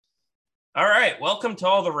All right, welcome to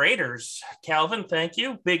all the Raiders. Calvin, thank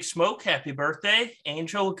you. Big Smoke, happy birthday.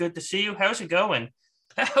 Angel, good to see you. How's it going?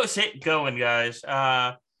 How's it going, guys?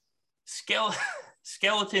 Skele-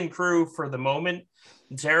 Skeleton crew for the moment.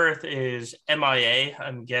 Zareth is MIA,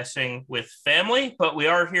 I'm guessing, with family, but we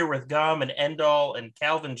are here with Gum and Endall, and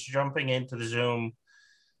Calvin's jumping into the Zoom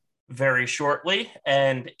very shortly.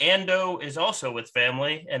 And Ando is also with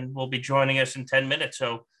family and will be joining us in 10 minutes.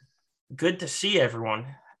 So good to see everyone.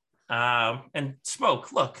 And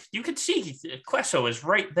Smoke, look, you can see Queso is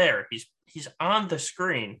right there. He's on the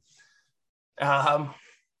screen. Um,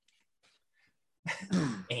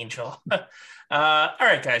 Angel. All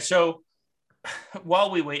right, guys. So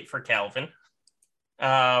while we wait for Calvin,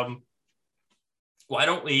 why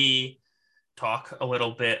don't we talk a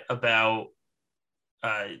little bit about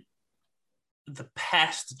the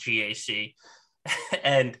past GAC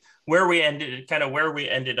and where we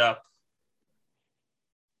ended up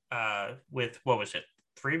with what was it?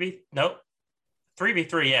 3v? No,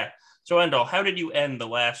 3v3, yeah. So Endall, how did you end the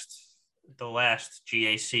last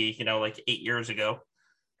GAC, like 8 years ago?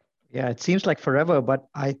 Yeah, it seems like forever, but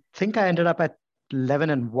I think I ended up at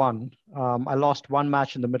 11-1. I lost one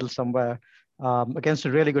match in the middle somewhere against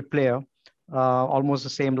a really good player, almost the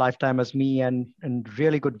same lifetime as me, and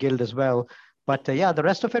really good guild as well. But yeah, the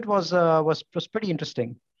rest of it was pretty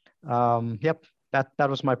interesting. Yep, that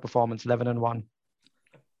was my performance, 11-1.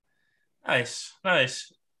 Nice,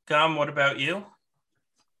 nice. Gum, what about you?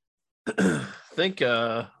 I think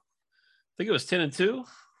I think it was 10-2.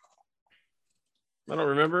 I don't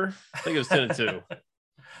remember. I think it was 10-2.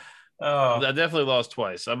 Oh, I definitely lost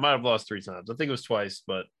twice. I might have lost 3 times. I think it was twice,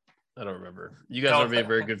 but I don't remember. You guys are being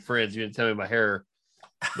very good friends. You didn't tell me my hair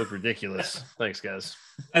looked ridiculous. Thanks, guys.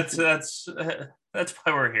 that's why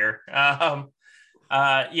we're here. Yeah,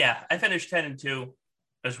 I finished 10-2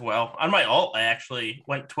 as well. On my alt, I actually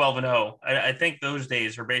went 12-0. I think those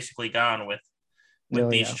days are basically gone with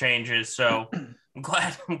these changes. So I'm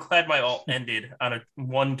glad my alt ended on a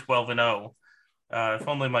 1-12-0. If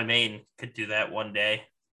only my main could do that one day.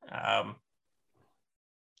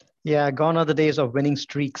 Yeah, gone are the days of winning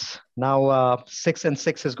streaks. Now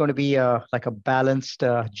 6-6 is going to be like a balanced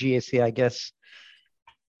GAC, I guess.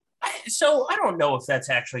 So I don't know if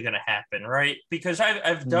that's actually going to happen, right? Because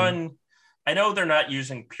I've done. I know they're not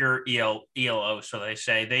using pure ELO, so they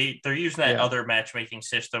say they're using that other matchmaking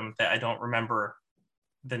system that I don't remember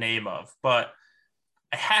the name of, but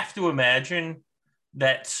I have to imagine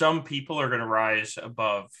that some people are going to rise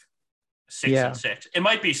above 6-6. It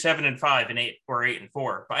might be 7-5 and 8 or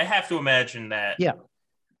 8-4, but I have to imagine that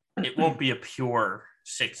it won't be a pure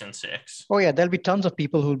 6-6. Oh yeah, there'll be tons of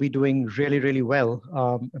people who'll be doing really, really well,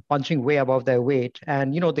 punching way above their weight.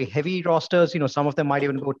 And the heavy rosters, some of them might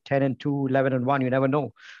even go 10-2, 11-1. You never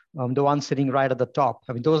know. The ones sitting right at the top.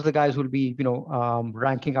 I mean, those are the guys who'll be,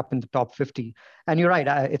 ranking up in the top 50. And you're right,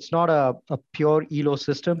 it's not a pure ELO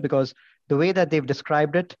system because the way that they've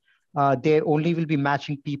described it, they only will be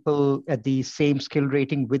matching people at the same skill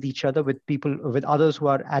rating with each other, with others who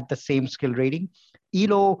are at the same skill rating.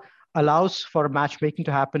 ELO allows for matchmaking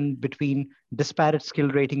to happen between disparate skill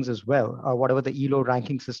ratings as well, whatever the ELO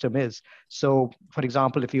ranking system is. So, for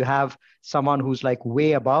example, if you have someone who's like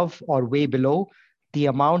way above or way below, the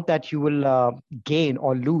amount that you will gain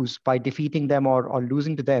or lose by defeating them or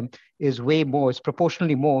losing to them is way more, it's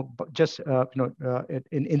proportionally more, but just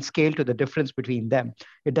in scale to the difference between them.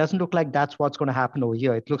 It doesn't look like that's what's going to happen over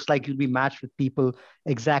here. It looks like you'll be matched with people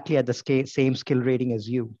exactly at the same skill rating as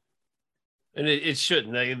you. And it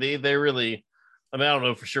shouldn't. They really. I mean, I don't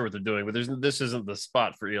know for sure what they're doing, but this isn't the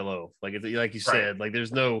spot for ELO. Like you said, like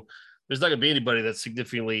there's not going to be anybody that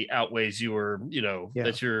significantly outweighs you or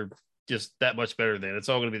that you're just that much better than. It's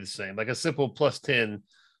all going to be the same. Like a simple +10,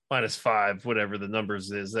 -5, whatever the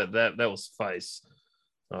numbers is, that will suffice.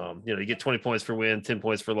 You get 20 points for win, 10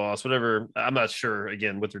 points for loss, whatever. I'm not sure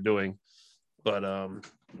again what they're doing, but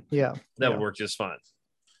that would work just fine.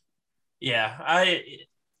 Yeah,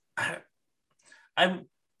 I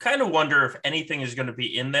kind of wonder if anything is going to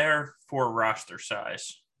be in there for roster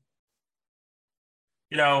size.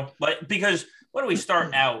 Because when we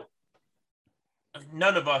start out,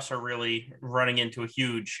 none of us are really running into a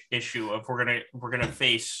huge issue of we're gonna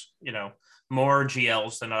face more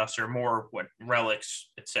GLs than us or more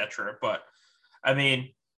relics, etc. But I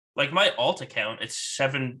mean, like my alt account, it's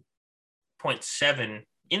 7.7.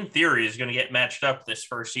 In theory, is going to get matched up this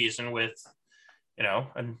first season with a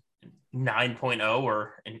 9.0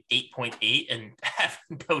 or an 8.8 and have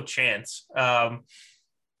no chance.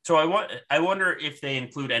 So I wonder if they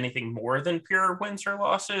include anything more than pure wins or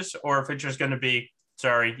losses, or if it's just going to be,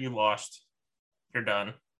 sorry, you lost, you're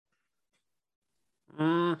done.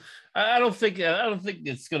 I don't think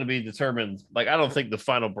it's going to be determined. Like, I don't think the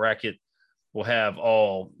final bracket will have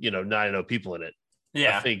all 9-0 people in it.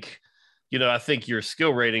 Yeah, I think your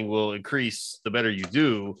skill rating will increase the better you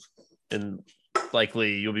do, and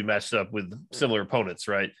likely you'll be matched up with similar opponents,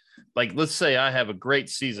 right? Like, let's say I have a great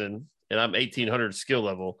season and I'm 1800 skill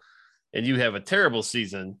level, and you have a terrible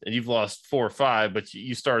season and you've lost 4 or 5, but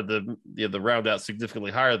you started the round out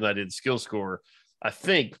significantly higher than I did skill score. I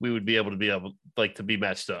think we would be able to be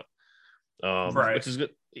matched up, right. which is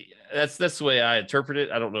good. That's the way I interpret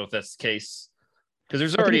it. I don't know if that's the case, because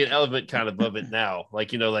there's already an element kind of of it now.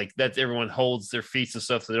 Like, like that everyone holds their feats and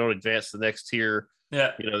stuff so they don't advance to the next tier.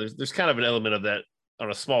 Yeah. There's kind of an element of that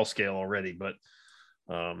on a small scale already, but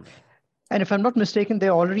and if I'm not mistaken,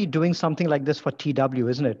 they're already doing something like this for TW,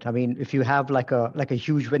 isn't it? I mean, if you have like a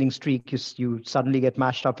huge winning streak, you suddenly get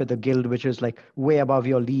matched up with a guild which is like way above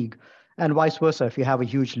your league, and vice versa. If you have a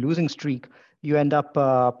huge losing streak, you end up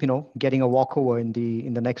getting a walkover in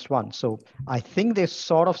the next one. So I think they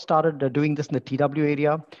sort of started doing this in the TW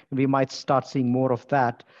area. We might start seeing more of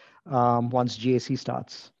that once GAC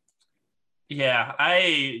starts. Yeah,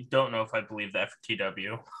 I don't know if I believe that for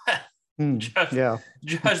TW.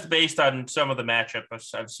 Just based on some of the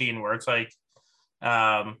matchups I've seen where it's like,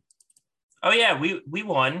 oh yeah, we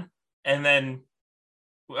won, and then,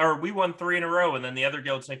 or we won 3 in a row, and then the other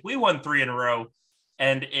guild's like, we won 3 in a row,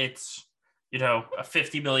 and it's a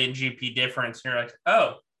 50 million GP difference, and you're like,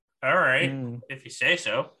 oh, all right, if you say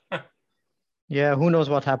so. Yeah, who knows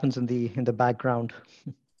what happens in the background.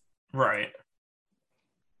 Right.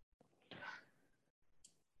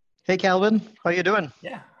 Hey, Calvin, how you doing?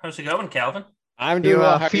 Yeah, how's it going, Calvin? I'm doing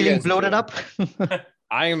well. How feeling bloated up?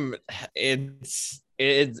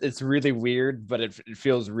 It's really weird, but it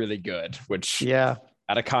feels really good, which out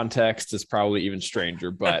of context is probably even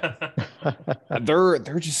stranger. But there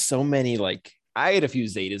are just so many. Like, I had a few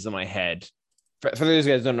Zetas in my head. For those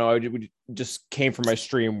guys who don't know, we just came from my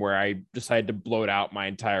stream where I decided to bloat out my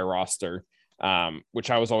entire roster,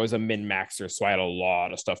 which I was always a min-maxer, so I had a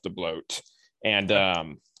lot of stuff to bloat.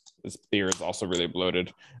 And this beer is also really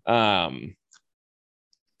bloated. Like,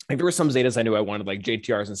 there were some Zetas I knew I wanted, like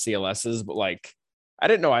JTRs and CLSs, but like I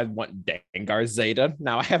didn't know I'd want Dengar Zeta.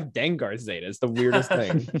 Now I have Dengar Zeta. It's the weirdest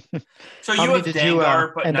thing. So you have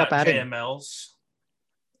Dengar, but not JMLs.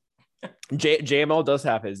 JML does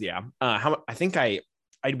have his, yeah. I think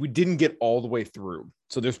we didn't get all the way through,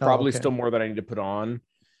 so there's probably still more that I need to put on.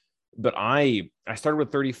 But I started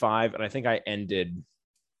with 35, and I think I ended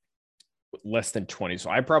less than 20, so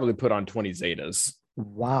I probably put on 20 Zetas.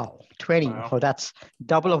 Wow, 20. Wow. Oh, that's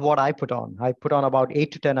double of what I put on. I put on about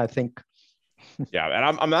 8 to 10, I think. Yeah,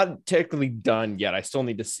 and I'm not technically done yet. I still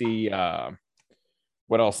need to see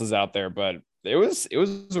what else is out there, but it was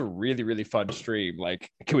a really, really fun stream. Like,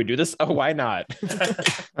 can we do this? Oh, why not?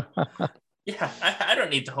 Yeah, I don't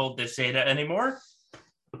need to hold this Zeta anymore.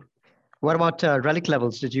 What about relic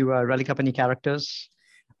levels? Did you relic up any characters?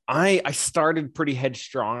 I started pretty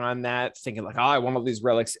headstrong on that, thinking like, oh, I want all these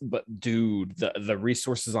relics, but dude, the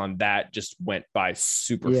resources on that just went by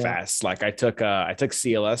super fast. Like, I took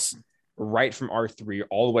CLS right from R3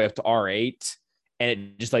 all the way up to R8, and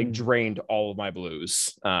it just like drained all of my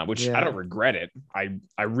blues, which I don't regret it.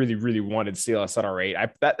 I really, really wanted CLS at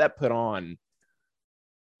R8. That put on,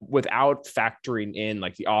 without factoring in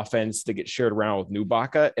like the offense to get shared around with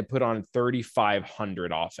Nubaka, it put on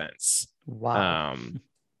 3,500 offense. Wow.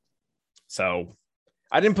 So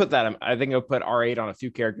I didn't put that. I think I put R8 on a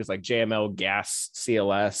few characters like JML, Gas,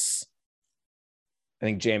 CLS. I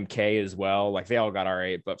think JMK as well. Like, they all got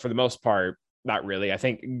R8, but for the most part, not really. I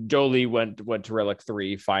think Jolie went to Relic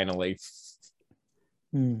 3 finally.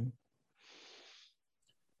 Nice.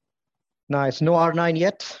 No R9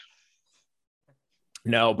 yet?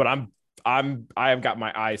 No, but I have got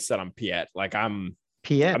my eyes set on Piet. Like, I'm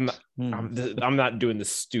not doing the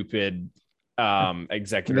stupid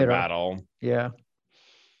executive battle. Yeah.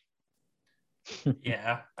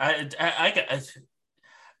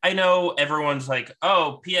 I know everyone's like,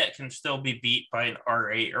 oh, Piet can still be beat by an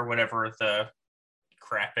R8 or whatever the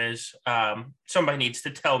crap is. Somebody needs to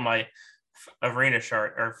tell my arena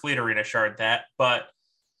shard or fleet arena shard that, but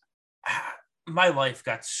my life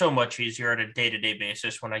got so much easier on a day-to-day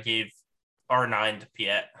basis when I gave R9 to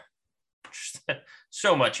Piet.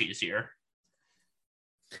 So much easier.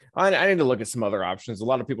 I need to look at some other options. A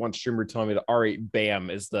lot of people on stream are telling me the R8 BAM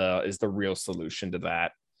is the real solution to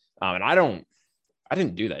that. And I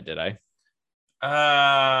didn't do that, did I?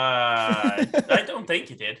 I don't think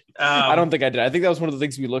you did. I don't think I did. I think that was one of the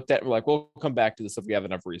things we looked at. We're like, we'll come back to this if we have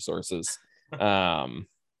enough resources. I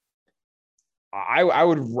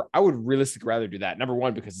would realistically rather do that. Number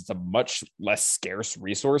one, because it's a much less scarce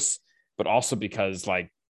resource. but also because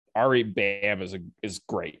like R8 BAM is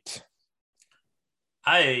great.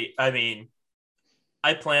 I mean,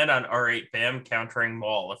 I plan on R8 BAM countering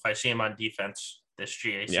Maul if I see him on defense this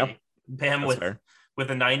GAC. Yep, BAM with a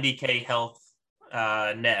 90k health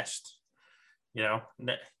nest. You know,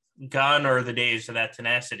 gone are the days of that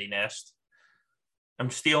tenacity nest. I'm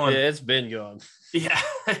stealing. Yeah, it's been gone. Yeah,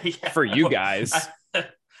 for you guys.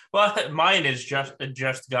 Well, mine is just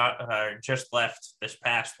left this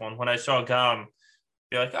past one. When I saw Gum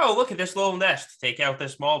be like, "Oh, look at this little nest. Take out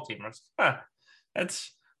this Maul team." I was like,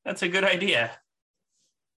 that's a good idea.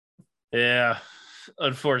 Yeah,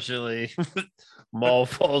 unfortunately, Maul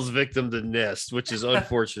falls victim to Nest, which is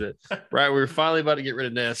unfortunate. Right, we were finally about to get rid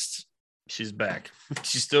of Nest. She's back.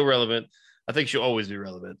 She's still relevant. I think she'll always be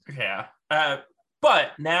relevant. Yeah.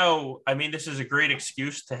 But now, I mean, this is a great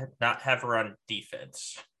excuse to not have her on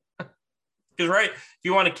defense. Because, right, if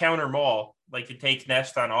you want to counter Maul, like you take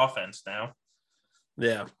Nest on offense now.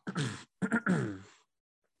 Yeah.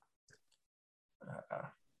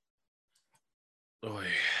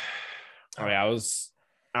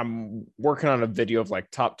 I'm working on a video of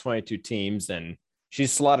like top 22 teams, and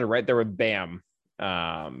she's slotted right there with BAM.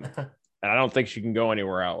 And I don't think she can go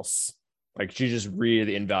anywhere else. Like, she's just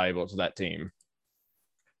really invaluable to that team.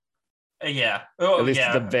 Yeah. At least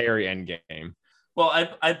at the very end game. Well,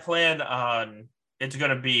 I plan on it's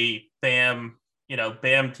going to be BAM,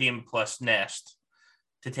 BAM team plus Nest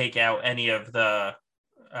to take out any of the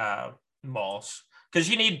Mauls. Because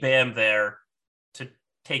you need BAM there to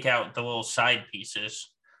take out the little side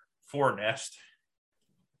pieces for Nest.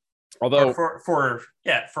 Although for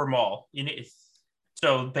Maul, you need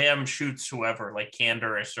so BAM shoots whoever, like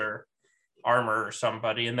Canderous or Armor or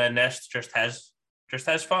somebody, and then Nest just has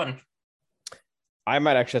fun. I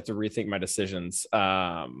might actually have to rethink my decisions.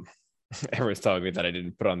 Everyone's telling me that I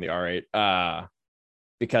didn't put on the R8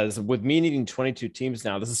 because with me needing 22 teams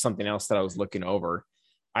now, this is something else that I was looking over.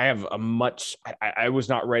 I have I was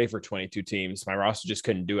not ready for 22 teams. My roster just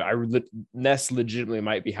couldn't do it. Nest legitimately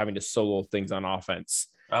might be having to solo things on offense,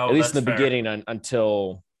 at least in the beginning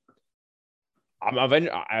until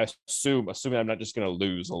I assuming I'm not just going to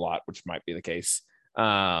lose a lot, which might be the case.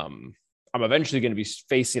 I'm eventually going to be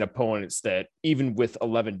facing opponents that even with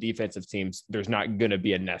 11 defensive teams, there's not going to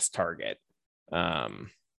be a Nest target. So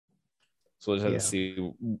we'll just have to see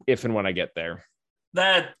if and when I get there.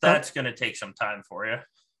 That's going to take some time for you.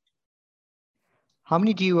 How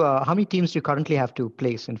many teams do you currently have to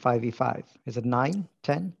place in 5v5? Is it 9,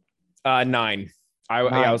 10? 9.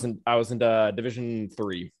 I was in Division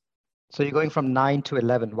 3. So you're going from 9 to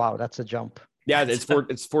 11. Wow, that's a jump. Yeah,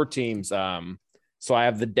 it's 4 teams. So I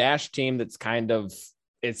have the Dash team that's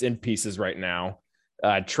it's in pieces right now.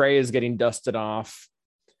 Trey is getting dusted off.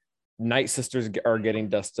 Night Sisters are getting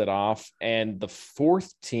dusted off. And the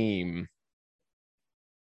 4th team,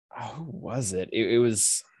 who was it? It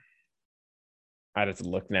was, I'd have to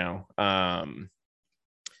look now. But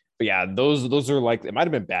yeah, those are like, it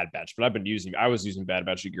might've been Bad Batch, but I was using Bad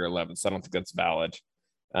Batch at Gear 11. So I don't think that's valid.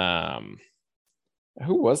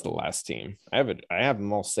 Who was the last team? I have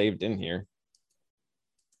them all saved in here.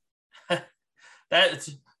 It's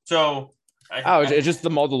just the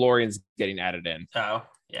Mandalorian's getting added in. Oh,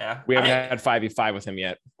 yeah. We haven't had 5v5 with him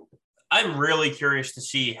yet. I'm really curious to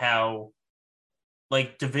see how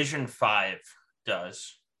like Division 5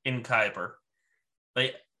 does in Kyber.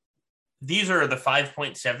 Like, these are the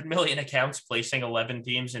 5.7 million accounts placing 11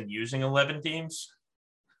 teams and using 11 teams.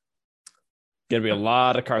 Gonna be a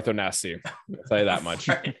lot of Carthonasi. I'll tell you that much.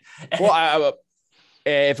 Right. Well,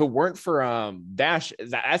 if it weren't for Dash,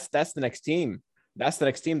 that's the next team. That's the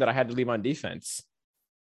next team that I had to leave on defense.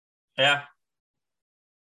 Yeah.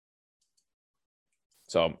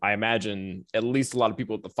 So I imagine at least a lot of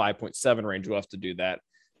people at the 5.7 range will have to do that.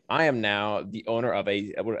 I am now the owner of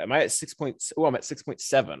am I at 6. I'm at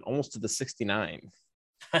 6.7, almost to the 69.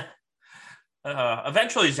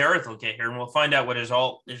 Eventually Zareth will get here and we'll find out what his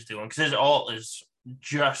alt is doing, because his alt is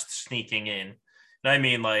just sneaking in. And I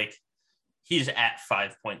mean, like, he's at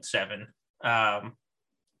 5.7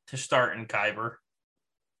 to start in Kyber.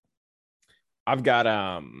 I've got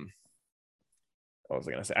what was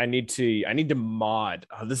I gonna say? I need to mod.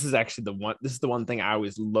 This is the one thing I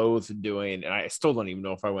was loath doing, and I still don't even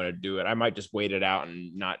know if I want to do it. I might just wait it out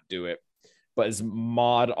and not do it. But is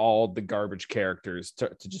mod all the garbage characters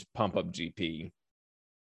to just pump up GP.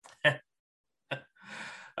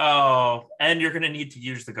 Oh, and you're gonna need to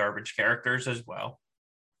use the garbage characters as well.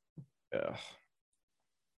 Ugh.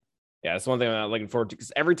 Yeah, it's one thing I'm not looking forward to,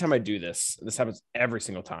 because every time I do this happens every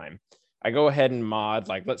single time. I go ahead and mod,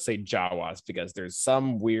 like, let's say Jawas, because there's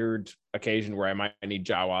some weird occasion where I might need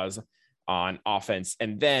Jawas. on offense.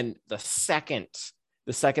 And then the second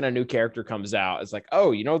a new character comes out, it's like,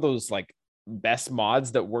 oh, you know, those like best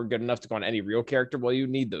mods that were good enough to go on any real character? Well, you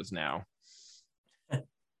need those now.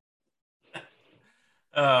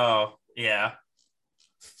 Oh, yeah.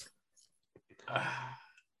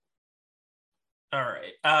 All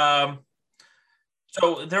right.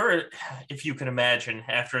 So there are, if you can imagine,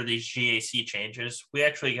 after these GAC changes, we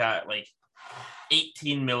actually got like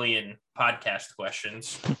 18 million podcast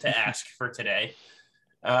questions to ask for today.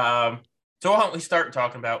 So why don't we start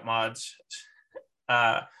talking about mods?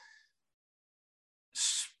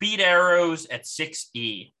 Speed arrows at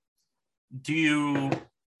 6E. Do you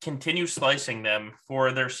continue slicing them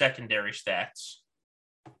for their secondary stats?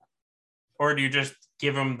 Or do you just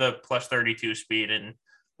give them the plus 32 speed and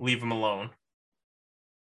leave them alone?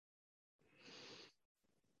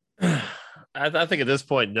 I think at this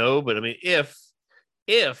point, no. But I mean, if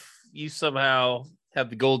you somehow have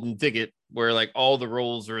the golden ticket where like all the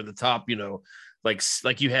rolls are in the top, you know, like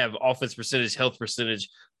you have offense percentage, health percentage,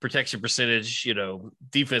 protection percentage, you know,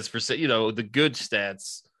 defense percent, you know, the good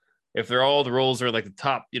stats. If they're all the rolls are like the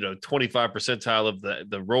top, you know, 25 percentile of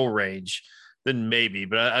the roll range, then maybe.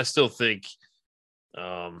 But I still think,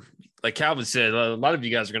 like Calvin said, a lot of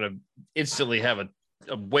you guys are going to instantly have a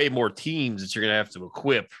way more teams that you're going to have to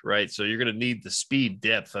equip, right? So you're going to need the speed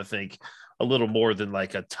depth, I think, a little more than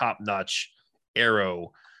like a top-notch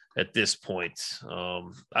arrow at this point.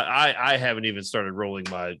 I haven't even started rolling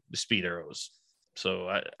my speed arrows, so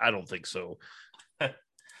I don't think so. It's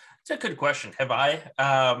a good question. Have I?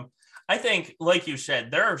 I think, like you said,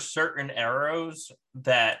 there are certain arrows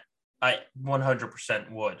that I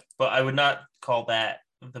 100% would, but I would not call that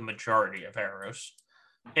the majority of arrows.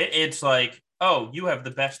 It's like, oh, you have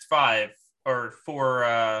the best 5 or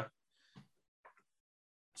 4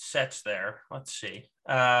 sets there. Let's see.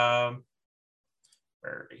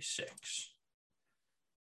 36.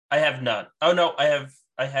 I have none. Oh no, I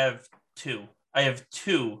have 2. I have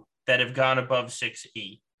 2 that have gone above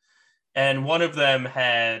 6E. And one of them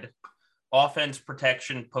had offense,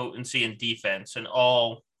 protection, potency, and defense, and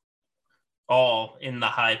all in the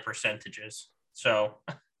high percentages. So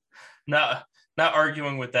not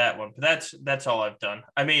arguing with that one, but that's all I've done.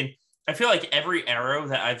 I mean, I feel like every arrow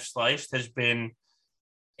that I've sliced has been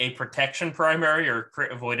a protection primary or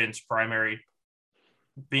crit avoidance primary,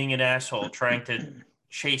 being an asshole, trying to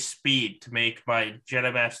chase speed to make my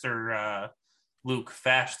Jedi Master Luke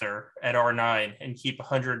faster at R9 and keep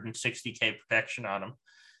 160k protection on him.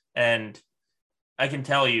 And I can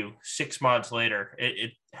tell you 6 mods later,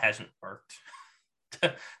 it hasn't worked.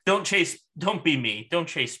 Don't be me. Don't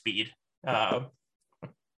chase speed.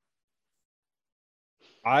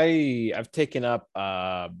 I've taken up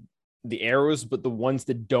the arrows, but the ones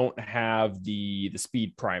that don't have the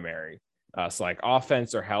speed primary. So like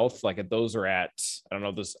offense or health, like those are at, I don't know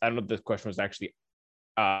if this question was actually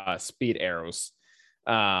speed arrows.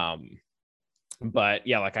 But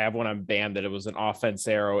yeah, like I have one on BAM that it was an offense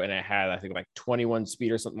arrow and it had, I think, like 21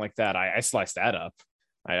 speed or something like that. I sliced that up.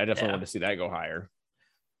 I definitely want to see that go higher.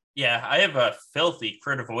 Yeah, I have a filthy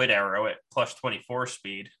crit avoid arrow at plus 24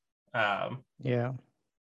 speed. Yeah,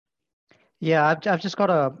 I've just got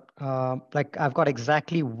I've got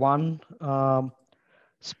exactly one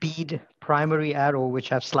speed primary arrow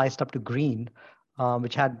which I've sliced up to green,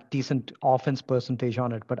 which had decent offense percentage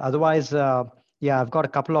on it. But otherwise, I've got a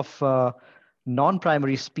couple of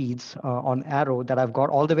non-primary speeds on arrow that I've got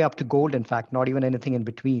all the way up to gold. In fact, not even anything in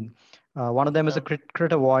between. One of them is a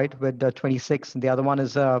crit avoid with 26, and the other one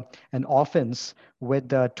is an offense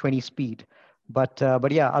with 20 speed. But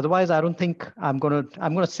yeah, otherwise I don't think I'm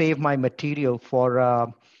gonna save my material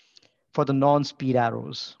for the non-speed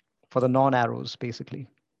arrows, for the non-arrows basically.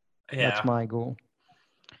 Yeah. That's my goal.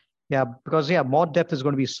 Yeah, because mod depth is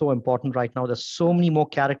going to be so important right now. There's so many more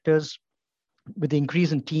characters. With the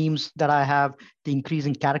increase in teams that I have, the increase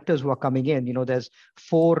in characters who are coming in, you know, there's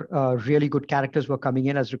 4 really good characters who are coming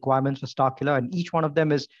in as requirements for Starkiller, and each one of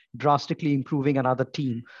them is drastically improving another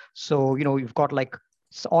team. So, you know, you've got like,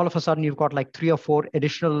 all of a sudden you've got like 3 or 4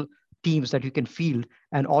 additional teams that you can field,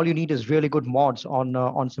 and all you need is really good mods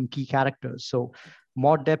on some key characters. So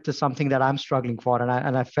mod depth is something that I'm struggling for,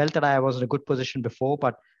 and I felt that I was in a good position before,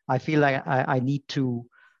 but I feel like I need to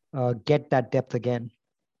get that depth again.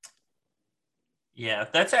 Yeah,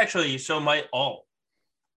 that's actually, so my alt.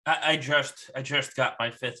 I just got my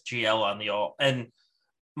 5th GL on the alt, and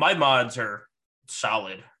my mods are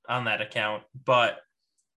solid on that account, but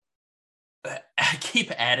I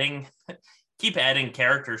keep adding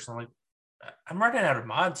characters. I'm like, I'm running out of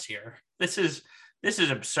mods here. This is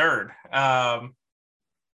absurd.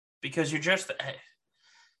 Because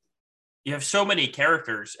you have so many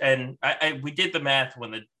characters, and we did the math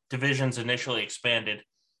when the divisions initially expanded.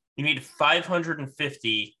 You need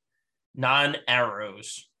 550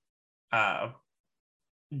 non-arrows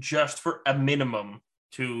just for a minimum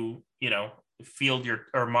to, field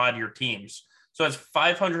or mod your teams. So it's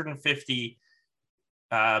 550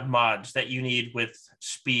 mods that you need with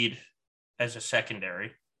speed as a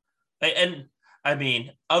secondary. And I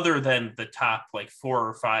mean, other than the top like 4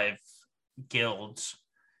 or 5 guilds,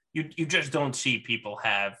 you just don't see people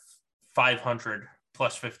have 500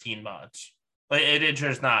 plus 15 mods. Like it's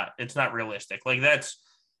just not, it's not realistic. Like that's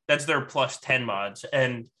their plus 10 mods.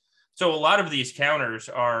 And so a lot of these counters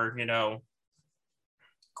are,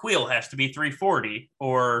 Queel has to be 340,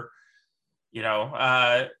 or,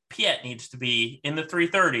 Piet needs to be in the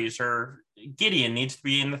 330s, or Gideon needs to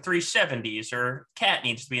be in the 370s, or Cat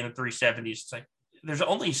needs to be in the 370s. It's like, there's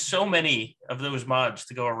only so many of those mods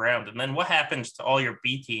to go around. And then what happens to all your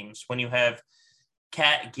B teams when you have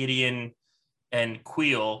Cat, Gideon, and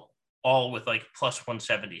Queel all with like plus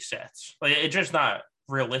 170 sets? Like, it's just not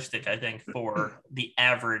realistic, I think, for the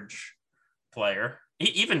average player,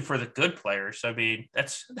 even for the good players. I mean,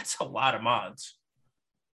 that's a lot of mods.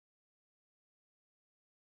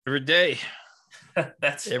 Every day.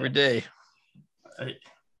 That's every day.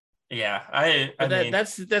 Yeah, I mean,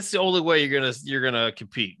 that's the only way you're gonna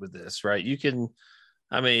compete with this, right? You can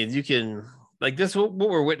like this. What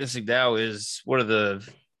we're witnessing now is one of the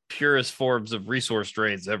purest forms of resource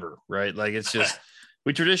drains ever, right? Like it's just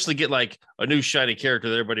we traditionally get like a new shiny character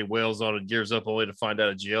that everybody wails on and gears up only to find out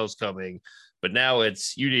a GL's coming, but now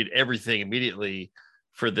it's you need everything immediately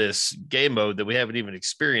for this game mode that we haven't even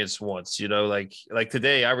experienced once. Like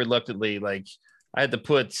today, I reluctantly I had to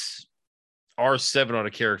put R7 on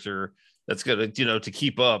a character that's gonna to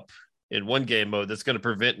keep up in one game mode that's gonna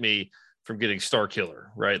prevent me from getting Star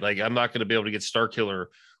Killer, right? Like I'm not gonna be able to get Star Killer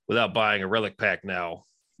without buying a relic pack now,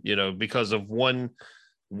 because of one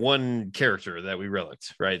character that we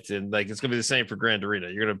relicked, right? And like it's gonna be the same for Grand Arena.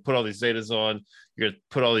 You're gonna put all these Zetas on, you're gonna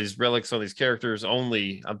put all these relics on these characters.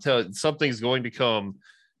 Only I'm telling you, something's going to come,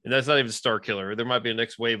 and that's not even Star Killer. There might be a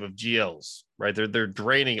next wave of GLs, right? They're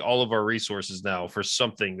draining all of our resources now for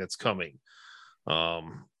something that's coming.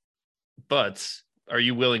 But are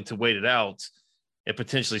you willing to wait it out and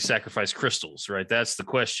potentially sacrifice crystals, right? That's the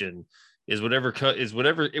question. Is whatever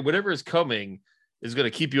is coming is going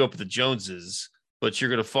to keep you up with the Joneses, but you're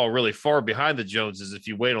going to fall really far behind the Joneses if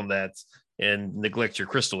you wait on that and neglect your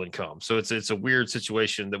crystal income. So it's a weird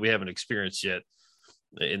situation that we haven't experienced yet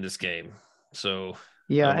in this game. So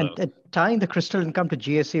yeah, and tying the crystal income to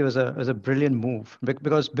GAC was a brilliant move,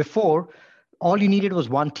 because before all you needed was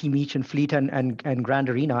one team each in Fleet and Grand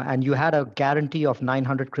Arena, and you had a guarantee of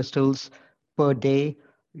 900 crystals per day,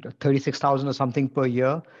 36,000 or something per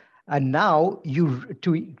year. And now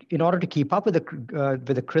in order to keep up with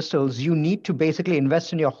the crystals, you need to basically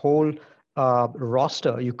invest in your whole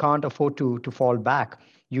roster. You can't afford to fall back.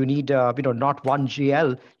 You need not one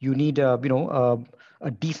GL. You need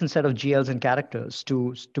a decent set of GLs and characters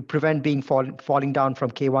to prevent being falling down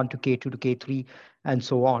from K1 to K2 to K3 and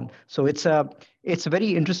so on. So it's a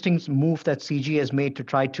very interesting move that CG has made to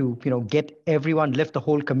try to get everyone, lift the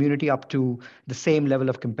whole community up to the same level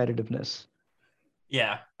of competitiveness.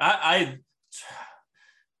 Yeah, I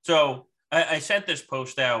sent this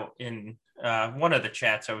post out in one of the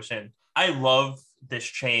chats I was in. I love this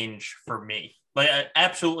change for me. Like, I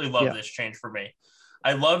absolutely love this change for me.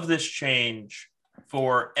 I love this change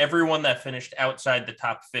for everyone that finished outside the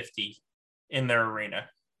top 50 in their arena.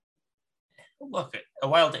 Look, a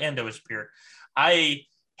wild Ando has appeared. I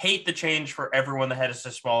hate the change for everyone that has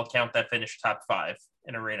a small account that finished top 5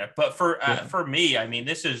 in arena. But for me, I mean,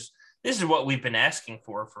 this is what we've been asking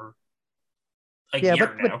for a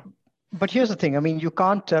year now. But here's the thing. I mean, you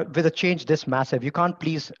can't, with a change this massive, you can't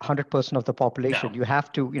please 100% of the population. No. You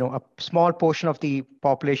have to, a small portion of the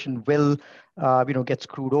population will, get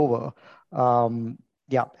screwed over.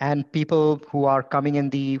 And people who are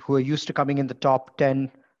used to coming in the top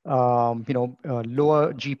 10,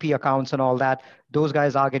 lower GP accounts and all that, those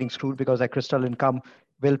guys are getting screwed because their crystal income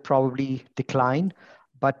will probably decline.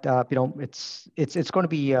 But it's going to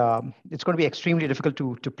be extremely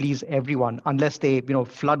difficult to please everyone unless they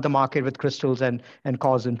flood the market with crystals and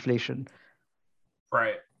cause inflation.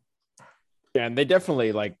 Right. Yeah, and they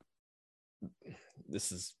definitely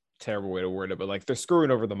this is a terrible way to word it, but they're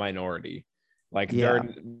screwing over the minority. There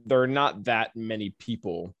are not that many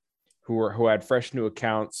people who had fresh new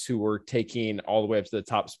accounts who were taking all the way up to the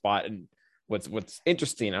top spot. And what's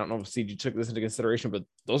interesting, I don't know if CG took this into consideration, but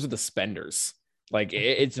those are the spenders.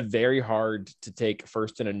 It's very hard to take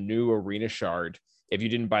first in a new arena shard if you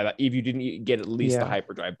didn't buy that, if you didn't get at least the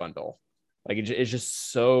hyperdrive bundle. Like it's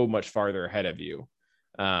just so much farther ahead of you.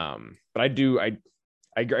 But I agree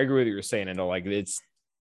with what you're saying. I know, like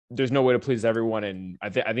there's no way to please everyone, and I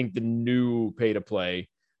think the new pay to play,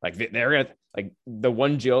 like they're gonna, like the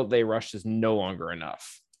one jail they rushed is no longer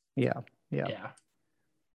enough. Yeah.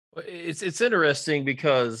 It's interesting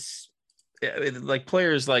because like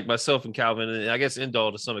players like myself and Calvin, and I guess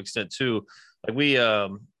Indall to some extent too, like we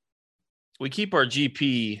keep our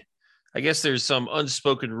GP. I guess there's some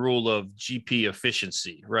unspoken rule of GP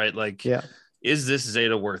efficiency, right? Like, is this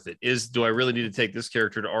Zeta worth it? Do I really need to take this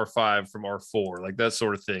character to R5 from R4? Like that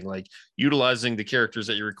sort of thing. Like utilizing the characters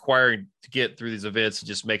that you're requiring to get through these events and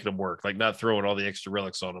just making them work. Like not throwing all the extra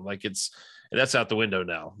relics on them. Like and that's out the window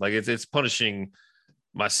now. Like it's punishing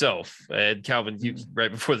myself. And Calvin, you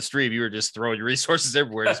right before the stream, you were just throwing your resources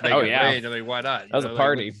everywhere, just making it rain. I mean, why not? That was a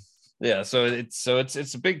party. Yeah, so it's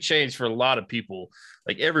a big change for a lot of people.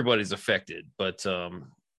 Like everybody's affected, but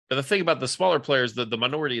the thing about the smaller players, the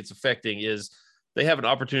minority it's affecting is they have an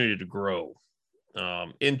opportunity to grow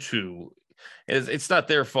into. It's not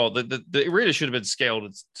their fault. The arena should have been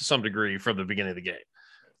scaled to some degree from the beginning of the game.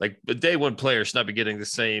 Like the day one player should not be getting the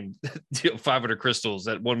same 500 crystals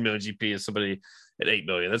at 1 million GP as somebody at 8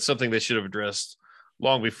 million. That's something they should have addressed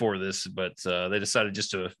long before this, but they decided just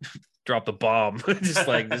to drop the bomb, just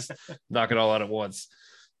knock it all out at once.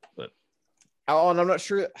 But and I'm not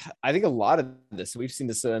sure. I think a lot of this, we've seen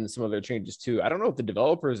this in some of their changes too. I don't know if the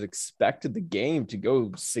developers expected the game to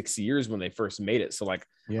go 6 years when they first made it. So like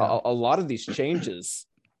a lot of these changes,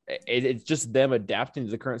 it's just them adapting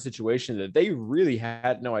to the current situation that they really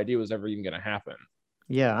had no idea was ever even going to happen.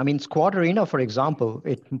 Yeah, I mean, Squad Arena, for example,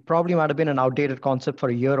 it probably might have been an outdated concept for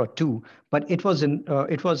a year or two, but it was in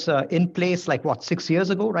place like 6 years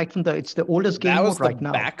ago, right? It's the oldest game mode right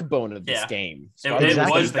now. That was the backbone of this game.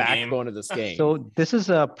 It was the backbone of this game. So this is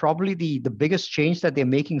probably the biggest change that they're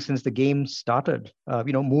making since the game started.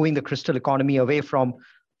 Moving the crystal economy away from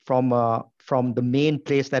the main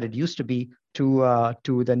place that it used to be to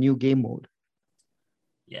the new game mode.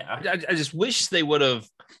 Yeah, I just wish they would have.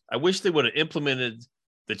 I wish they would have implemented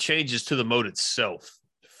the changes to the mode itself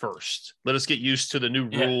first. Let us get used to the new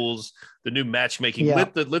rules, the new matchmaking.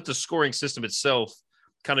 Let the scoring system itself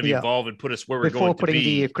kind of evolve and put us where we're going to be. Before putting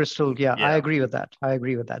the crystal, I agree with that.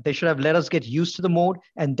 They should have let us get used to the mode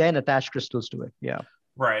and then attach crystals to it. Yeah.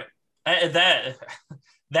 Right. That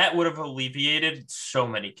would have alleviated so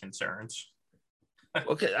many concerns.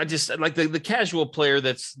 Okay, I just like the casual player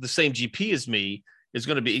that's the same GP as me is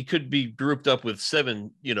going to be, it could be grouped up with 7,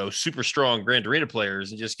 super strong Grand Arena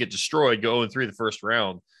players and just get destroyed going through the first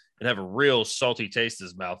round and have a real salty taste in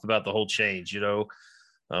his mouth about the whole change.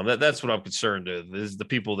 That's what I'm concerned with, is the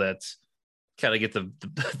people that kind of get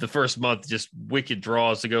the first month just wicked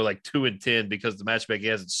draws to go like 2-10 because the matchmaking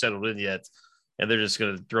hasn't settled in yet, and they're just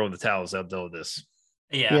going to throw in the towels out done with this.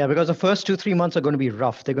 Yeah, because the first 2-3 months are going to be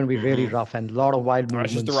rough. They're going to be really rough and a lot of wild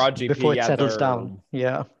movements just the raw GP, before it settles down.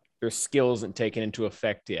 Yeah. Their skill isn't taken into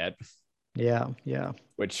effect yet. Yeah.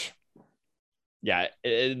 Which,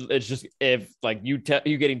 it's just, if like you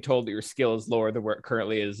getting told that your skill is lower than where it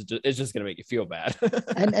currently is, it's just going to make you feel bad.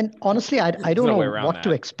 and honestly, I don't know what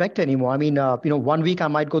to expect anymore. I mean, 1 week I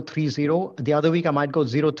might go 3-0, the other week I might go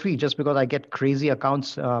 0-3 just because I get crazy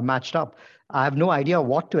accounts matched up. I have no idea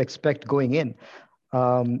what to expect going in.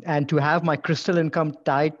 And to have my crystal income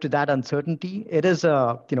tied to that uncertainty, it is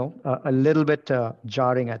a little bit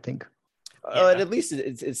jarring, I think. At least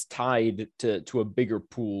it's tied to a bigger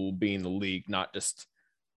pool being the league, not just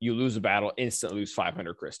you lose a battle, instantly lose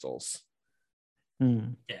 500 crystals.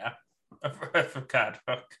 Yeah. God,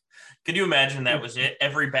 could you imagine that was it?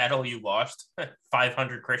 Every battle you lost,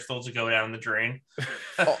 500 crystals to go down the drain.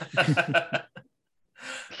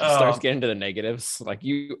 Starts getting to the negatives. Like,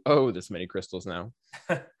 you owe this many crystals now.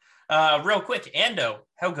 Real quick, Ando,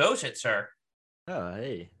 how goes it, sir? Oh,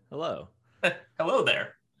 hey, hello. Hello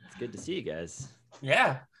there. It's good to see you guys.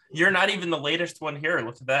 Yeah, you're not even the latest one here.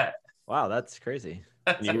 Look at that. Wow, that's crazy.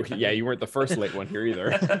 You weren't the first late one here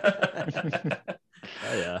either.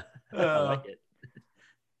 Oh yeah, I like it.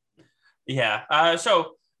 Yeah.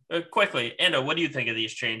 So quickly, Ando, what do you think of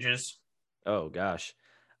these changes? Oh gosh.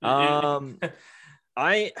 So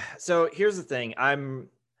here's the thing.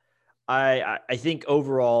 I think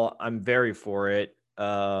overall I'm very for it.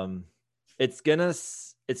 It's gonna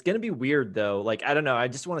be weird though. Like, I don't know. I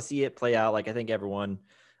just want to see it play out. Like, I think everyone,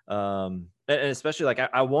 and especially like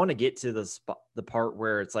I want to get to the part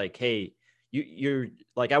where it's like, hey, you're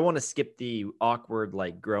like, I want to skip the awkward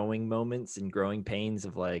like growing moments and growing pains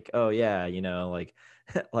of like, oh yeah, like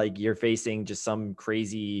like you're facing just some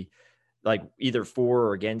crazy, like either for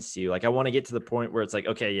or against you. Like, I want to get to the point where it's like,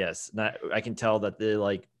 okay, yes, I can tell that the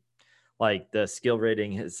like like the skill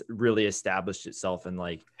rating has really established itself. And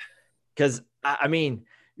like, because I mean,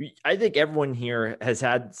 I think everyone here has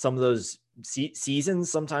had some of those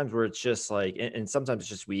seasons sometimes where it's just like, and sometimes it's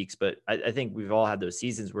just weeks, but I think we've all had those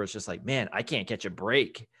seasons where it's just like, man, I can't catch a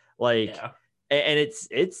break. Like, and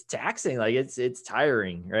it's taxing, like it's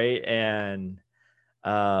tiring. Right. And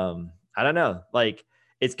I don't know, like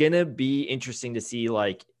it's going to be interesting to see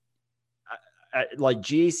like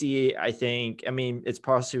GAC, I think, I mean, it's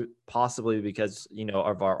possibly because, you know,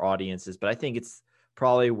 of our audiences, but I think it's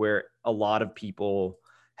probably where a lot of people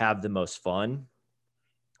have the most fun.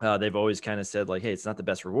 They've always kind of said like, hey, it's not the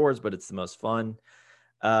best rewards, but it's the most fun.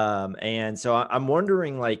 And so I'm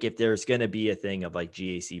wondering like if there's going to be a thing of like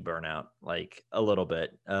GAC burnout, like a little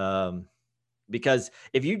bit. Because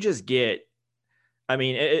if you just get, I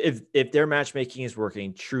mean, if their matchmaking is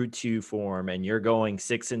working true to form and you're going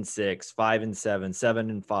 6-6,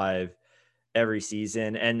 5-7, 7-5 every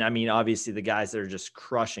season, and I mean, obviously the guys that are just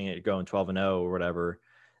crushing it, going 12-0 or whatever,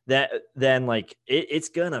 then like it's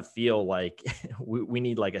gonna feel like we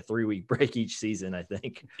need like a 3-week break each season, I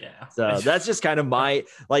think. Yeah. So that's just kind of my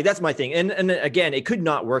like that's my thing. And again, it could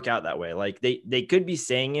not work out that way. Like they could be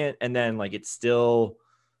saying it, and then like it's still,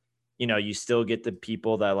 you know, you still get the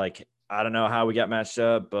people that like, I don't know how we got matched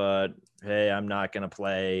up, but hey, I'm not gonna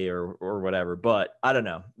play or whatever. But I don't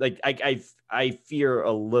know. Like I fear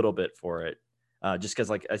a little bit for it, just because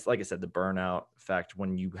like I said, the burnout effect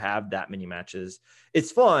when you have that many matches,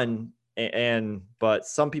 it's fun, but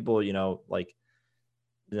some people, you know, like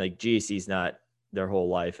GAC is not their whole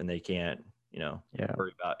life, and they can't, you know,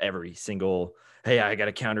 worry about every single. Hey, I got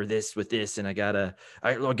to counter this with this, and I gotta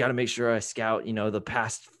make sure I scout, you know, the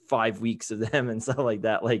past 5 weeks of them and stuff like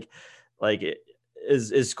that. Like it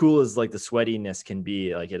is as cool as like the sweatiness can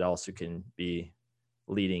be. Like it also can be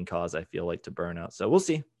leading cause, I feel like, to burnout. So we'll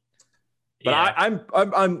see. But yeah.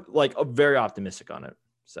 I'm like very optimistic on it.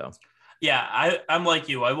 So yeah, I'm like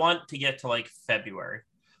you. I want to get to like February.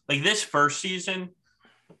 Like this first season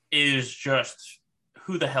is just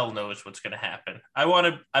who the hell knows what's going to happen. I want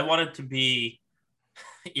it to be,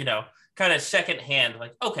 you know, kind of secondhand.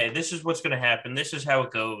 Like, okay, this is what's going to happen. This is how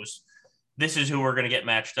it goes. This is who we're going to get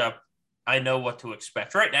matched up. I know what to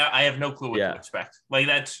expect. Right now, I have no clue what to expect. Like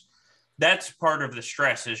that's part of the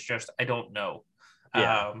stress is just I don't know.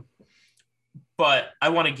 Yeah. But I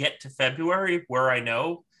want to get to February where I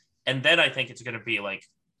know, and then I think it's going to be like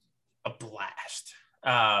a blast.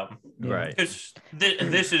 Right. Because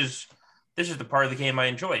this is the part of the game I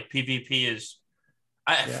enjoy. PvP is.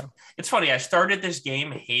 It's funny. I started this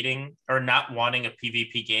game hating or not wanting a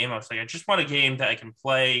PvP game. I was like, I just want a game that I can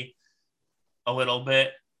play a little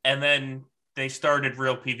bit, and then they started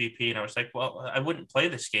real PvP, and I was like, well, I wouldn't play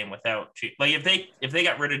this game without like if they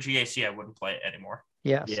got rid of GAC, I wouldn't play it anymore.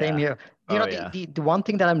 Yeah, same here. You know, the one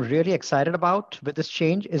thing that I'm really excited about with this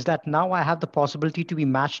change is that now I have the possibility to be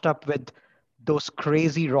matched up with those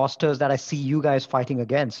crazy rosters that I see you guys fighting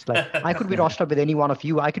against. Like I could be matched up with any one of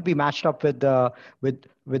you. I could be matched up with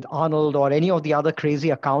Arnold or any of the other crazy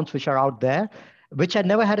accounts which are out there, which I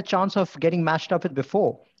never had a chance of getting matched up with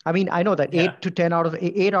before. I mean, I know that 8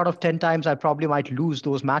 out of 10 times I probably might lose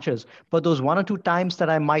those matches, but those 1 or 2 times that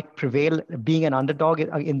I might prevail being an underdog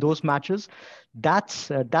in those matches, that's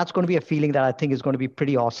going to be a feeling that I think is going to be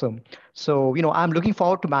pretty awesome. So, you know, I'm looking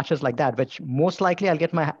forward to matches like that, which most likely I'll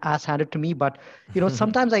get my ass handed to me. But, you know,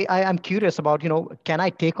 sometimes I'm curious about, you know, can I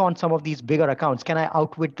take on some of these bigger accounts? Can I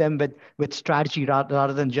outwit them with strategy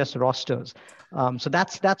rather than just rosters? So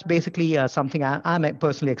that's basically something I'm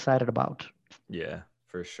personally excited about. Yeah,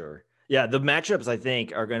 for sure. Yeah, the matchups I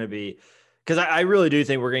think are going to be, because I really do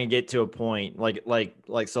think we're going to get to a point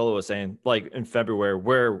like Solo was saying, like in February,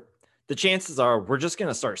 where the chances are we're just going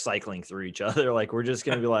to start cycling through each other. Like we're just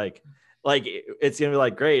going to be like it's going to be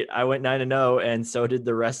like, great, I went 9-0 and so did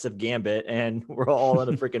the rest of Gambit, and we're all in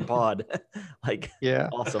a freaking pod. Like,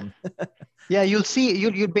 awesome. Yeah, you'll see.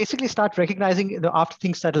 You'll basically start recognizing after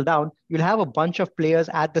things settle down, you'll have a bunch of players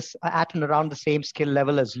at and around the same skill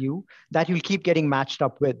level as you that you'll keep getting matched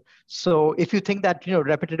up with. So if you think that, you know,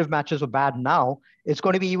 repetitive matches are bad now, it's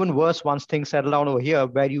going to be even worse once things settle down over here,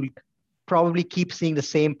 where you'll probably keep seeing the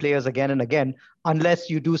same players again and again, unless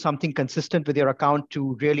you do something consistent with your account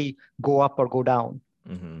to really go up or go down.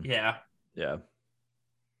 Mm-hmm.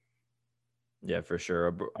 Yeah, for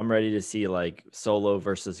sure. I'm ready to see like Solo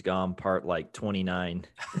versus Gom part like 29.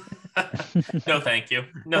 No, thank you.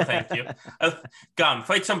 Gom,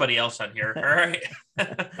 fight somebody else on here. All right.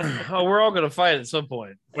 Oh, we're all gonna fight at some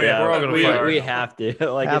point. We're all gonna fight. We have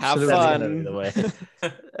to. Like, have fun. The way.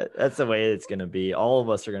 That's the way it's gonna be. All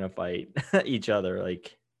of us are gonna fight each other.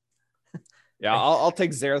 Like, yeah, I'll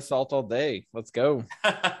take Xerath Salt all day. Let's go.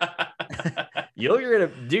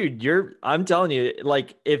 I'm telling you,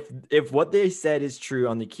 like if what they said is true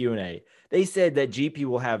on the Q&A, they said that GP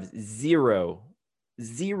will have zero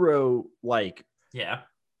like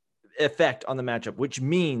effect on the matchup, which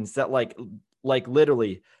means that like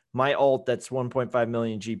literally my alt that's 1.5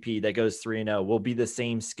 million GP that goes 3-0 will be the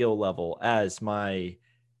same skill level as my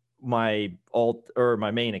alt or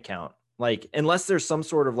my main account. Like, unless there's some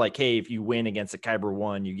sort of like, hey, if you win against a Kyber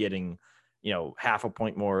 1, you're getting, half a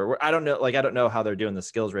point more. I don't know. Like, I don't know how they're doing the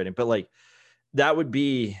skills rating, but like that would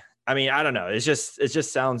be, I mean, I don't know. It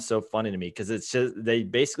just sounds so funny to me because they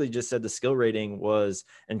basically just said the skill rating was,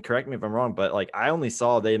 and correct me if I'm wrong, but like I only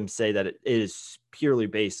saw them say that it is purely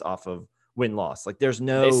based off of win-loss. Like there's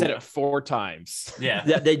no. They said it 4 times. Yeah.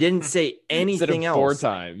 They didn't say anything else. 4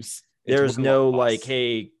 times. There's no like,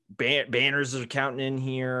 hey, banners are counting in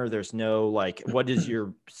here. There's no like, what is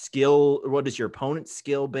your skill? What is your opponent's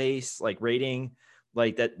skill base like rating?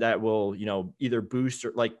 Like that will, either boost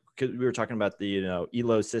or like, because we were talking about the,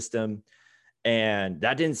 ELO system, and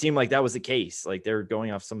that didn't seem like that was the case. Like they're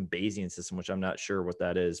going off some Bayesian system, which I'm not sure what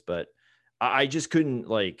that is, but I just couldn't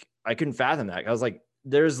fathom that. I was like,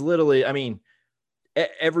 there's literally, I mean,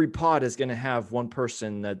 every pod is going to have one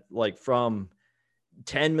person that like from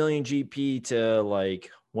 10 million GP to like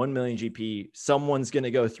 1 million GP, someone's going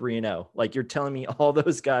to go 3-0. Like you're telling me all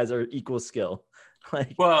those guys are equal skill.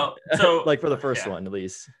 Like, well, so like for the first one, at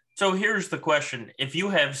least. So here's the question. If you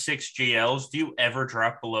have 6 GLs, do you ever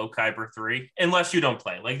drop below Kyber 3? Unless you don't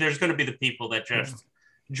play. Like there's going to be the people that just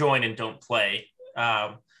join and don't play.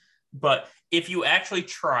 But if you actually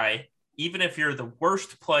try, even if you're the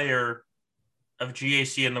worst player of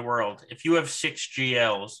GAC in the world, if you have 6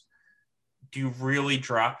 GLs, do you really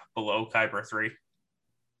drop below Kyber 3?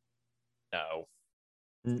 No.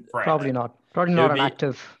 Right. Probably not. Probably not an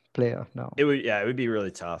active player. No. It would be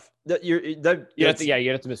really tough. You'd have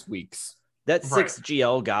to miss weeks. That 6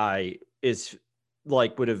 GL guy is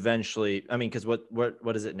like would eventually. I mean, because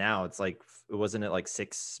what is it now? It's like, wasn't it like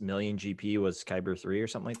 6 million GP was Kyber 3 or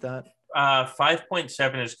something like that?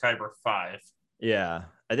 5.7 is Kyber 5. Yeah,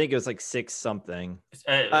 I think it was like 6 something.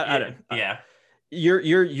 Yeah.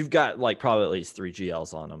 You've got like probably at least 3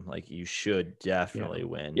 GLs on them. Like you should definitely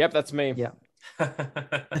win. Yep, that's me. Yeah.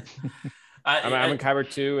 I'm in Kyber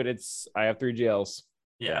 2 and I have 3 GLs.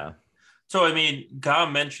 Yeah. So, I mean,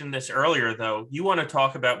 Gam mentioned this earlier, though. You want to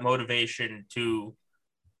talk about motivation to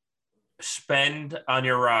spend on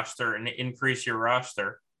your roster and increase your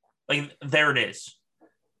roster. Like, there it is.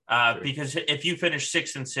 Because if you finish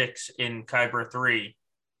 6-6 in Kyber 3,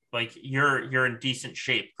 like, you're in decent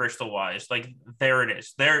shape, crystal-wise. Like, there it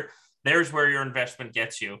is. There's where your investment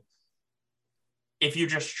gets you. If you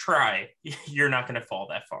just try, you're not going to fall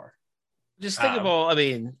that far. Just think of all, I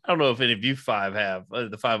mean, I don't know if any of you 5 have,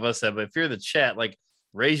 the 5 of us have, but if you're in the chat, like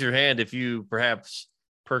raise your hand if you perhaps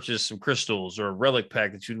purchase some crystals or a relic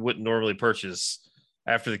pack that you wouldn't normally purchase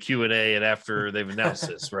after the Q&A and after they've announced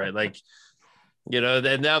this, right? Like,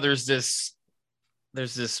 and now there's this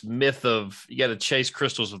myth of you got to chase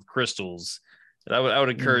crystals with crystals. And I would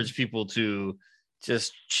encourage people to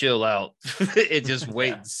just chill out and just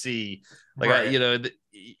wait and see. Like,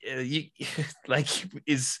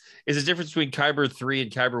 is the difference between Kyber 3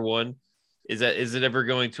 and Kyber 1? Is it ever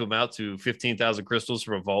going to amount to 15,000 crystals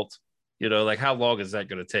from a vault? Like how long is that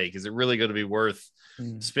going to take? Is it really going to be worth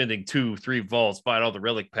spending 2-3 vaults, buying all the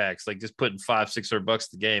relic packs, like just putting $500-600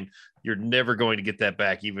 the game? You're never going to get that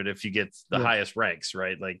back, even if you get the highest ranks,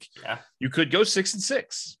 right? Like you could go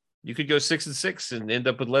 6-6. You could go 6-6 and end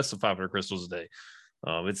up with less than 500 crystals a day.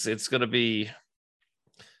 It's going to be.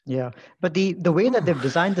 Yeah, but the way that they've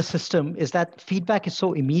designed the system is that feedback is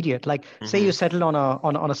so immediate. Like, say you settle on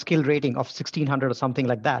a skill rating of 1600 or something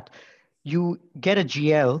like that, you get a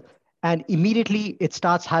GL, and immediately it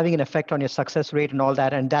starts having an effect on your success rate and all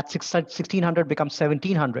that, and that 1600 becomes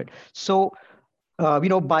 1700. So,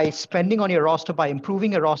 by spending on your roster, by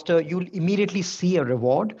improving your roster, you'll immediately see a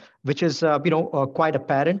reward, which is quite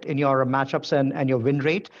apparent in your matchups and your win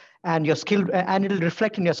rate. And your skill, and it'll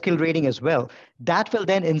reflect in your skill rating as well. That will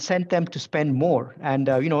then incent them to spend more, and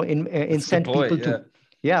incent people to,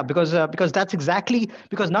 because that's exactly,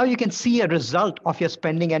 because now you can see a result of your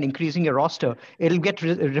spending and increasing your roster. It'll get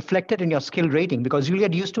reflected in your skill rating because you'll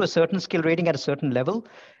get used to a certain skill rating at a certain level,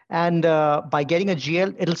 and by getting a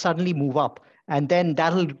GL, it'll suddenly move up, and then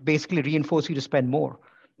that'll basically reinforce you to spend more.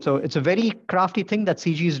 So it's a very crafty thing that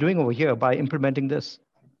CG is doing over here by implementing this.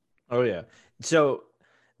 Oh yeah, so.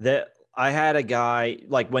 That I had a guy,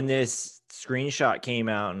 like when this screenshot came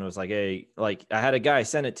out and was like, hey, like I had a guy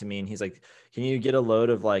send it to me and he's like, can you get a load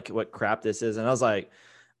of like what crap this is? And I was like,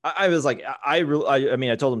 I was like, I mean,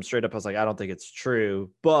 I told him straight up, I was like, I don't think it's true.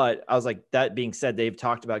 But I was like, that being said, they've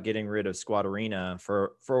talked about getting rid of Squad Arena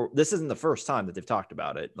for this isn't the first time that they've talked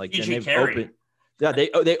about it. Like, then they've opened,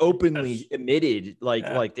 they openly admitted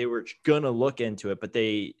like they were gonna look into it, but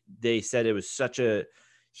they said it was such a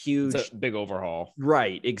huge big overhaul.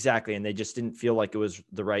 Right, exactly. And they just didn't feel like it was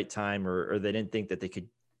the right time, or they didn't think that they could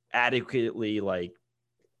adequately like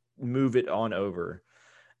move it on over.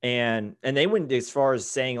 And they went as far as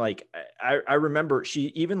saying, like, I remember she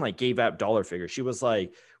even like gave out dollar figures. She was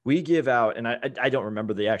like, we give out, and I don't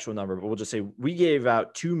remember the actual number, but we'll just say we gave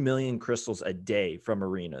out 2 million crystals a day from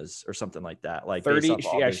arenas or something like that. Like 30,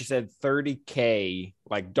 she said 30K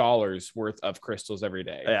like dollars worth of crystals every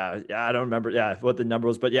day. Yeah, I don't remember what the number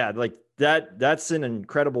was, but yeah, like that's an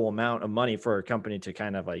incredible amount of money for a company to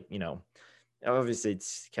kind of like, obviously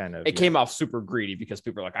it's kind of, it came off super greedy because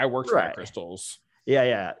people are like, I worked for my crystals.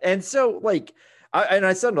 Yeah. And so like,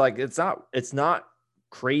 I said, like, it's not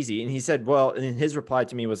crazy. And he said, well, and his reply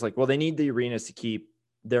to me was like, well, they need the arenas to keep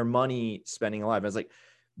their money spending alive. I was like,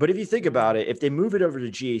 but if you think about it, if they move it over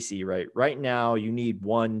to GAC, right now you need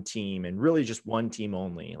one team, and really just one team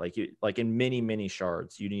only. Like in many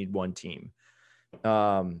shards, you need one team.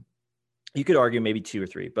 You could argue maybe 2 or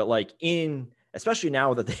 3, but like especially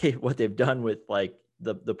now that what they've done with like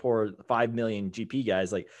the poor 5 million GP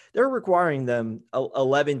guys, like they're requiring them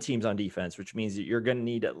 11 teams on defense, which means that you're going to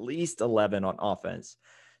need at least 11 on offense.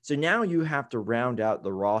 So now you have to round out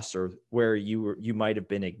the roster where you might have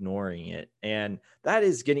been ignoring it. And that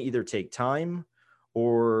is going to either take time,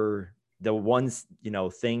 or the one,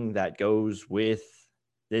 thing that goes with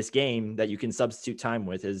this game that you can substitute time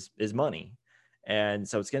with is money. And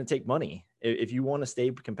so it's going to take money if you want to stay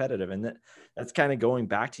competitive. And that's kind of going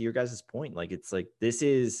back to your guys' point. Like, it's like, this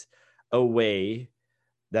is a way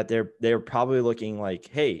that they're probably looking like,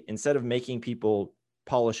 hey, instead of making people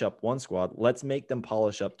polish up one squad, let's make them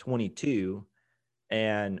polish up 22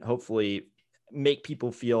 and hopefully make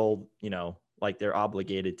people feel, like they're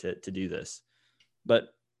obligated to do this.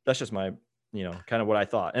 But that's just my, kind of what I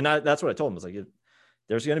thought. And that's what I told him. I was like,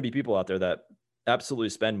 there's going to be people out there that absolutely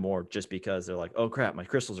spend more just because they're like, oh crap, my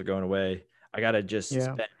crystals are going away. I got to just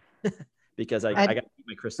spend because I got to keep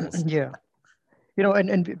my crystals. Yeah.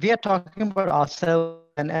 And we are talking about ourselves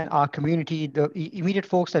and our community. The immediate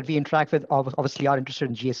folks that we interact with obviously are interested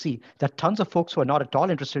in GSC. There are tons of folks who are not at all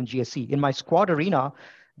interested in GSC. In my squad arena,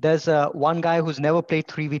 there's one guy who's never played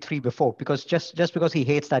 3v3 before because just because he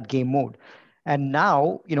hates that game mode. And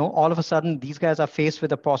now, all of a sudden, these guys are faced with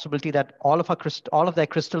the possibility that all of their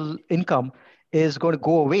crystal income is going to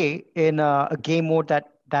go away in a game mode that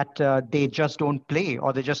they just don't play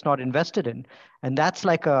or they're just not invested in. And that's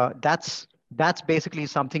like that's basically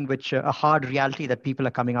something which a hard reality that people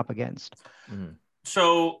are coming up against. Mm-hmm.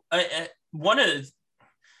 So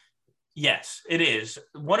yes, it is.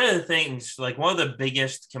 One of the things, like one of the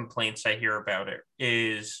biggest complaints I hear about it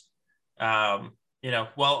is, well,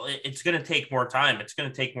 it's going to take more time. It's going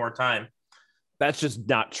to take more time. That's just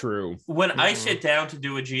not true. When I sit down to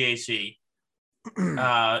do a GAC in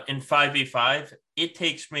 5v5, it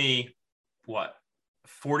takes me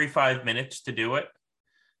 45 minutes to do it.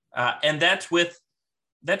 And that's with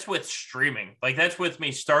streaming. Like, that's with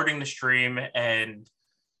me starting the stream and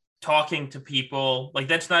talking to people. Like,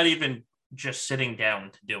 that's not even just sitting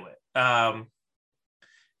down to do it. And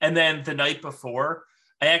then the night before,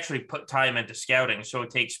 I actually put time into scouting. So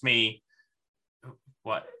it takes me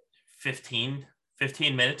 15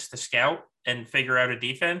 minutes to scout and figure out a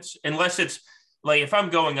defense. Unless it's like, if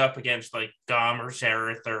I'm going up against like Dom or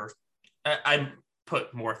Zareth, or I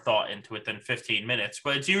put more thought into it than 15 minutes,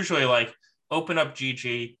 but it's usually like, open up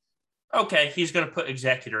GG. Okay, he's going to put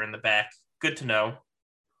Executor in the back. Good to know.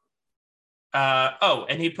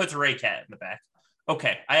 And he puts Raycat in the back.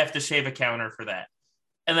 Okay, I have to save a counter for that.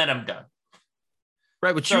 And then I'm done.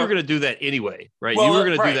 Right, but you were going to do that anyway, right? Well, you were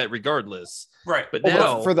going to do that regardless. Right. But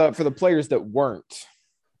now... For the players that weren't.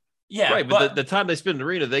 Yeah. Right, but the time they spend in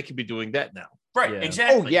arena, they could be doing that now. Right, yeah.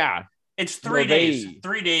 Exactly. Oh, yeah. It's 3 days.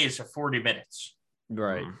 3 days of 40 minutes.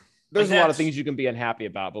 Right. There's a lot of things you can be unhappy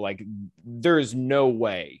about, but like, there is no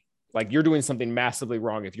way. Like, you're doing something massively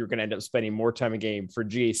wrong if you're going to end up spending more time a game for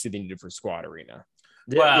GAC than you did for Squad Arena.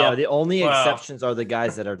 The only exceptions are the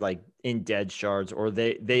guys that are like in dead shards, or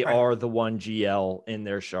they are the one GL in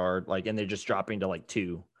their shard, like, and they're just dropping to like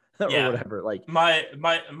 2 or whatever. Like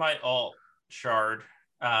my alt shard,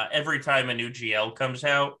 every time a new GL comes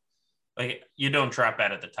out, like, you don't drop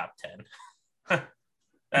out of the top 10.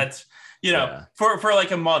 That's, for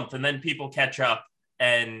like a month, and then people catch up,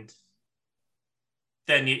 and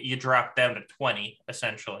then you drop down to 20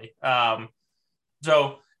 essentially.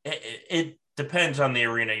 So depends on the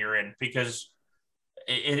arena you're in, because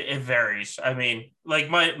it varies. I mean, like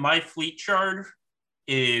my fleet shard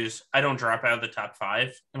is, I don't drop out of the top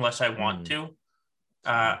 5 unless I want to.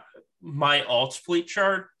 My alts fleet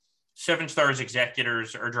shard, 7 stars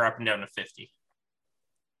executors are dropping down to 50.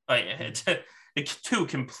 Like it's 2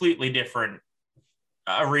 completely different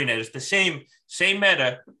arenas. The same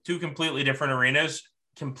meta, 2 completely different arenas,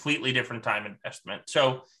 completely different time investment.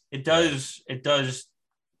 So it does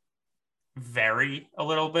vary a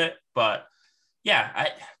little bit, but yeah,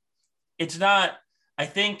 it's not. I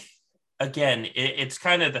think again, it's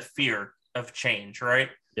kind of the fear of change, right?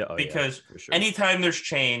 Yeah, because for sure. Anytime there's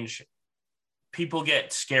change, people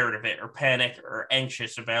get scared of it or panic or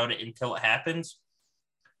anxious about it until it happens.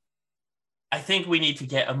 I think we need to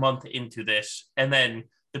get a month into this, and then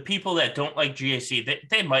the people that don't like GAC,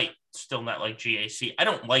 they might still not like GAC. I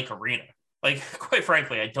don't like Arena. Like, quite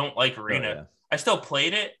frankly, I don't like Arena. I still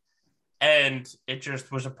played it, and it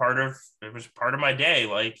just was a part of my day.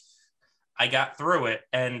 Like, I got through it,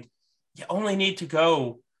 and you only need to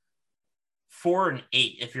go 4 and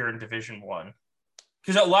 8 if you're in Division 1.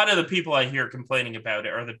 Because a lot of the people I hear complaining about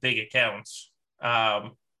it are the big accounts.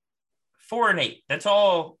 4 and 8. That's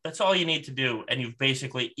all you need to do, and you've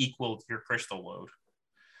basically equaled your crystal load.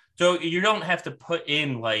 So you don't have to put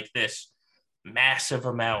in like this massive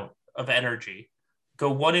amount of energy.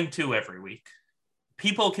 Go 1 and 2 every week.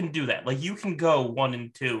 People can do that. Like, you can go 1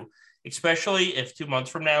 and 2, especially if 2 months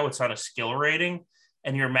from now it's on a skill rating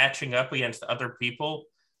and you're matching up against other people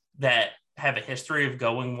that have a history of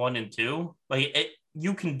going 1 and 2. Like,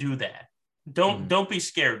 you can do that. Don't be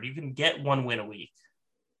scared. You can get 1 win a week.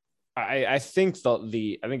 I think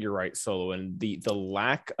I think you're right, Solo, and the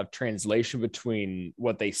lack of translation between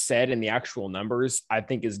what they said and the actual numbers, I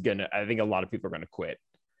think a lot of people are gonna quit,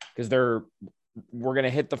 because we're gonna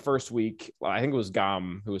hit the first week. I think it was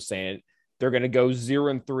Gam who was saying it. They're gonna go 0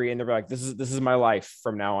 and 3, and they're like, this is my life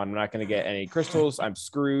from now on. I'm not gonna get any crystals. I'm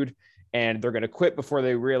screwed, and they're gonna quit before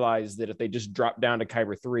they realize that if they just drop down to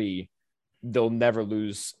Kyber 3, they'll never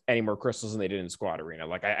lose any more crystals than they did in Squad Arena.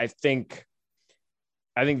 Like, I think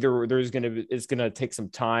it's gonna take some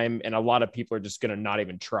time, and a lot of people are just gonna not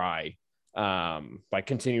even try by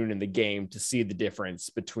continuing in the game to see the difference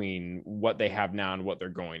between what they have now and what they're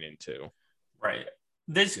going into. Right.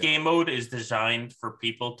 This game mode is designed for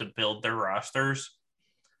people to build their rosters.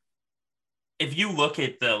 If you look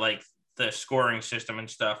at the scoring system and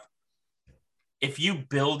stuff, if you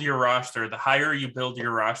build your roster, the higher you build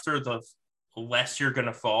your roster, the less you're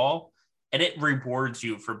gonna fall. And it rewards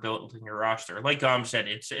you for building your roster. Like Gom said,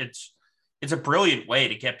 it's a brilliant way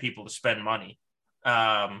to get people to spend money.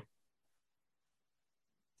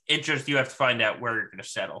 It just, you have to find out where you're going to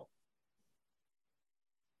settle.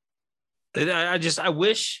 I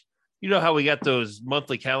wish, you know how we got those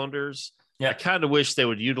monthly calendars? Yeah. I kind of wish they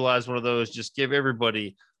would utilize one of those. Just give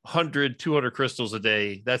everybody 100, 200 crystals a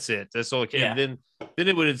day. That's it. That's all it can. Yeah. Then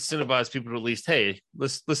it would incentivize people to at least, hey,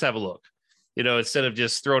 let's have a look. You know, instead of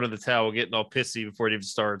just throwing in the towel, getting all pissy before it even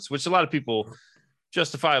starts, which a lot of people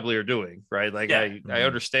justifiably are doing, right? Like, I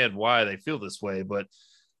understand why they feel this way, but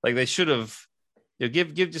like, they should have,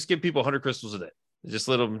 give people 100 crystals a day. Just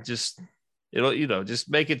let them just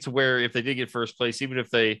make it to where if they did get first place, even if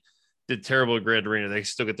they did terrible at Grand Arena, they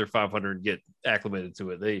still get their 500 and get acclimated to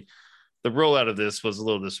it. The rollout of this was a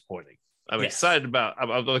little disappointing. I'm excited about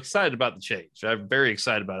the change. I'm very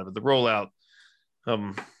excited about it, but the rollout,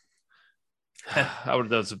 I would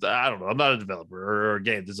have done something. I don't know. I'm not a developer or a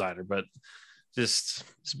game designer, but it's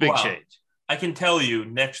a big change. I can tell you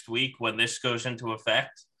next week when this goes into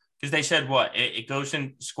effect, because they said it goes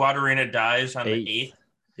in, Squad Arena dies on the 8th.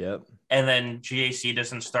 Yep. And then GAC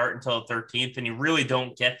doesn't start until the 13th, and you really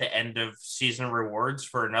don't get the end of season rewards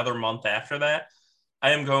for another month after that.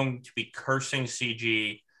 I am going to be cursing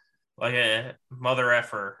CG like a mother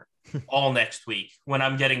effer all next week when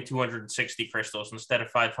I'm getting 260 crystals instead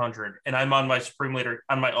of 500, and I'm on my Supreme Leader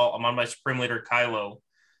I'm on my Supreme Leader Kylo.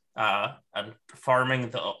 I'm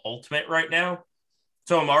farming the ultimate right now,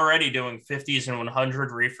 so I'm already doing 50s and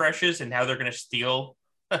 100 refreshes, and now they're going to steal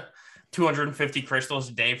 250 crystals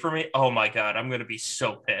a day from me. Oh my god, I'm going to be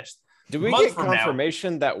so pissed. Do we get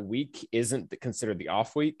confirmation that week isn't considered the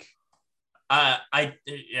off week? I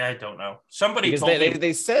don't know. Somebody told me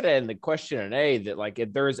they said in the question&A that like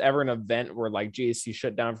if there is ever an event where like GAC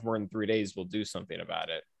shut down for more than 3 days, we'll do something about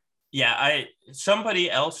it. Yeah,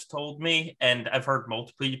 somebody else told me, and I've heard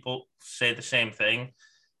multiple people say the same thing,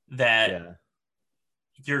 that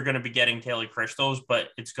you're going to be getting daily crystals, but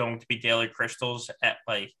it's going to be daily crystals at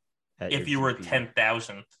if you were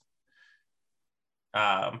 10,000th.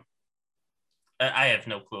 I have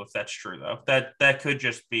no clue if that's true though. That could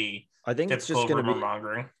just be I think it's just typical going to rumor be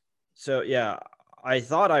mongering. so. Yeah, I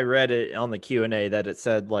thought I read it on the Q&A that it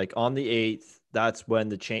said like on the 8th, that's when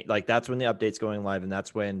the change, like that's when the update's going live, and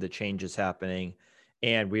that's when the change is happening,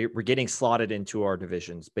 and we're getting slotted into our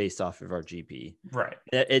divisions based off of our GP. Right.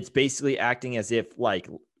 It's basically acting as if like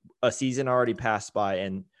a season already passed by,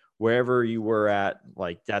 and wherever you were at,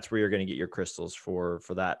 like that's where you're going to get your crystals for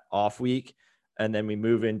that off week. And then we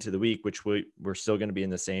move into the week, which we're still going to be in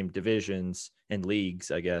the same divisions and leagues,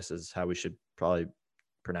 I guess is how we should probably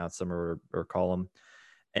pronounce them or call them.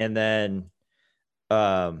 And then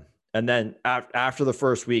after the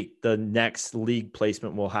first week, the next league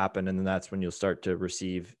placement will happen. And then that's when you'll start to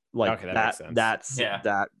receive like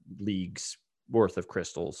that league's worth of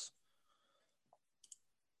crystals.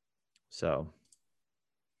 So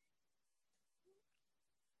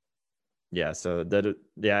yeah, so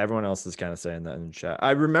everyone else is kind of saying that in chat.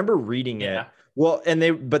 I remember reading it. Well, and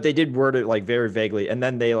they did word it like very vaguely, and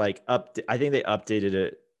then they like I think they updated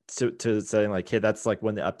it to saying like, hey, that's like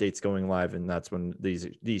when the update's going live, and that's when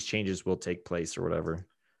these changes will take place or whatever.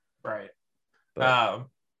 Right. But,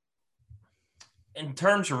 in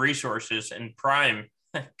terms of resources, and Prime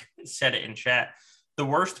said it in chat, the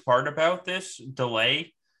worst part about this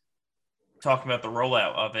delay, talking about the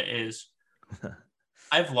rollout of it, is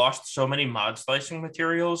I've lost so many mod slicing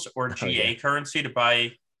materials or GA currency to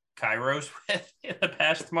buy Kairos with in the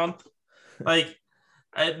past month. Like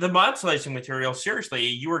the mod slicing material, seriously,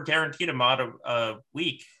 you were guaranteed a mod a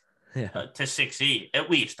week to 6E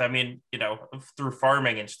at least. I mean, through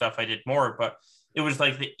farming and stuff, I did more, but it was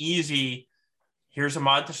like the easy, here's a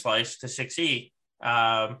mod to slice to 6E.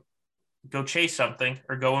 Go chase something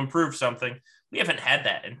or go improve something. We haven't had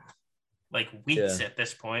that in like weeks at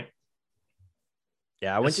this point.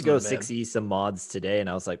 Yeah, I went to go 6E some mods today, and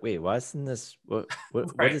I was like, wait, why isn't this? What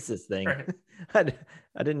is this thing? Right. I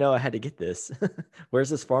didn't know I had to get this. Where's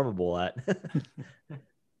this farmable at?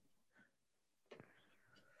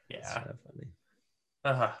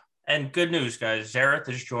 Yeah. And good news, guys. Zareth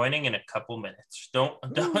is joining in a couple minutes. Don't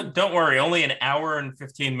worry. Only an hour and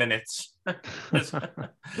 15 minutes.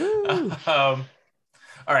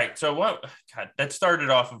 All right. So what? God, that started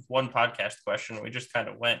off of one podcast question. We just kind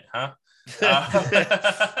of went, huh? That's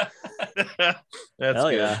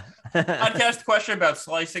Hell good. Yeah. Podcast question about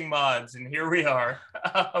slicing mods, and here we are.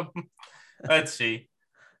 Let's see.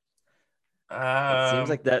 It seems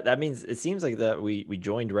like that means it seems like that we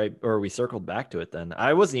joined right, or we circled back to it. Then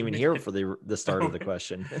I wasn't even here for the start of the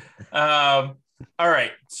question. All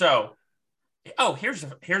right. So, here's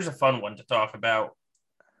a fun one to talk about.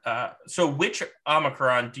 So which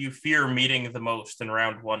Omicron do you fear meeting the most in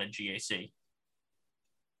round 1 at GAC?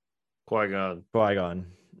 Qui-Gon.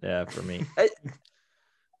 Yeah, for me.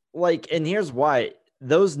 And here's why.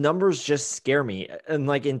 Those numbers just scare me. And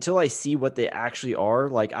like, until I see what they actually are,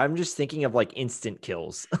 like, I'm just thinking of like instant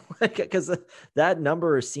kills. Because that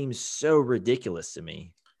number seems so ridiculous to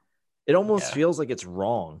me. It almost feels like it's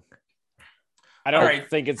wrong. I don't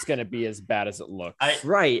think it's going to be as bad as it looks.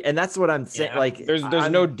 Right. And that's what I'm saying. Yeah. Like, there's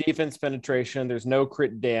no defense penetration. There's no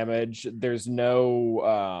crit damage. There's no,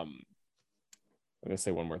 I'm going to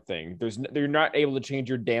say one more thing. You're not able to change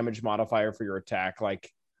your damage modifier for your attack.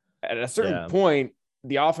 Like at a certain point,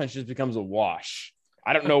 the offense just becomes a wash.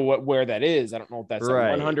 I don't know where that is. I don't know if that's at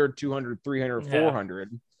 100, 200, 300,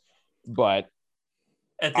 400. But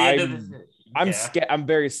at the end of I'm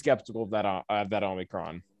very skeptical of that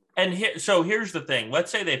Omicron. And here's the thing.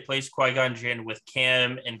 Let's say they place Qui-Gon Jinn with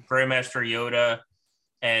Cam and Grandmaster Yoda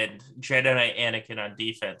and Jedi Knight Anakin on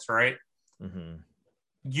defense, right? Mm-hmm.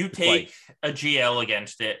 You take a GL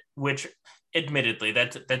against it, which admittedly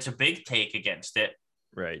that's a big take against it.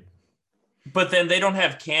 Right. But then they don't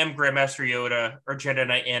have Cam, Grandmaster Yoda, or Jedi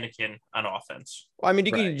Knight Anakin on offense. Well, I mean,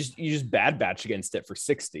 you just bad batch against it for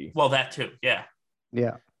 60. Well, that too, yeah.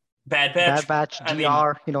 Yeah. Bad batch, GR.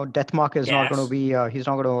 Deathmark is not going to be. He's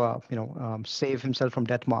not going to, save himself from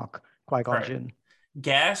Deathmark. Qui-Gon Jinn.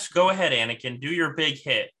 Gas, go ahead, Anakin. Do your big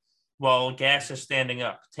hit while Gas is standing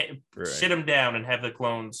up. Sit him down and have the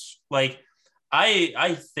clones. Like,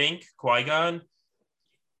 I think Qui-Gon.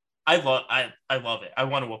 I love it. I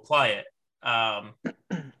want to apply it. I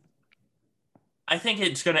think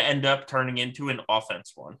it's going to end up turning into an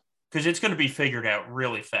offense one because it's going to be figured out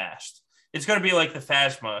really fast. It's going to be like the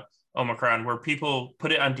Phasma Omicron where people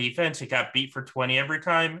put it on defense. It got beat for 20 every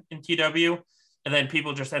time in TW. And then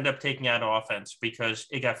people just end up taking out offense because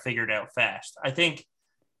it got figured out fast. I think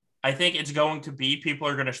it's going to be people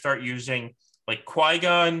are going to start using like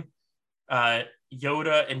Qui-Gon,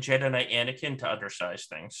 Yoda, and Jedi Knight Anakin to undersize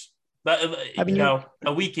things. But,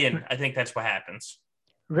 a week in, I think that's what happens.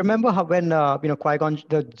 remember how when Qui-Gon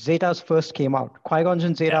the Zetas first came out, Qui-Gon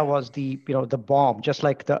Jinn Zeta was the the bomb, just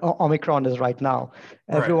like the Omicron is right now.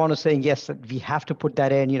 Everyone was saying yes, that we have to put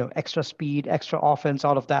that in, extra speed, extra offense,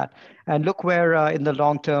 all of that. And look where in the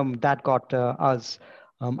long term that got us.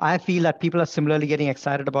 I feel that people are similarly getting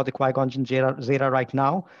excited about the Qui-Gon Jinn Zeta right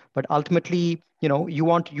now, but ultimately, you'd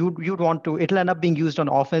want to. It'll end up being used on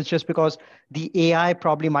offense just because the AI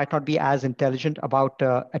probably might not be as intelligent about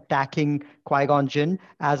attacking Qui-Gon Jinn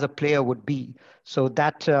as a player would be. So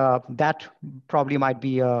that probably might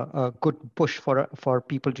be a good push for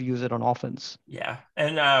people to use it on offense. Yeah,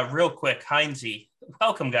 and real quick, Heinze,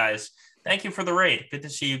 welcome guys. Thank you for the raid. Good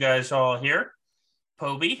to see you guys all here.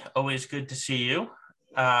 Poby, always good to see you.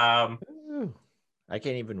 I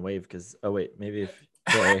can't even wave because maybe if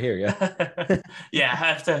right here, yeah. Yeah, I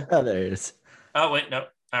have to. Oh, there it is. Oh wait, no.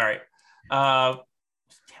 All right. Damn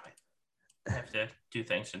it. I have to do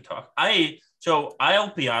things and talk.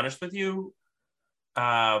 I'll be honest with you.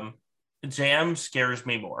 Zam scares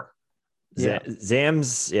me more. Yeah.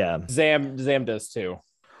 Zam's Zam does too.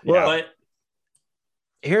 Well, but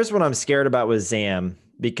here's what I'm scared about with Zam,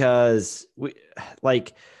 because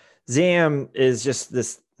Zam is just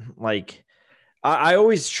this I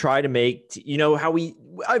always try to make, how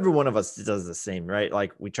every one of us does the same, right?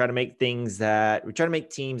 Like we try to make teams that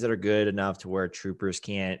are good enough to where troopers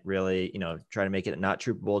can't really, try to make it not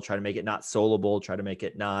troopable, try to make it not soloable, try to make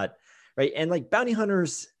it not right. And like bounty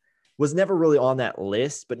hunters was never really on that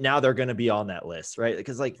list, but now they're going to be on that list, right?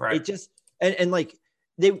 Because it just, and like,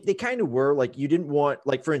 they kind of were like, you didn't want,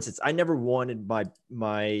 like, for instance, I never wanted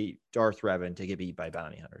my Darth Revan to get beat by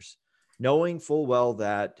bounty hunters, knowing full well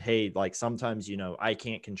that, hey, like sometimes, I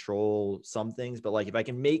can't control some things, but like if I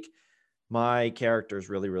can make my characters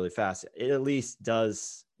really, really fast, it at least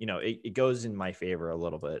does, it goes in my favor a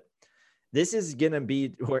little bit. This is going to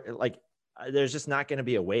be where there's just not going to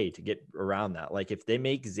be a way to get around that. Like if they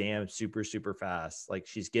make Zam super, super fast, like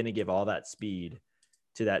she's going to give all that speed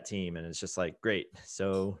to that team. And it's just like, great.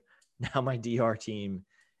 So now my DR team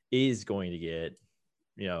is going to get,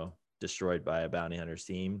 destroyed by a bounty hunters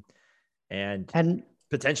team. And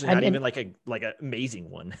potentially not even like an amazing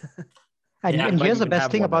one. And here's the best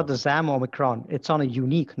thing about the Zam Omicron. It's on a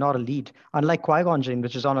unique, not a lead. Unlike Qui-Gon Jinn,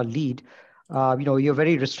 which is on a lead, you're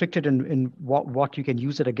very restricted in what you can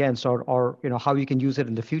use it against or how you can use it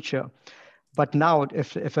in the future. But now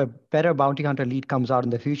if a better bounty hunter lead comes out in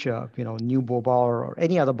the future, new Boba or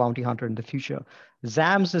any other bounty hunter in the future,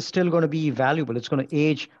 Zam's is still going to be valuable. It's going to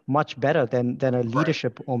age much better than a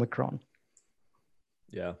leadership Omicron.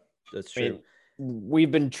 Yeah. That's true.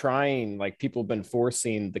 We've been trying, people have been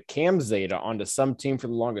forcing the Cam Zeta onto some team for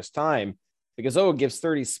the longest time because, it gives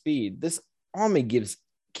 30 speed. This Omni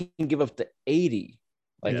can give up to 80.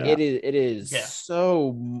 It is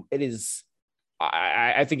so, it is,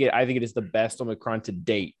 I think it is the best Omicron to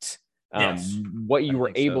date. Yes, what you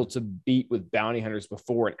were able to beat with bounty hunters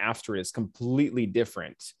before and after is completely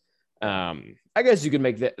different. I guess you could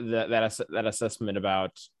make that assessment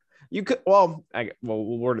about. You could, we'll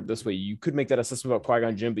word it this way. You could make that assessment about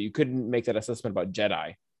Qui-Gon Jinn, but you couldn't make that assessment about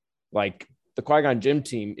Jedi. Like the Qui-Gon Jinn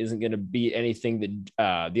team isn't going to beat anything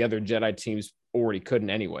that the other Jedi teams already couldn't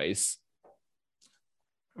anyways.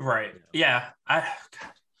 Right. Yeah.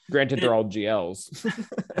 Granted, they're all GLs.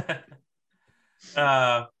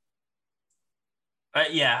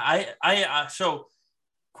 So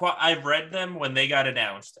I read them when they got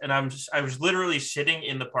announced, and I was literally sitting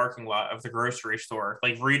in the parking lot of the grocery store,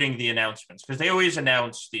 reading the announcements, because they always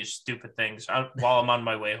announce these stupid things while I'm on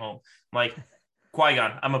my way home. I'm like,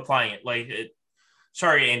 Qui-Gon, I'm applying it.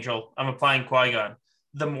 Sorry, Angel, I'm applying Qui-Gon.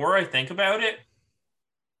 The more I think about it,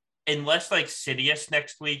 unless Sidious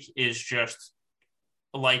next week is just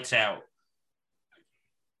lights out,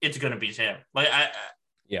 it's gonna be Zam. I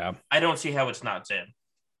don't see how it's not Zam.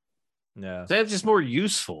 No, that's just more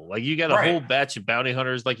useful. You got a whole batch of bounty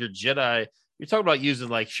hunters, like your Jedi. You're talking about using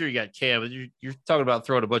sure, you got Cam, but you're talking about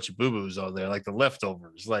throwing a bunch of boo-boos on there, like the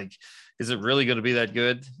leftovers. Is it really going to be that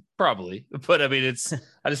good? Probably, but I mean,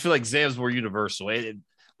 I just feel like Zam's more universal.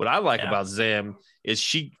 What I like about Zam is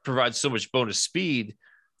she provides so much bonus speed.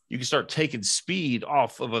 You can start taking speed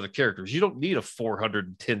off of other characters. You don't need a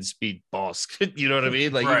 410 speed boss. You know what I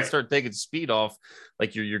mean? You can start taking speed off,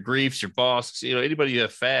 your Griefs, your Bosks, anybody you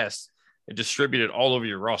have fast, and distribute it all over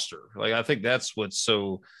your roster. I think that's what's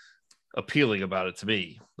so appealing about it to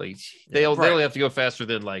me. They only have to go faster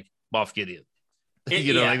than Moff Gideon.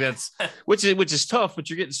 That's which is tough, but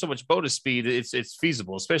you're getting so much bonus speed. It's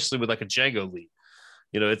feasible, especially with a Django lead.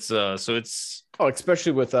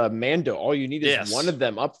 Especially with Mando, all you need is one of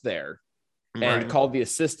them up there and call the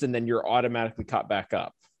assist, and then you're automatically caught back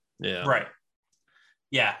up. Yeah. Right.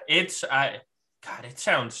 Yeah, God, it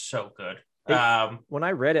sounds so good. When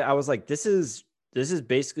I read it, I was like, this is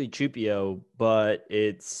basically Chupio, but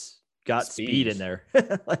it's got speed in there.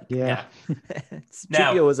 Like, yeah.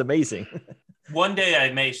 Chupio is amazing. One day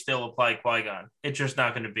I may still apply Qui-Gon. It's just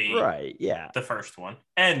not going to be right. Yeah, the first one.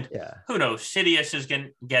 And who knows? Sidious is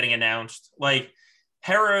getting announced. Like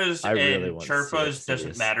Hera's and Chirpa's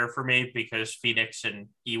doesn't matter for me because Phoenix and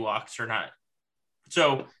Ewoks are not.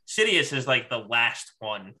 So Sidious is like the last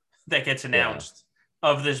one that gets announced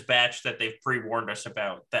of this batch that they've pre-warned us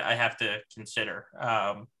about that I have to consider.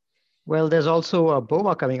 Well, there's also a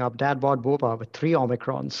Boba coming up, Dad Bod Boba with 3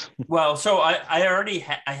 Omicrons. Well, so I already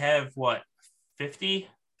I have what 50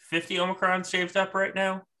 Omicron saved up right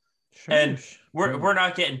now. Sure. And we're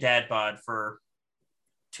not getting Dad Bod for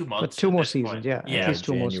 2 months. But 2 more seasons, at least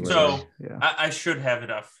 2 more seasons. So I should have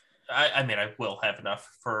enough. I mean, I will have enough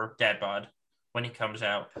for Dad Bod when he comes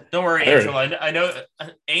out. Don't worry, Angel. I know.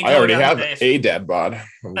 Angel, I already have a Dad Bod.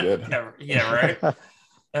 I'm good. Right.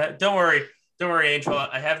 Don't worry, Angel.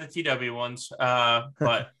 I have the TW ones,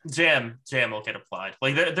 but Zam will get applied.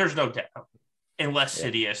 Like there's no doubt, unless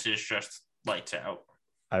Sidious is just lights out.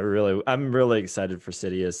 I'm really excited for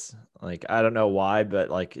Sidious. Like I don't know why, but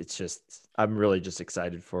like it's just I'm really just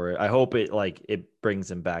excited for it. I hope it brings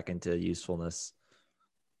him back into usefulness.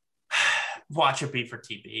 Watch it be for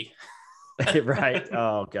TB. Right.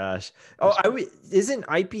 Oh gosh. Oh, isn't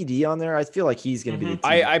IPD on there? I feel like he's going to be the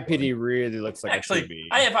team. IPD really looks like actually. A TB.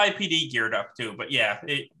 I have IPD geared up too, but yeah,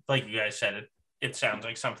 like you guys said, it sounds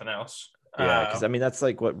like something else. Yeah, because I mean that's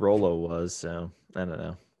like what Rolo was. So I don't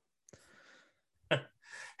know.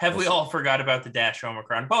 Have we all forgot about the Dash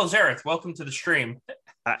Omicron? Well, Zareth, welcome to the stream.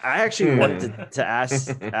 I actually wanted to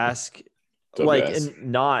ask like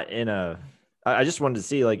not in a. I just wanted to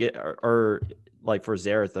see like it or like for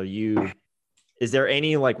Zareth, is there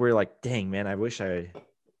any like where you're like, dang man, I wish I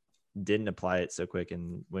didn't apply it so quick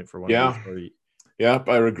and went for one of these? Yep,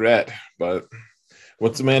 I regret, but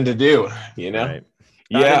what's a man to do, you know? Right.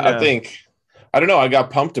 Yeah, I think I don't know. I got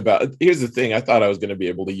pumped about it. Here's the thing. I thought I was going to be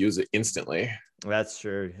able to use it instantly. That's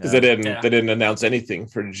true. Because they didn't announce anything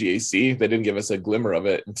for GAC. They didn't give us a glimmer of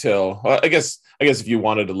it until I guess if you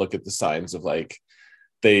wanted to look at the signs of like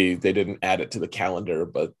they didn't add it to the calendar,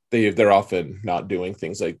 but they're often not doing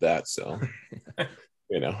things like that. So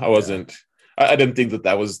you know, I didn't think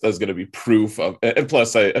that was going to be proof of. And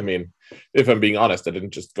plus, I mean, if I'm being honest, I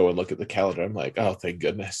didn't just go and look at the calendar. I'm like, oh, thank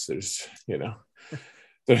goodness, there's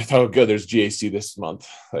there's GAC this month,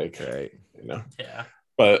 like right, you know, yeah.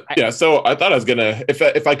 But yeah, so I thought I was gonna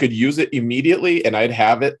if I could use it immediately and I'd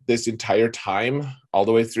have it this entire time all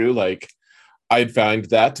the way through, like I'd find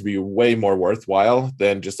that to be way more worthwhile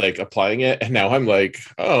than just like applying it. And now I'm like,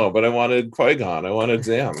 oh, but I wanted Qui-Gon, I wanted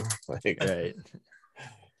Zam, like right.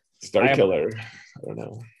 Star Killer. I don't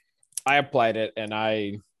know. I applied it and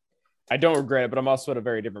I don't regret it, but I'm also at a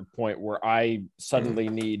very different point where I suddenly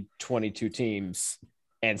need 22 teams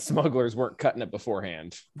and smugglers weren't cutting it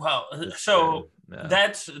beforehand. Well, so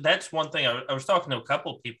that's one thing. I was talking to a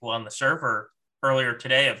couple of people on the server earlier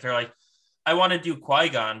today. If they're like, I want to do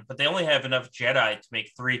Qui-Gon, but they only have enough Jedi to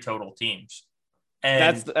make 3 total teams.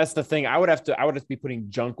 And that's the thing. I would have to be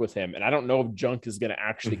putting Junk with him, and I don't know if Junk is going to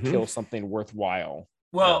actually kill something worthwhile.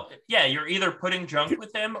 Well, yeah, you're either putting Junk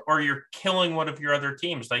with him or you're killing one of your other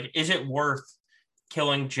teams. Like, is it worth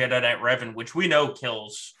killing Jedi Knight Revan, which we know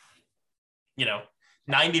kills,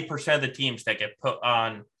 90% of the teams that get put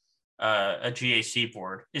on a GAC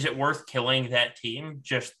board? Is it worth killing that team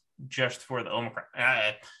just for the Omicron?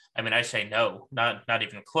 I mean, I say no, not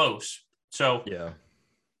even close. So yeah,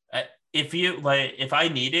 if I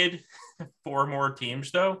needed 4 more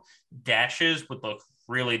teams though, dashes would look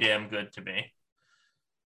really damn good to me.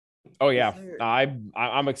 Oh yeah,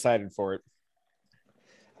 I'm excited for it.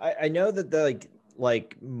 I know that the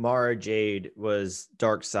like Mara Jade was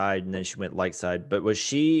dark side and then she went light side, but was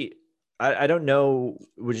she? I don't know.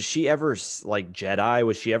 Was she ever like Jedi?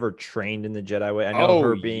 Was she ever trained in the Jedi way? I know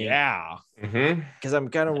her being because I'm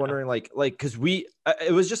kind of wondering like because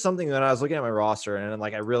it was just something that I was looking at my roster and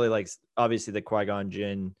like I really like obviously the Qui-Gon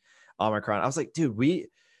Jinn Omicron. I was like, dude,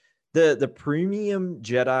 the premium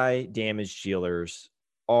Jedi damage dealers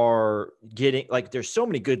are getting like there's so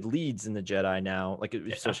many good leads in the Jedi now, like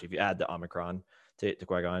especially if you add the Omicron to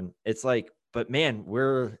Qui-Gon. It's like, but man,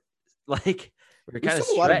 we're kind of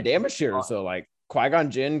a lot of damage here. So like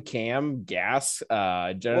Qui-Gon Jinn, Cam, Gas,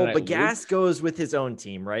 Jedi but Gas goes with his own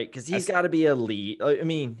team, right? Because he's got to be a lead. I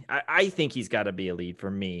mean, I think he's got to be a lead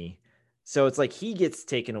for me. So it's like he gets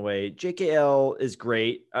taken away. JKL is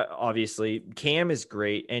great, obviously. Cam is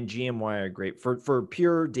great, and GMY are great for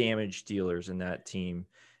pure damage dealers in that team.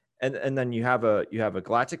 and then you have a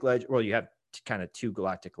Galactic Legend. Well, you have kind of two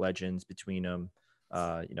Galactic Legends between them.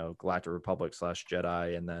 Galactic Republic /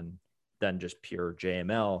 Jedi, and then just pure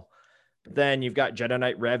JML. Then you've got Jedi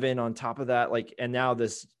Knight Revan on top of that, and now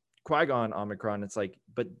this Qui-Gon Omicron. It's like,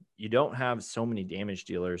 but you don't have so many damage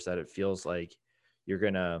dealers that it feels like you're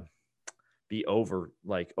gonna be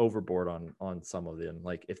overboard on some of them.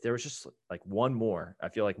 Like if there was just like one more, I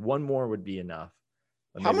feel like one more would be enough.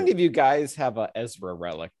 How many of you guys have a Ezra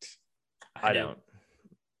relic? I don't.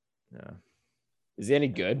 Yeah. Is he any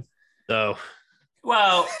good? No.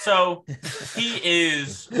 Well, so he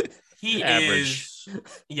is Average.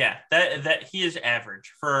 That he is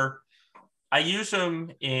average. I use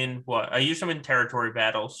him in territory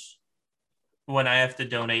battles when I have to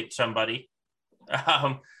donate somebody.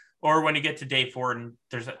 Or when you get to day 4 and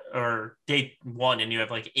or day 1 and you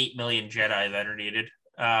have like 8 million Jedi that are needed.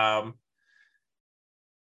 And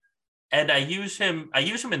I use him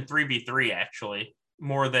in 3v3 actually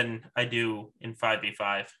more than I do in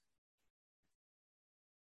 5v5.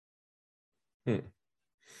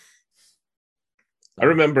 I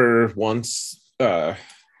remember once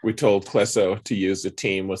we told Klesso to use a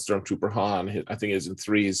team with Stormtrooper Han. I think it was in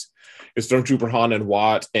 3s. It's Stormtrooper Han and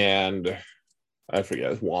Watt and I forget, it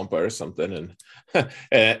was Wampa or something. And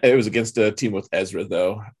it was against a team with Ezra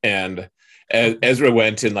though. And Ezra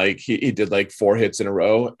went and he did 4 hits in a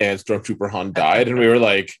row and Stormtrooper Han died. And we were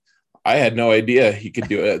like, I had no idea he could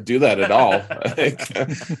do that at all.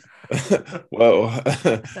 Whoa.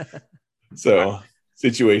 So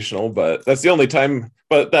situational, but that's the only time.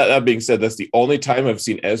 But that being said, that's the only time I've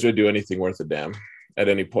seen Ezra do anything worth a damn at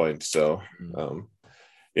any point. So,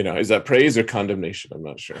 is that praise or condemnation? I'm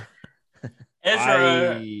not sure.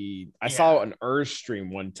 Ezra, I saw an Urs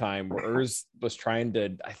stream one time where Urs was trying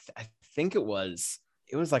to. I think it was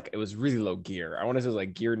really low gear. I want to say it was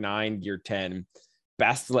like gear 9, gear 10,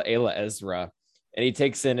 Bastila Ayla Ezra, and he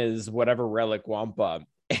takes in his whatever relic Wampa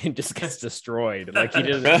and just gets destroyed. Like he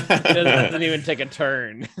doesn't even take a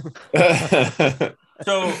turn.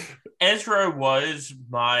 So Ezra was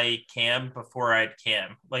my cam before I had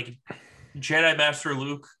cam. Like Jedi Master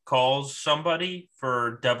Luke calls somebody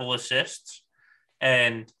for double assists,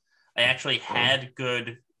 and I actually had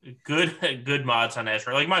good mods on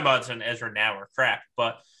Ezra. Like my mods on Ezra now are crap,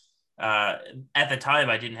 but at the time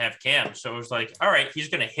I didn't have cam, so it was like, all right, he's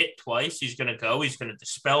gonna hit twice, he's gonna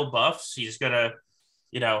dispel buffs, he's gonna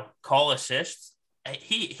call assists.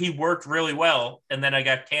 He worked really well, and then I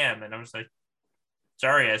got cam, and I was like,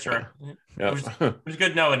 sorry, Ezra. Yep. It was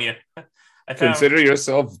good knowing you. Consider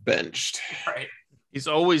yourself benched. Right. He's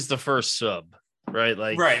always the first sub, right?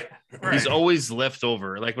 Like, right. He's always left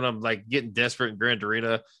over. Like when I'm getting desperate in Grand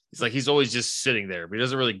Arena, he's always just sitting there, but he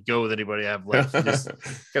doesn't really go with anybody I have left. He just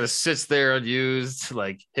kind of sits there unused.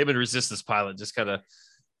 Like him and Resistance Pilot, just kind of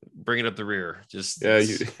bringing up the rear.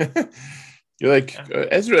 You're like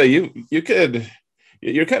Ezra.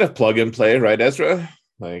 You're kind of plug and play, right, Ezra?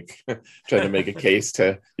 Like trying to make a case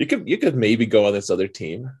to you could maybe go on this other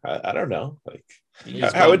team. I don't know. Like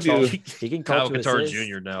how would you? He can call Kyle Katarn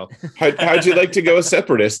Jr. now. How'd you like to go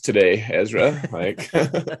separatist today, Ezra? Like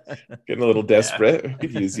getting a little desperate. We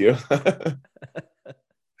could use you.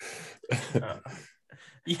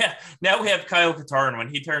 Yeah, now we have Kyle Katarn. When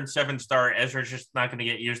he turns 7-star, Ezra's just not going to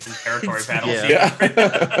get used in territory battles. Yeah.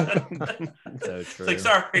 So true. It's like,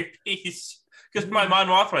 sorry, peace. Because my Mon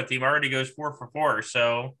Mothma team already goes 4 for 4.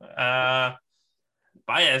 So, bye,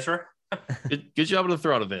 Ezra. Good job on the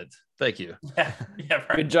Thrawn event. Thank you. Yeah,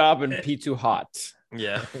 right. Good job in P2 Hot.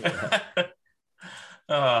 Yeah.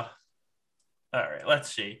 All right,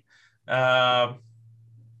 let's see.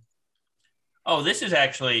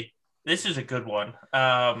 This is a good one.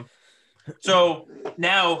 So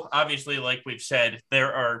now, obviously, like we've said,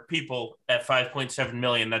 there are people at 5.7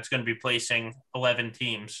 million that's going to be placing 11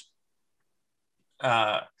 teams.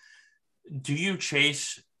 Do you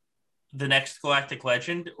chase the next Galactic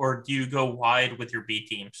Legend, or do you go wide with your B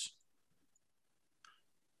teams?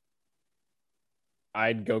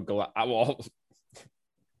 I'd go well,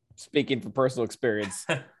 speaking from personal experience,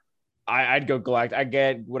 I'd go Galactic. I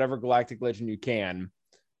get whatever Galactic Legend you can.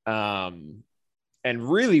 And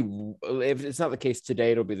really, if it's not the case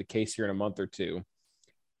today, it'll be the case here in a month or two.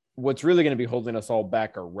 What's really going to be holding us all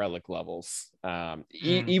back are relic levels.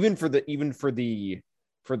 Even for the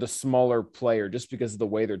smaller player, just because of the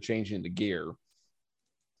way they're changing the gear.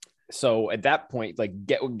 So at that point, like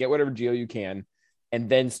get whatever geo you can, and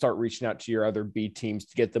then start reaching out to your other B teams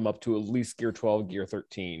to get them up to at least gear 12, gear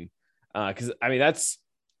 13. Because I mean, I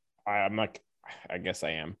guess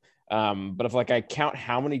I am. But if I count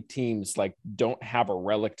how many teams don't have a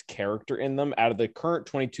relic character in them out of the current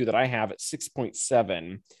 22 that I have at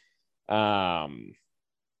 6.7,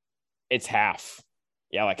 It's half.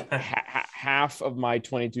 Yeah, like half of my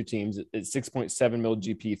 22 teams at 6.7 mil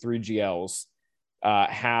GP, 3 GLs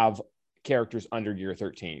have characters under gear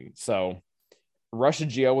 13. So rush a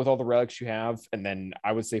GL with all the relics you have, and then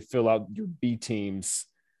I would say fill out your B teams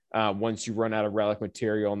once you run out of relic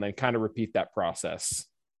material, and then kind of repeat that process.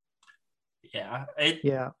 Yeah.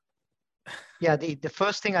 Yeah, the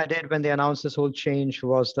first thing I did when they announced this whole change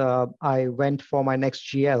was I went for my next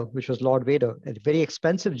GL, which was Lord Vader, a very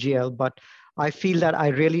expensive GL, but I feel that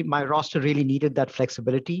my roster really needed that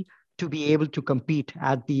flexibility to be able to compete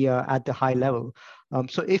at the high level.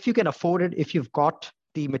 So if you can afford it, if you've got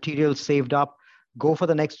the material saved up, go for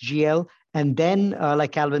the next GL, and then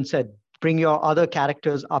like Calvin said, bring your other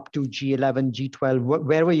characters up to G11, G12,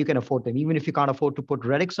 wherever you can afford them. Even if you can't afford to put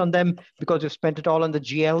relics on them because you've spent it all on the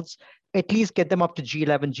GLs, at least get them up to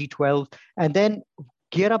G11, G12, and then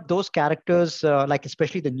gear up those characters, like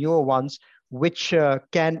especially the newer ones, which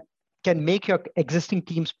can make your existing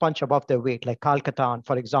teams punch above their weight. Like Kal Katan,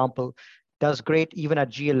 for example, does great even at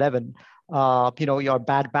G11. Your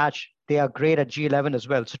Bad Batch, they are great at G11 as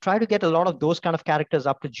well. So try to get a lot of those kind of characters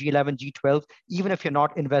up to G11, G12, even if you're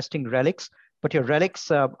not investing relics. But your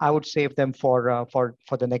relics, I would save them for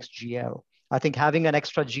the next GL. I think having an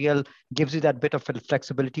extra GL gives you that bit of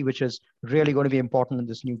flexibility, which is really going to be important in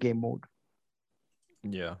this new game mode.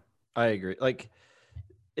 Yeah, I agree. Like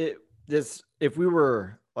if we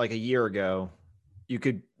were like a year ago, you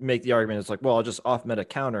could make the argument. It's like, well, I'll just off meta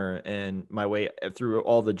counter and my way through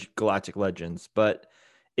all the Galactic Legends. But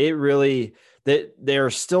it really, there are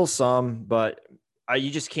still some, but you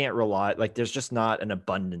just can't rely. Like there's just not an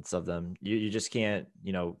abundance of them. You just can't,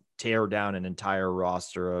 tear down an entire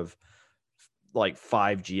roster of like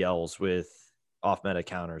 5 GLs with off meta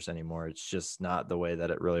counters anymore. It's just not the way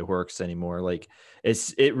that it really works anymore. Like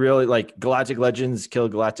it really, like Galactic Legends kill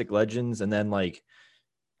Galactic Legends, and then like,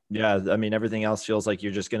 yeah, I mean, everything else feels like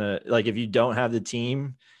you're just gonna, like, if you don't have the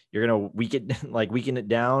team, you're gonna weaken it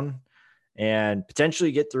down and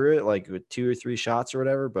potentially get through it like with 2 or 3 shots or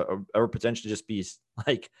whatever, but or potentially just be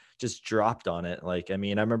like just dropped on it. Like, I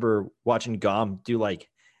mean, I remember watching Gom do like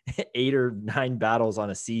 8 or 9 battles on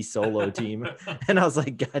a C solo team, and I was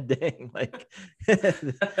like, God dang, like, I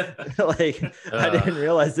didn't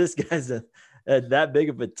realize this guy's that big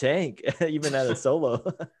of a tank, even at a solo.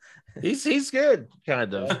 He's good,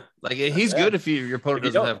 kind of. Like he's good if your opponent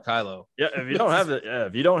doesn't have Kylo. Yeah, if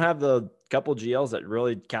you don't have the couple GLs that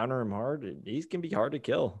really counter him hard, he can be hard to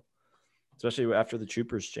kill, especially after the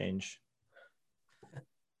troopers change.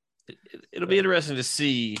 It'll be interesting to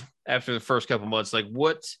see after the first couple months, like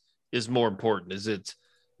what is more important? Is it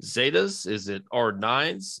Zetas? Is it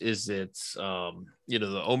R9s? Is it the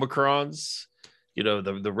Omicrons?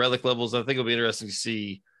 The relic levels. I think it'll be interesting to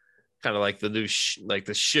see kind of like the new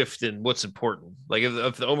the shift in what's important. Like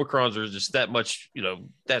if the Omicrons are just that much,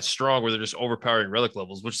 that strong where they're just overpowering relic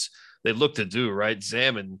levels, which they look to do, right?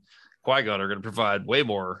 Zam and Qui-Gon are going to provide way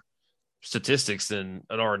more statistics than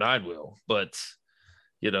an R9 will, but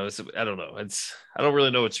I don't know. I don't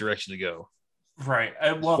really know which direction to go. Right.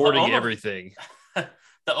 Hoarding everything. The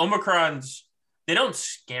Omicrons, they don't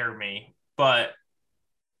scare me, but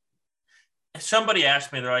somebody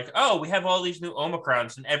asked me, they're like, oh, we have all these new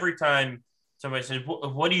Omicrons. And every time somebody says,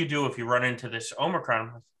 what do you do if you run into this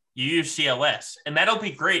Omicron? You use CLS. And that'll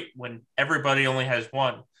be great when everybody only has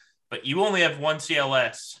one. But you only have one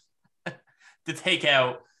CLS to take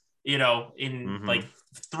out, in like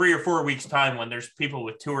 3 or 4 weeks' time when there's people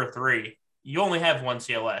with 2 or 3. You only have one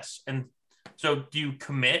CLS. And so do you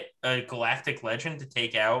commit a Galactic Legend to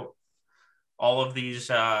take out all of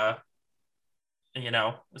these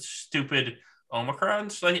stupid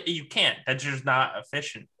Omicrons? Like, you can't. That's just not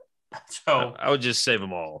efficient. So I would just save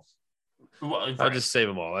them all. Well, right. I'll just save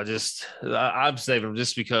them all. I'm saving them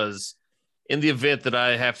just because in the event that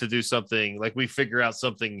I have to do something, like we figure out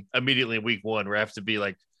something immediately in week 1 where I have to be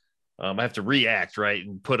like, I have to react, right,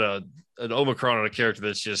 and put an Omicron on a character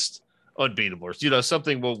that's just unbeatable. Or,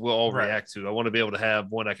 something we'll all react to. I want to be able to have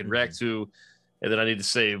one I can react to, and then I need to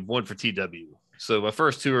save one for TW. So my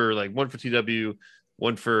first 2 are like one for TW,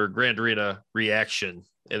 one for Grand Arena reaction,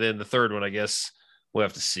 and then the third one, I guess, we'll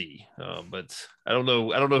have to see. But I don't know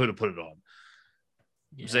who to put it on.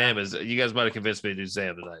 Yeah. Zam you guys might have convinced me to do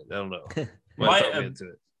Zam tonight. I don't know.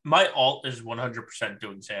 My alt is 100%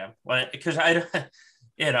 doing Zam, because I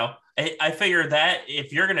figure that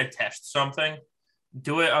if you're going to test something,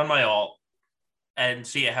 do it on my alt and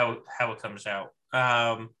see how it comes out.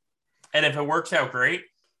 And if it works out great,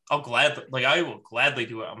 I will gladly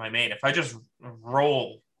do it on my main. If I just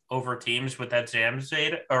roll over teams with that Zam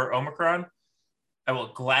Zeta or Omicron, I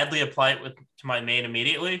will gladly apply it to my main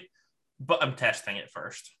immediately. but I'm testing it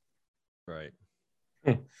first. Right.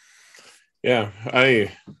 Yeah,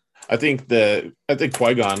 I think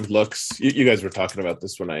Qui-Gon looks. You guys were talking about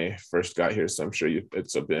this when I first got here, so I'm sure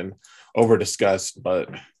it's been over discussed. But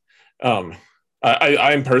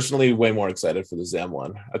I'm personally way more excited for the Zam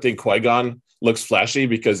one. I think Qui-Gon looks flashy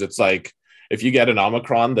because it's like if you get an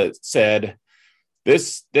Omicron that said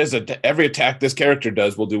every attack this character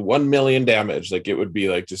does will do 1 million damage, like it would be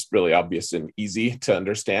like just really obvious and easy to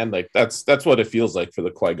understand. Like that's what it feels like for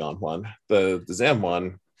the Qui-Gon one. The Zam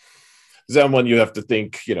one, you have to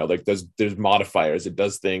think, like there's modifiers. It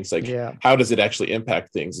does things like how does it actually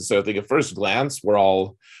impact things? And so I think at first glance, we're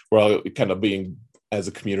all kind of being, as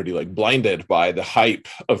a community, like blinded by the hype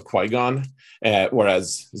of Qui-Gon,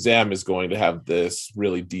 whereas Zam is going to have this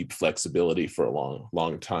really deep flexibility for a long,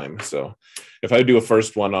 long time. So if I do a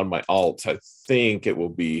first one on my alt, I think it will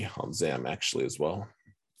be on Zam actually as well.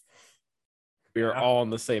 We are all on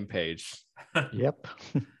the same page. Yep.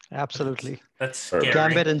 Absolutely. That's scary.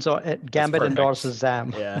 Gambit endorses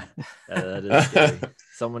Zam. Yeah, that is scary.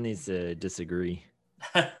 Someone needs to disagree.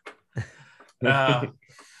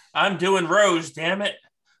 I'm doing Rose, damn it.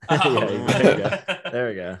 There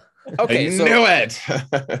we go. Okay, I knew it.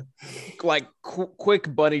 Like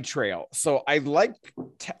quick bunny trail. So I like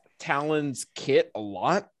Talon's kit a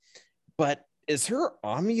lot, but is her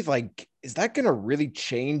Ami is that going to really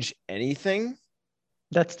change anything?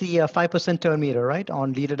 That's the 5% turn meter, right?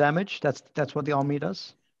 On leader damage. That's what the Omni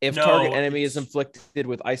does. If target enemy is inflicted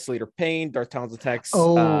with isolate or pain, Darth Talon's attacks.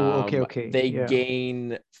 Okay. They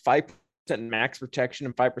gain 5% max protection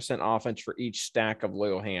and 5% offense for each stack of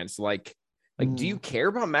loyal hands. Do you care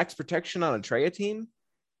about max protection on a Traya team?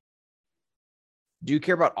 Do you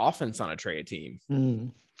care about offense on a Traya team?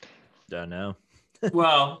 Don't know.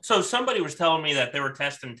 Well, so somebody was telling me that they were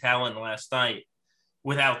testing Talon last night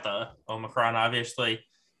without the Omicron, obviously,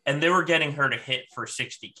 and they were getting her to hit for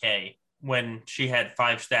 60K when she had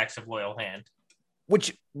 5 stacks of loyal hand.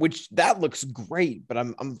 Which that looks great, but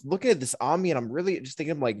I'm looking at this Ami and I'm really just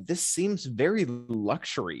thinking like this seems very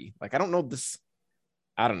luxury. Like I don't know.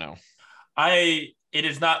 It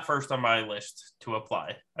is not first on my list to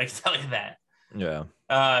apply. I can tell you that. Yeah.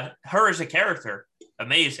 Her as a character,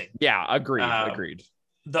 amazing. Yeah, agreed.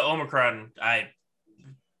 The Omicron,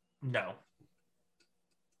 no.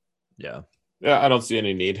 Yeah. Yeah, I don't see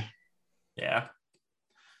any need. Yeah.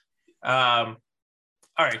 All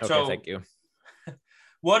right. Okay, so thank you.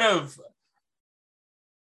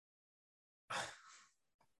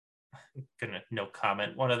 No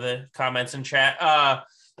comment. One of the comments in chat.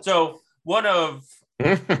 So one of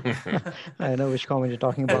I know which comment you're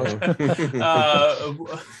talking about.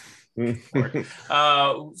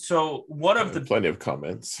 So one of the plenty of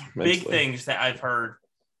comments. Big things that I've heard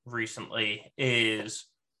recently is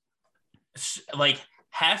like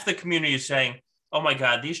half the community is saying, "Oh my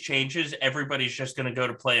God, these changes, everybody's just going to go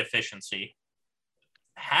to play efficiency."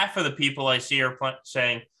 Half of the people I see are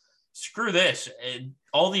saying, "Screw this.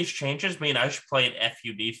 All these changes mean I should play an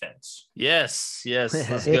FU defense." Yes.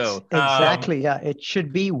 Let's go. Exactly. It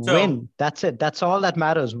should be win. That's it. That's all that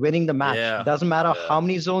matters. Winning the match. Yeah. It doesn't matter how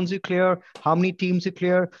many zones you clear, how many teams you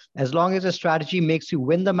clear. As long as the strategy makes you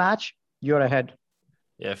win the match, you're ahead.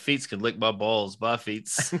 Yeah, Feats could lick my balls. Bye,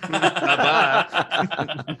 Feats. Bye-bye.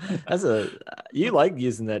 You like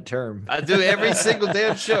using that term. I do every single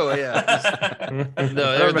damn show. Yeah.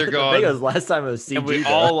 No, they're gone. I think it was last time it was CG. And we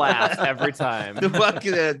all laugh every time. I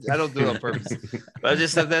don't do it on purpose. But I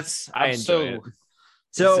just that's I enjoy it.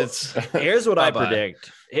 So here's what I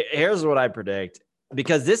predict. Here's what I predict.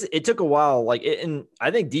 Because it took a while, and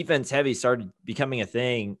I think defense heavy started becoming a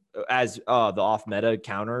thing as the off meta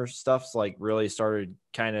counter stuff's really started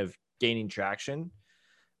kind of gaining traction.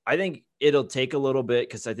 I think it'll take a little bit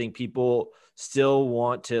because I think people still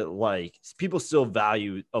want to people still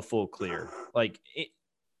value a full clear.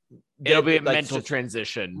 It'll be a mental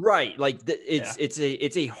transition, right?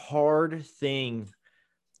 It's a hard thing.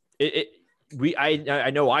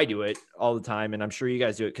 I know I do it all the time, and I'm sure you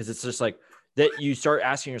guys do it because it's just that you start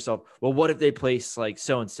asking yourself, well, what if they place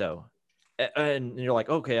so-and-so? And you're like,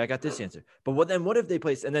 okay, I got this answer. But what if they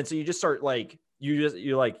place? And then, so you just start you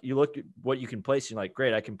look at what you can place. And you're like,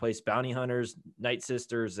 great, I can place bounty hunters, night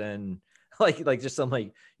sisters, and just some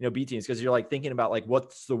B teams. Cause you're thinking about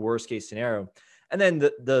what's the worst case scenario. And then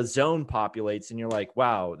the zone populates and you're like,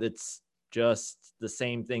 wow, it's just the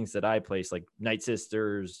same things that I place, like night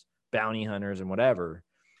sisters, bounty hunters, and whatever.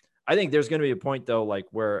 I think there's going to be a point though,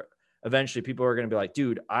 where eventually people are going to be like,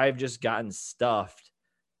 dude, I've just gotten stuffed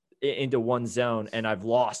into one zone and I've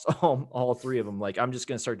lost all 3 of them. I'm just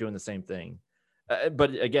going to start doing the same thing.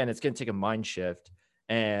 But again, it's going to take a mind shift.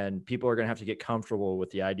 and people are going to have to get comfortable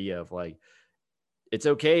with the idea of like, it's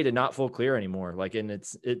okay to not full clear anymore. Like, and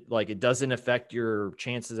it doesn't affect your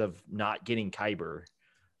chances of not getting Kyber,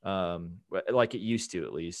 like it used to,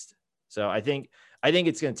 at least. So I think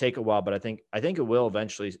it's going to take a while, but I think it will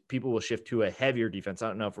eventually. People will shift to a heavier defense. I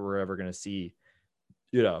don't know if we're ever going to see,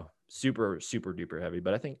 super, super duper heavy,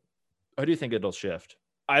 but I do think it'll shift.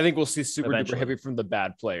 I think we'll see super Eventually. duper heavy from the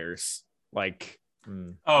bad players. Like,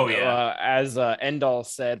 as Endall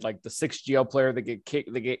said, like the 6 GL player that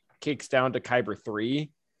get kicks down to Kyber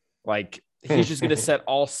 3, like he's just gonna set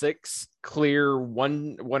all 6, clear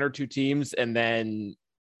one or two teams, and then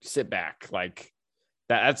sit back. Like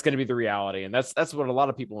that's gonna be the reality, and that's what a lot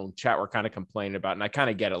of people in chat were kind of complaining about, and I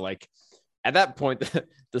kind of get it. Like at that point,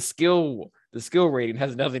 the skill rating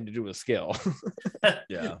has nothing to do with skill.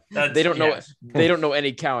 Yeah, they don't know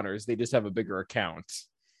any counters. They just have a bigger account.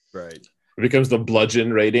 Right. It becomes the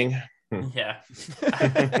bludgeon rating. Yeah.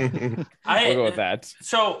 We'll go with that.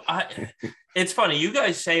 So it's funny. You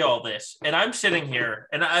guys say all this, and I'm sitting here,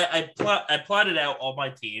 and I plotted out all my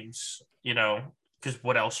teams, because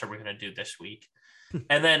what else are we going to do this week?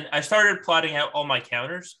 And then I started plotting out all my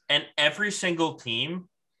counters, and every single team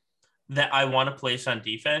that I want to place on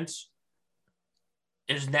defense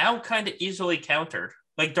is now kind of easily countered.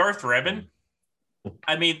 Like Darth Revan.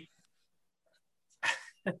 I mean,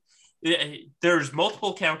 there's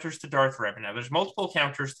multiple counters to Darth Revan now. There's multiple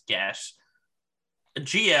counters to Gas.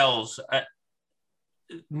 GLs,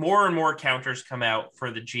 more and more counters come out for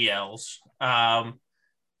the GLs.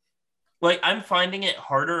 Like I'm finding it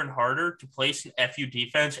harder and harder to place an FU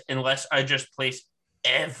defense unless I just place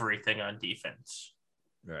everything on defense.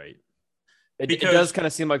 Right. It does kind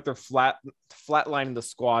of seem like they're flatlining the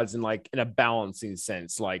squads in a balancing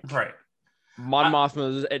sense. Like right. Mon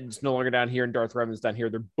Mothma is no longer down here and Darth Revan's down here.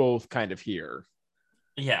 They're both kind of here.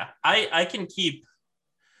 Yeah. I can keep,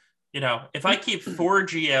 if I keep 4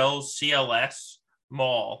 GLs, CLS,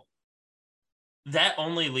 Maul, that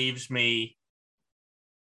only leaves me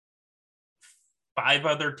 5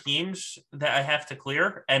 other teams that I have to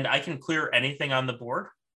clear, and I can clear anything on the board.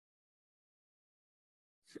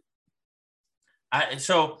 I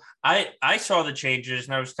saw the changes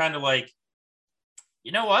and I was kind of like,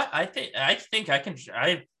 you know what? I think I can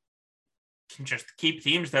just keep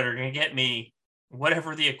teams that are going to get me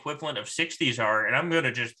whatever the equivalent of 60s are, and I'm going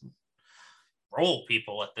to just roll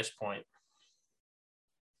people at this point.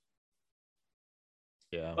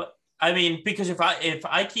 Yeah. But I mean, because if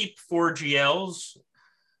I keep 4 GLs,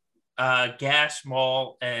 Gas,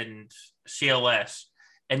 Maul, and CLS,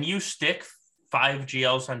 and you stick 5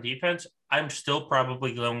 GLs on defense, I'm still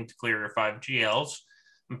probably going to clear 5 GLs.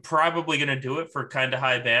 I'm probably going to do it for kind of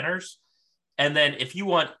high banners. And then if you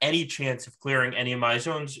want any chance of clearing any of my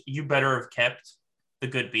zones, you better have kept the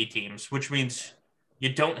good B teams, which means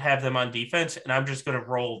you don't have them on defense, and I'm just going to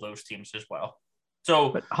roll those teams as well. So,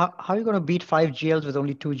 but how are you going to beat 5 GLs with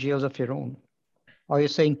only 2 GLs of your own? Are you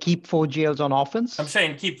saying keep 4 GLs on offense? I'm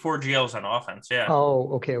saying keep 4 GLs on offense, yeah.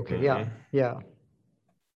 Oh, okay. Mm-hmm. Yeah.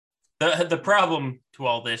 The problem to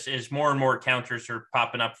all this is more and more counters are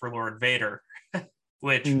popping up for Lord Vader,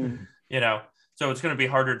 which, so it's going to be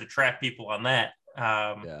harder to trap people on that.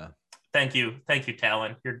 Yeah. Thank you,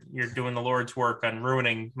 Talon. You're doing the Lord's work on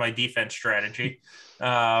ruining my defense strategy.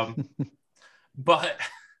 But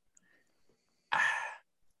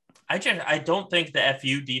I don't think the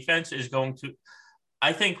FU defense is going to.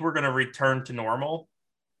 I think we're going to return to normal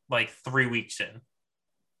like 3 weeks in.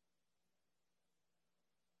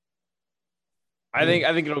 I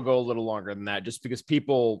think it'll go a little longer than that, just because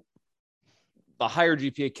the higher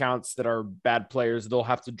GP accounts that are bad players, they'll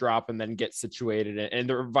have to drop and then get situated, and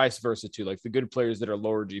they're vice versa too. Like the good players that are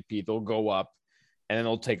lower GP, they'll go up, and then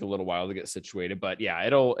it'll take a little while to get situated. But yeah,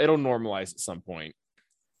 it'll normalize at some point.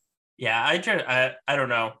 Yeah, I don't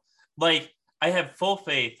know. Like I have full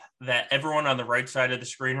faith that everyone on the right side of the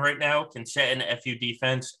screen right now can set an FU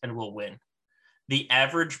defense and will win. The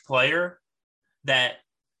average player that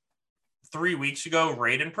 3 weeks ago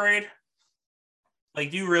raid and prayed,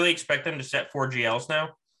 like, do you really expect them to set 4 GLs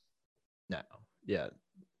now? No. Yeah.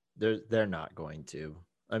 They're not going to.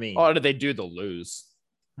 I mean, oh, did they do? They'll lose.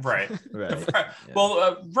 Right. Right. Yeah.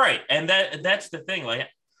 Well, right. And that's the thing. Like,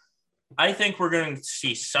 I think we're going to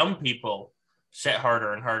see some people set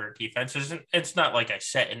harder and harder defenses. And it's not like I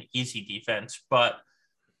set an easy defense, but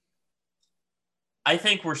I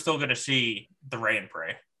think we're still going to see the ray and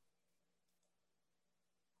pray.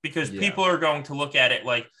 Because people are going to look at it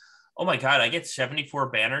like, oh my God, I get 74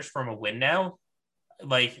 banners from a win now.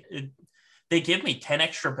 Like, they give me 10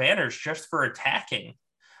 extra banners just for attacking.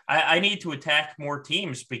 I need to attack more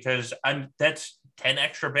teams because that's 10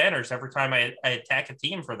 extra banners every time I attack a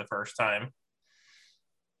team for the first time.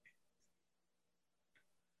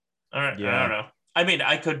 All right, yeah. I don't know. I mean,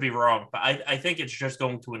 I could be wrong, but I think it's just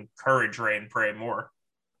going to encourage Ray and Prey more.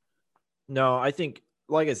 No, I think,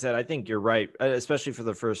 like I said, I think you're right, especially for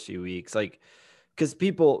the first few weeks. Like, because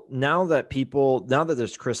now that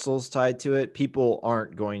there's crystals tied to it, people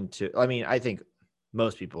aren't going to. I mean, I think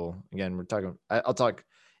most people, again, I'll talk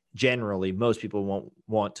generally, most people won't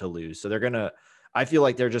want to lose. So I feel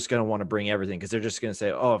like they're just going to want to bring everything, because they're just going to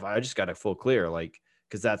say, oh, if I just got a full clear, like,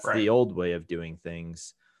 because that's the old way of doing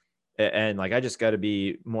things. And like, I just got to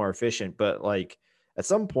be more efficient. But like, at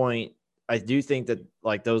some point, I do think that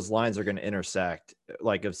like those lines are going to intersect,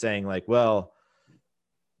 like, of saying like, well,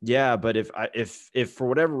 yeah, but if for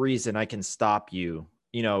whatever reason I can stop you,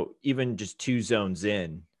 even just 2 zones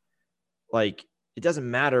in, like, it doesn't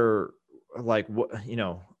matter, like, what,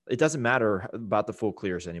 it doesn't matter about the full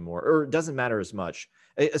clears anymore, or it doesn't matter as much,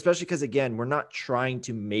 especially because, again, we're not trying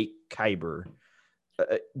to make Kyber.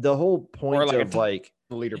 The whole point of like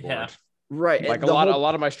the leaderboard. Yeah. Right. Like a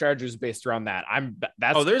lot of my strategy is based around that.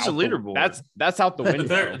 There's a leaderboard. That's out the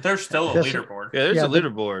window. There's still a leaderboard. Yeah, there's a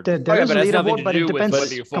leaderboard. There is a leaderboard, but it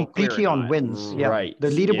depends completely on wins. Yeah. Right. The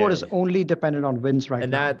leaderboard is only dependent on wins now.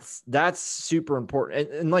 And that's super important.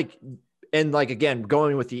 And like, again,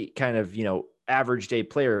 going with the kind of, average day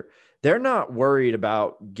player, they're not worried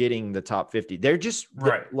about getting the top 50. They're just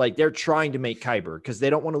like, they're trying to make Kyber, because they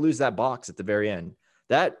don't want to lose that box at the very end.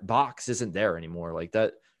 That box isn't there anymore. Like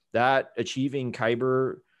that achieving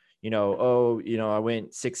Kyber, I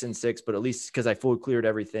went 6-6, but at least because I fully cleared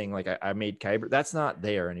everything, like I made Kyber, that's not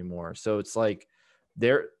there anymore. So it's like,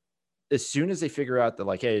 as soon as they figure out that,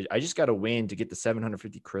 like, hey, I just got to win to get the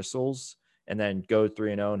 750 crystals and then go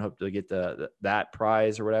 3-0 and hope to get that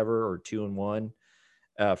prize or whatever, or 2-1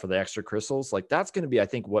 for the extra crystals. Like, that's going to be, I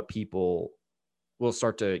think, what people will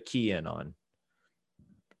start to key in on,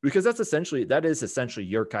 because that is essentially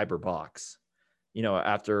your Kyber box.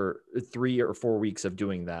 After 3 or 4 weeks of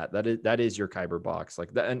doing that is your Kyber box,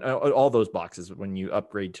 like that. And all those boxes, when you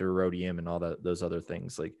upgrade to Erodium and all those other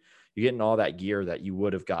things, like, you're getting all that gear that you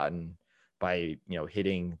would have gotten by,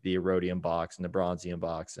 hitting the Erodium box and the Bronzium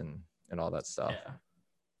box and all that stuff.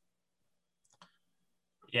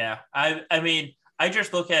 Yeah. I mean, I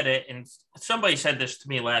just look at it, and somebody said this to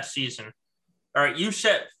me last season. All right, you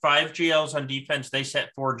set 5 GLs on defense. They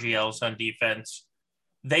set 4 GLs on defense.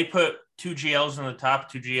 They put 2 GLs on the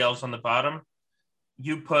top, 2 GLs on the bottom.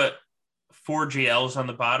 You put 4 GLs on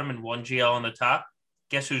the bottom and 1 GL on the top.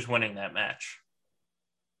 Guess who's winning that match?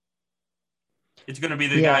 It's going to be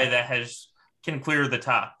the guy that can clear the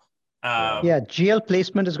top. GL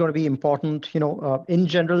placement is going to be important. In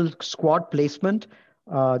general, squad placement,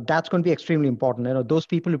 that's going to be extremely important. Those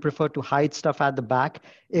people who prefer to hide stuff at the back,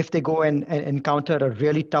 if they go and encounter a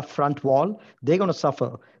really tough front wall, they're going to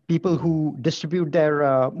suffer. People who distribute their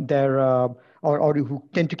or who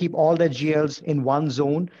tend to keep all their GLs in one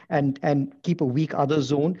zone and keep a weak other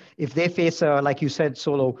zone, if they face like you said,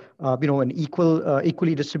 Solo, an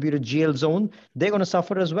equally distributed GL zone, they're going to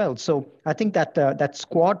suffer as well. So I think that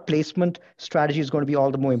squad placement strategy is going to be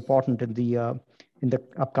all the more important in the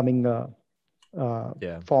upcoming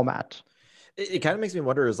format. It kind of makes me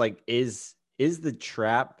wonder, is the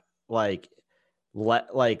trap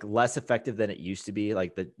less effective than it used to be?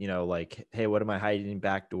 Like, hey, what am I hiding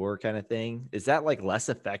back door kind of thing? Is that like less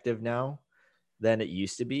effective now than it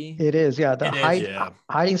used to be? It is, yeah.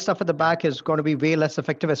 Hiding stuff at the back is going to be way less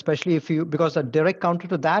effective, especially because the direct counter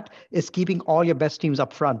to that is keeping all your best teams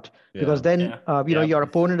up front. Because then your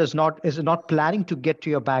opponent is not planning to get to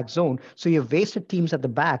your back zone, so you've wasted teams at the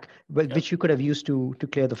back, which you could have used to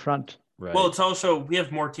clear the front. Right. Well, it's also, we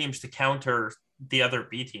have more teams to counter the other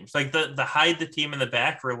B teams. Like the hide the team in the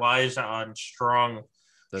back relies on stronger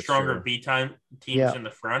B teams in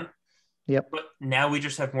the front. Yep. But now we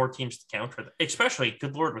just have more teams to counter them, especially,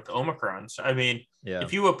 good Lord, with Omicrons. I mean,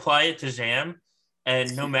 if you apply it to Zam,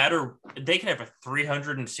 and no matter, they can have a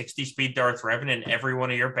 360 speed Darth Revan and every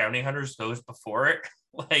one of your bounty hunters goes before it.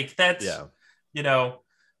 Like, that's,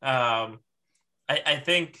 I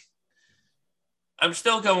think I'm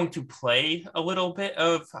still going to play a little bit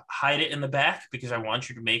of hide it in the back because I want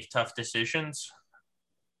you to make tough decisions.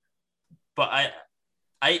 But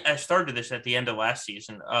I started this at the end of last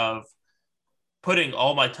season of putting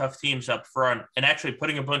all my tough teams up front and actually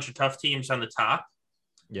putting a bunch of tough teams on the top.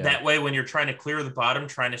 Yeah. That way, when you're trying to clear the bottom,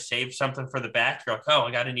 trying to save something for the back, you're like, oh,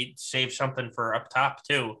 I got to need to save something for up top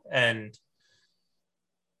too. And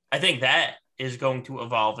I think that is going to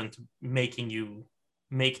evolve into making you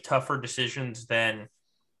make tougher decisions than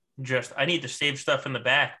just, I need to save stuff in the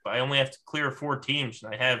back, but I only have to clear 4 teams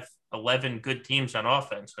and I have 11 good teams on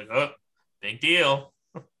offense. Like, oh, big deal.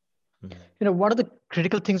 One of the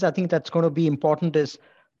critical things I think that's going to be important is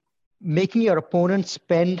making your opponent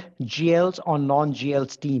spend GLs on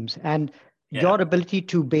non-GLs teams, and your ability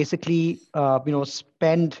to basically,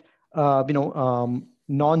 spend,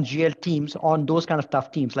 non-GL teams on those kind of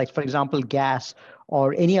tough teams, like for example, GAS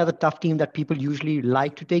or any other tough team that people usually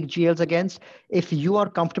like to take GLs against. If you are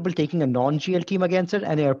comfortable taking a non-GL team against it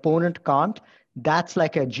and your opponent can't, that's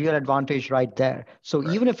like a GL advantage right there. So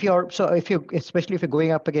even if especially if you're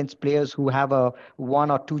going up against players who have a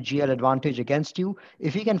 1 or 2 GL advantage against you,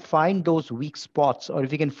 if you can find those weak spots, or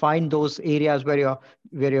if you can find those areas where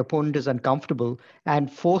your opponent is uncomfortable and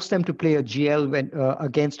force them to play a GL when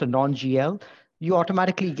against a non-GL, you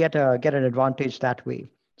automatically get an advantage that way.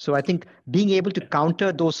 So I think being able to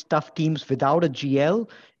counter those tough teams without a GL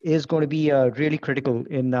is going to be really critical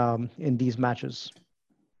in these matches.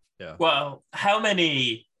 Yeah. Well, how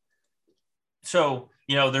many? So,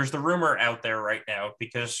 there's the rumor out there right now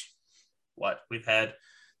because we've had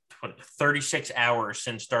 36 hours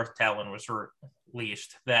since Darth Talon was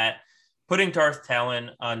released, that putting Darth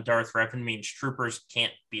Talon on Darth Revan means troopers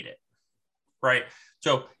can't beat it. Right.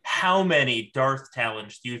 So how many Darth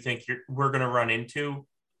Talons do you think we're going to run into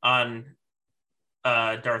on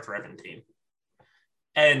Darth Revan team?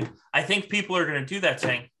 And I think people are going to do that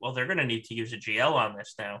saying, well, they're going to need to use a GL on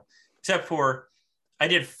this now, except for I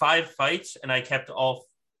did 5 fights and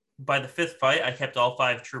by the 5th fight, I kept all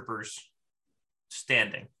 5 troopers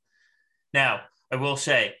standing. Now, I will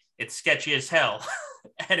say it's sketchy as hell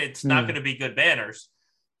and it's not going to be good banners,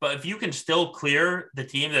 but if you can still clear the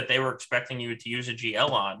team that they were expecting you to use a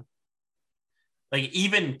GL on, like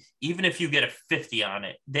even if you get a 50 on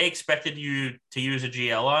it, they expected you to use a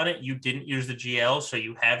GL on it. You didn't use the GL, so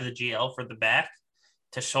you have the GL for the back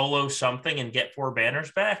to solo something and get 4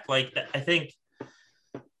 banners back. Like, I think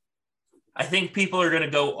people are going to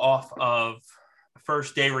go off of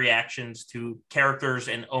first day reactions to characters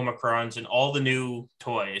and Omicrons and all the new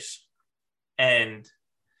toys. And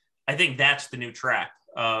I think that's the new trap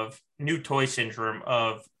of new toy syndrome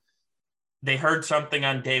of they heard something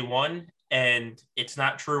on day 1 and it's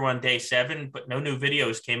not true on day 7, but no new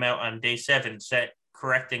videos came out on day 7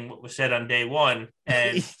 correcting what was said on day 1.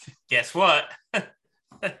 And guess what?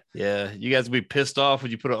 Yeah, you guys will be pissed off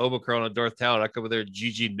when you put an Omicron on Darth Talon. I come over there and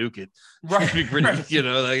GG nuke it. Right. You're pretty, like,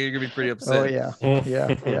 you're gonna be pretty upset. Oh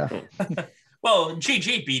yeah. Well,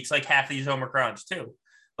 GG beats like half these Omicrons too.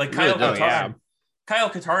 Like Kyle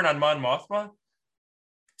Katarn on Mon Mothma.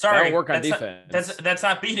 Sorry, that'll work on defense. That's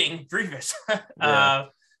not beating Grievous.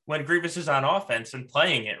 When Grievous is on offense and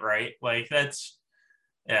playing it right, like that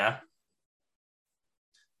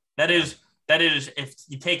is if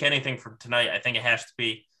you take anything from tonight, I think it has to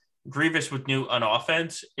be Grievous with new on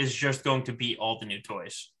offense is just going to beat all the new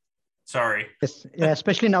toys. Sorry. Yes, yeah,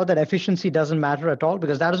 especially now that efficiency doesn't matter at all,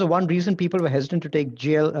 because that is the one reason people were hesitant to take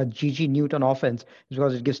GG Newt on offense, is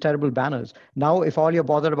because it gives terrible banners. Now, if all you're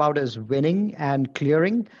bothered about is winning and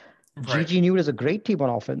clearing, right. GG Newt is a great team on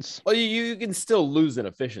offense. Well, you can still lose in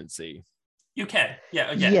efficiency. You can,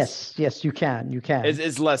 yeah. Yes, you can.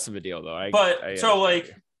 It's less of a deal though.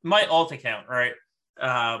 My alt account, right?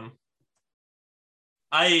 I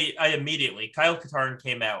immediately, Kyle Katarn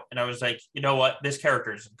came out and I was like, you know what? This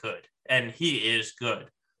character is good. And he is good.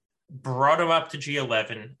 Brought him up to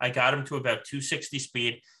G11. I got him to about 260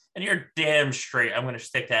 speed. And you're damn straight, I'm going to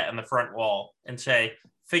stick that on the front wall and say,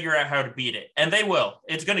 figure out how to beat it. And they will.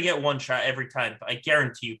 It's going to get one shot every time. But I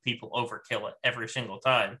guarantee you people overkill it every single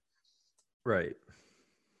time. Right.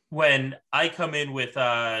 When I come in with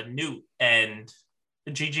Newt and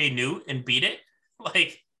GG Newt and beat it,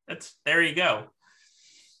 like, there you go.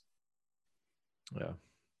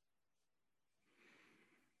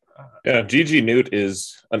 Yeah, GG Newt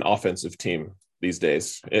is an offensive team these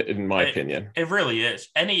days, in my opinion. It really is.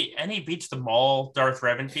 And he beats the Maul Darth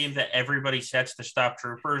Revan team that everybody sets to stop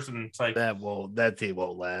troopers, and it's like that team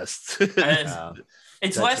won't last.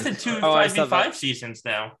 It's lasted 2 5v5 seasons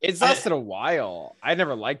now. It's lasted a while. I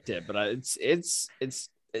never liked it, but it's is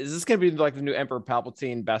this gonna be like the new Emperor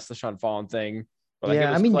Palpatine Bastila Fallen thing? But it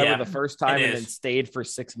was clever the first time and then stayed for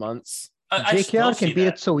 6 months. JKR can beat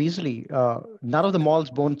it so easily. None of the Maul's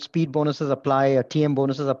speed bonuses apply, TM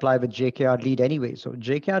bonuses apply with JKR lead anyway. So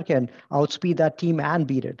JKR can outspeed that team and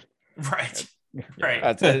beat it. Right.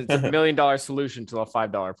 It's a $1 million solution to a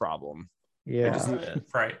 $5 problem. Yeah.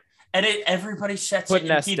 Right. And everybody sets it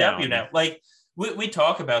in TW now. Like we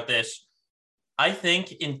talk about this. I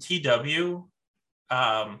think in TW,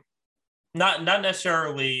 not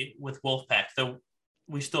necessarily with Wolfpack, though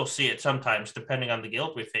we still see it sometimes depending on the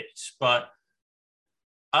guild we face. But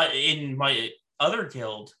in my other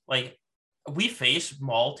guild, like we face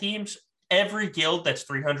mall teams. Every guild that's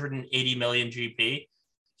 380 million GP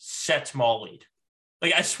sets mall lead.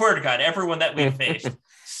 Like I swear to God, everyone that we faced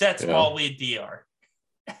sets mall lead DR,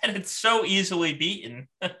 and it's so easily beaten.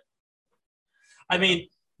 I mean,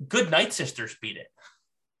 good Night Sisters beat it.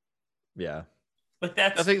 Yeah. But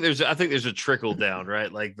that's I think there's a trickle down,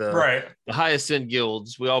 right? Like the highest end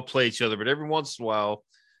guilds, we all play each other, but every once in a while,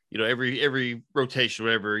 you know, every rotation,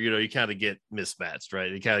 whatever, you know, you kind of get mismatched,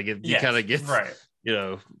 right? You kind of get right. You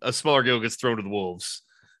know, a smaller guild gets thrown to the wolves,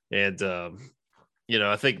 and you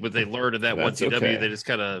know, I think what they learned in that one TW, they just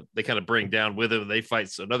kind of bring down with them. And they fight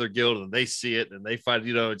another guild, and they see it, and they fight.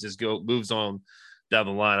 You know, it just moves on down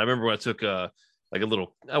the line. I remember when I took a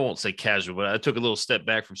little, I won't say casual, but I took a little step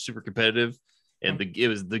back from super competitive, and it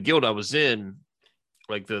was the guild I was in,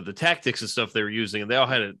 like the tactics and stuff they were using, and they all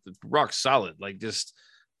had it rock solid, like just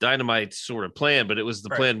dynamite sort of plan, but it was the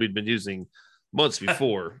plan we'd been using months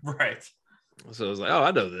before. Right. So I was like, oh,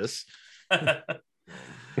 I know this. And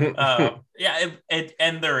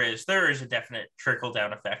there is a definite trickle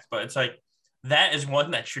down effect, but it's like that is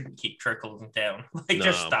one that shouldn't keep trickling down. Like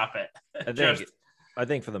just stop it. I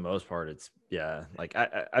think for the most part, it's like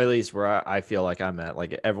I at least where I feel like I'm at,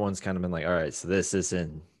 like everyone's kind of been like, all right, so this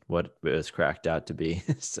isn't what it was cracked out to be.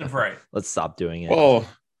 So let's stop doing it. Well,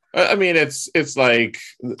 I mean, it's like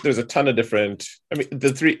there's a ton of different. I mean, the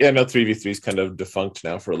 3v3 is kind of defunct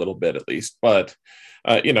now for a little bit at least, but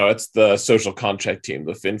you know, it's the social contract team,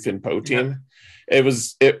 the Fin team. It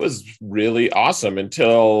was really awesome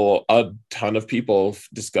until a ton of people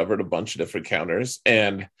discovered a bunch of different counters,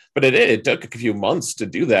 but it took a few months to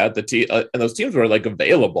do that. And those teams were like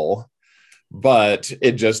available, but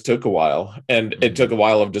it just took a while, and it took a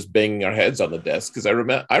while of just banging our heads on the desk, because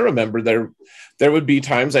I remember there would be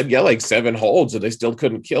times I'd get like 7 holds and they still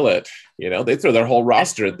couldn't kill it. You know, they throw their whole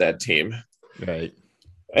roster at that team, right?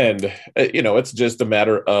 And you know, it's just a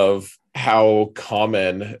matter of how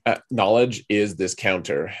common knowledge is this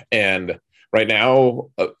counter. And right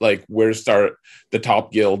now, like the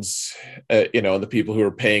top guilds, you know, and the people who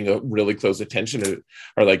are paying a really close attention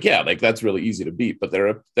are like, yeah, like that's really easy to beat. But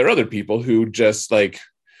there are other people who just like,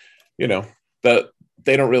 you know,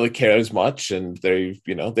 they don't really care as much, and they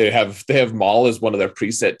have Maul as one of their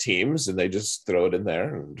preset teams, and they just throw it in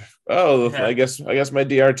there. And I guess my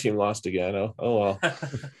DR team lost again. Oh well,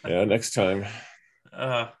 yeah, next time.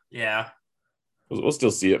 We'll still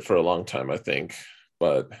see it for a long time, I think.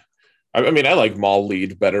 But I mean, I like Maul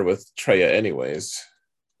lead better with Treya anyways.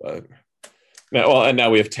 But now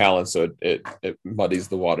we have talent, so it muddies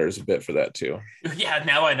the waters a bit for that too. Yeah,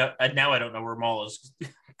 now I know. Now I don't know where Maul is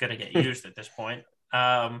gonna get used at this point.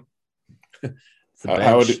 How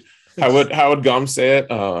would Gom say it?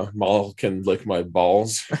 Maul can lick my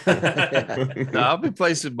balls. I'll be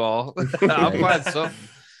placing Maul. I'll find something.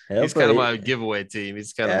 He's kind of my giveaway team.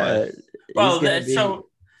 He's kind of my.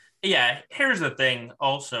 Here's the thing.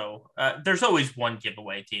 Also, there's always one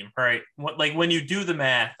giveaway team, right? Like when you do the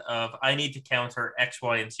math of I need to counter X,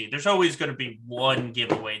 Y, and Z, there's always going to be one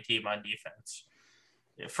giveaway team on defense.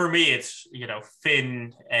 For me, it's, you know,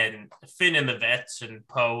 Finn and the vets and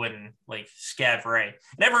Poe and like Scavray.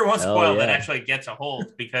 And every once in a while that actually gets a hold,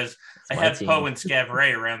 because I have Poe and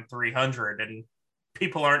Scavray around 300 and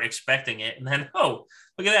people aren't expecting it. And then, oh,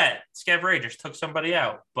 look at that. Scavray just took somebody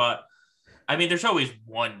out. But I mean, there's always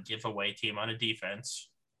one giveaway team on a defense.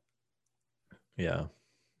 Yeah.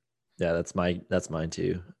 Yeah, that's mine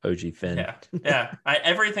too. OG Finn. Yeah.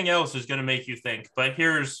 Everything else is going to make you think, but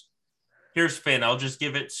here's Finn. I'll just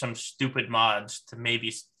give it some stupid mods to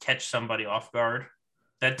maybe catch somebody off guard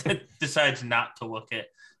that decides not to look at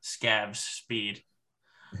Scav's speed.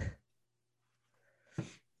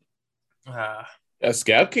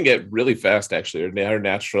 Scav can get really fast, actually. Her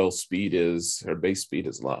natural speed her base speed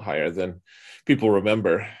is a lot higher than people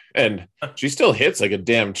remember. And she still hits like a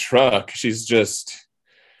damn truck. She's just,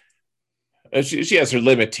 she has her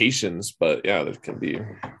limitations, but yeah,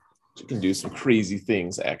 she can do some crazy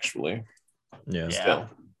things, actually. Yeah. Still.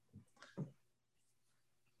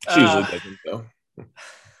 She usually doesn't, though.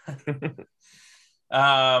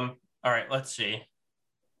 All right, let's see.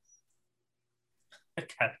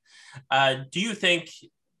 Okay. Do you think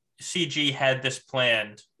CG had this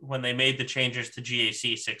planned when they made the changes to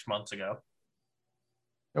GAC 6 months ago?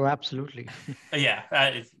 Oh, absolutely.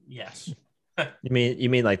 Yes. You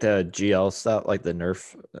mean like the GL stuff, like the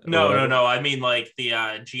nerf? No. I mean like the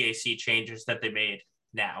GAC changes that they made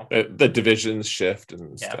now. The divisions shift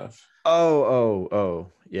and stuff. Oh,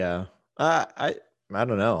 yeah. I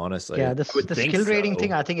don't know, honestly. Yeah, the skill rating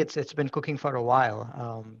thing, I think it's been cooking for a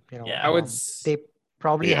while. I would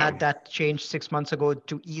probably had that change 6 months ago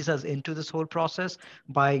to ease us into this whole process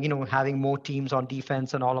by, having more teams on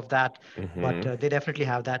defense and all of that. But they definitely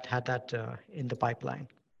had that in the pipeline.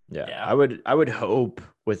 Yeah. I would hope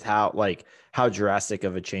with how drastic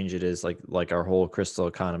of a change it is, like our whole crystal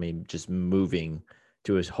economy just moving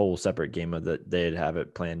to a whole separate game of that they'd have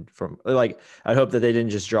it planned from, like, I hope that they didn't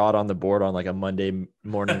just draw it on the board on like a Monday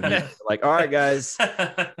morning like, all right guys,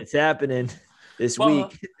 it's happening this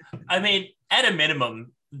week. I mean, at a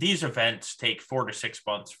minimum, these events take 4 to 6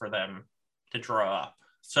 months for them to draw up.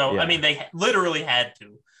 So I mean, they literally had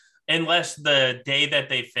to, unless the day that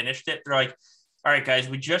they finished it, they're like, all right, guys,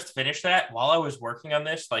 we just finished that. While I was working on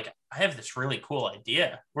this, like, I have this really cool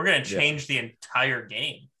idea. We're going to change the entire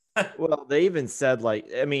game. Well, they even said, like,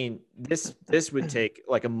 I mean, this would take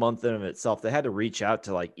like a month in of itself. They had to reach out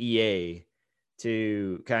to like EA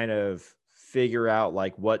to kind of figure out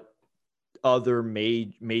like what other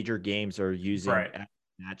major games are using a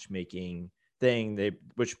matchmaking thing.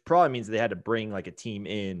 Which probably means they had to bring like a team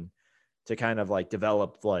in to kind of like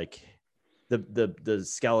develop like the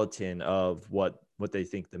skeleton of what they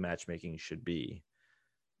think the matchmaking should be,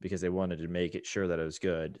 because they wanted to make it sure that it was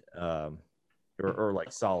good, or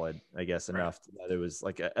like solid, I guess, enough that it was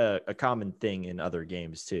like a common thing in other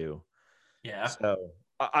games too. Yeah. So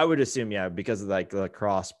I would assume, because of like the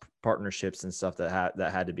cross partnerships and stuff that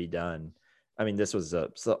had to be done. I mean, this was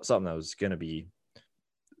something that was going to be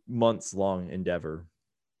months long endeavor.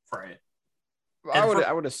 Right.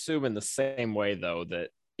 I would assume in the same way though that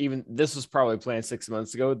even this was probably planned 6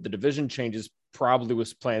 months ago. The division changes probably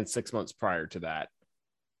was planned 6 months prior to that.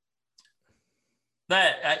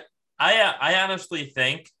 I honestly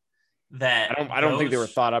think that I don't think they were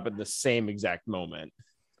thought up at the same exact moment.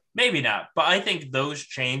 Maybe not, but I think those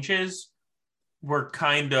changes were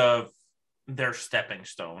kind of their stepping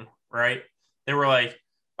stone, right? They were like,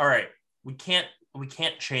 all right, we can't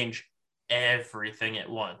change everything at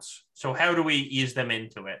once. So how do we ease them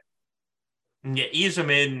into it? And ease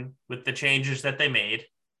them in with the changes that they made,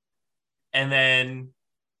 and then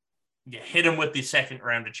hit them with the second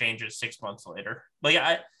round of changes 6 months later. Like,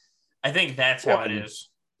 I think that's how it is.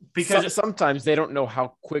 Because sometimes they don't know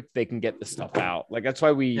how quick they can get the stuff out. Like, that's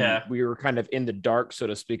why we were kind of in the dark, so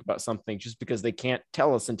to speak, about something, just because they can't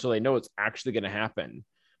tell us until they know it's actually going to happen.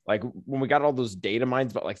 Like when we got all those data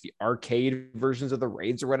mines about like the arcade versions of the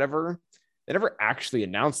raids or whatever, they never actually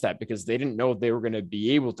announced that because they didn't know if they were going to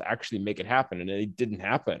be able to actually make it happen, and it didn't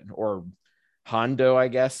happen. Or Hondo, I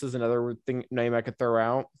guess, is another name I could throw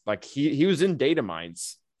out. Like he was in data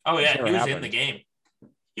mines. Oh yeah, he was in the game.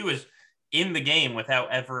 He was in the game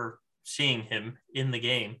without ever seeing him in the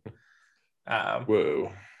game.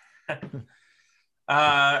 Whoa.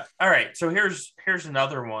 All right, so here's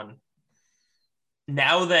another one.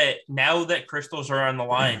 Now that crystals are on the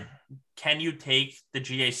line, can you take the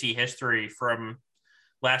GAC history from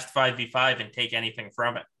last 5v5 and take anything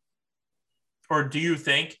from it? Or do you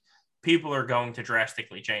think people are going to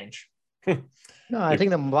drastically change? No, I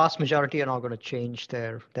think the vast majority are not going to change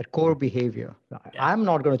their core behavior. Yeah. I'm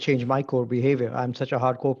not going to change my core behavior. I'm such a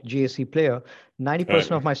hardcore GAC player.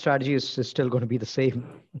 90% of my strategy is still going to be the same.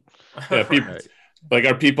 Yeah, people, like,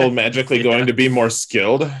 are people magically going to be more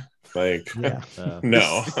skilled? Like,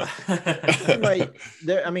 no.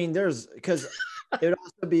 I mean, there's, because it would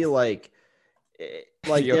also be like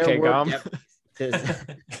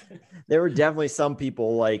there were definitely some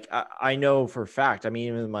people, like, I know for a fact, I mean,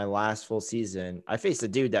 even in my last full season, I faced a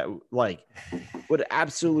dude that like would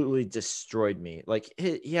absolutely destroyed me. Like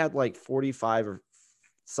he had like 45 or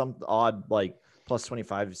some odd like plus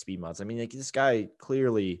 25 speed mods. I mean, like, this guy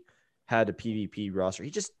clearly had a PvP roster. He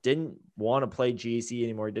just didn't want to play GAC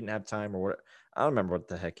anymore. He didn't have time, or what. I don't remember what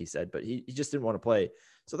the heck he said, but he just didn't want to play.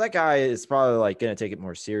 So that guy is probably like going to take it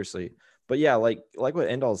more seriously. But yeah, like what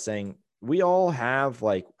Endall is saying, we all have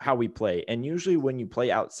like how we play. And usually when you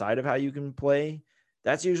play outside of how you can play,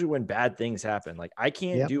 that's usually when bad things happen. Like I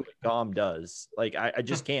can't do what Dom does. Like I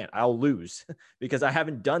just can't. I'll lose because I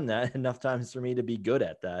haven't done that enough times for me to be good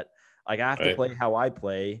at that. Like I have to play how I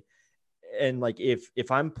play. And like if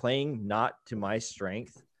I'm playing not to my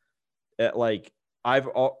strength, like I've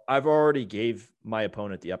already gave my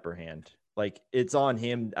opponent the upper hand. Like it's on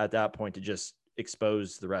him at that point to just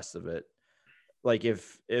expose the rest of it. Like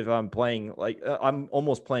if I'm playing, like I'm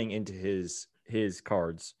almost playing into his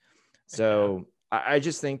cards. So I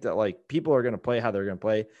just think that like people are going to play how they're going to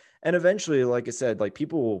play. And eventually, like I said, like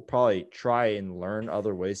people will probably try and learn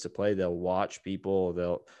other ways to play. They'll watch people,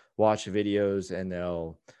 they'll watch videos, and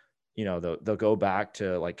they'll go back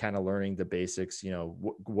to like kind of learning the basics,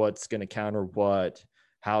 what's going to counter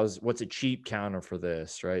what's a cheap counter for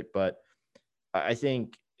this. Right. But I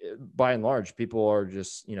think by and large, people are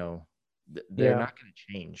just, they're not going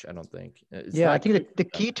to change. I don't think. I think the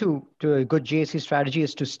key to a good GAC strategy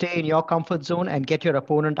is to stay in your comfort zone and get your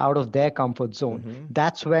opponent out of their comfort zone. Mm-hmm.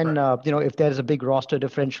 That's when, if there's a big roster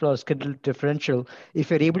differential or skill differential, if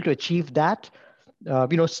you're able to achieve that,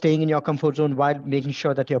 staying in your comfort zone while making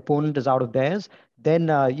sure that your opponent is out of theirs, then,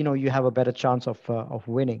 you have a better chance of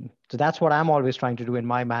winning. So that's what I'm always trying to do in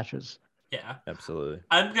my matches. Yeah, absolutely.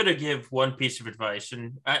 I'm going to give one piece of advice,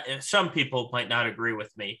 and some people might not agree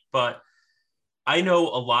with me, but I know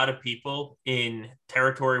a lot of people in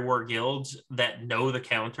territory war guilds that know the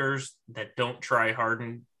counters that don't try hard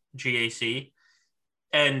in GAC.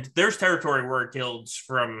 And there's territory war guilds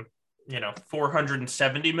from,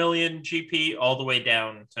 470 million GP all the way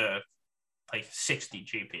down to like 60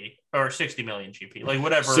 GP or 60 million GP, like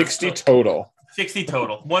whatever. 60 total. 60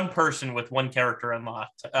 total. One person with one character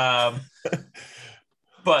unlocked. But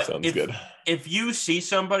sounds good. If you see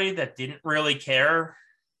somebody that didn't really care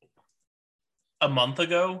a month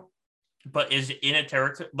ago, but is in a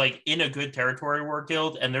territory, like in a good territory war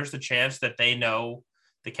guild, and there's the chance that they know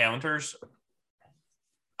the counters,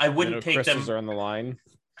 I wouldn't take crystals them. Are on the line,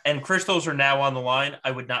 and crystals are now on the line. I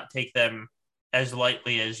would not take them as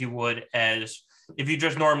lightly as you would as if you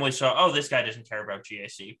just normally saw, oh, this guy doesn't care about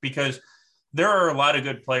GAC, because there are a lot of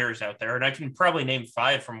good players out there, and I can probably name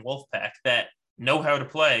 5 from Wolfpack that know how to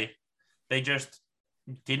play. They just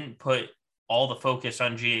didn't put all the focus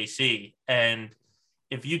on GAC. And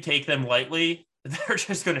if you take them lightly, they're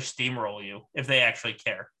just going to steamroll you if they actually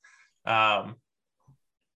care. I'm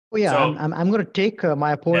going to take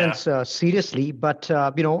my opponents seriously, but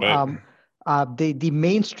the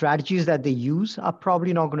main strategies that they use are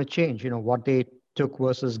probably not going to change. What they took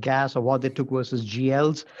versus gas or what they took versus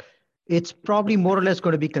GLs, it's probably more or less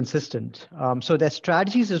going to be consistent. So their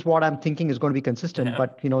strategies is what I'm thinking is going to be consistent,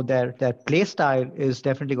 but their play style is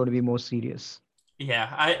definitely going to be more serious.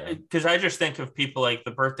 Yeah, because I just think of people like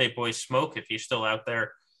the birthday boy Smoke, if he's still out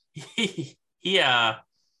there. He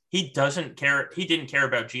doesn't care. He didn't care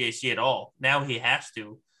about GAC at all. Now he has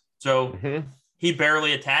to. So he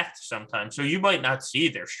barely attacked sometimes. So you might not see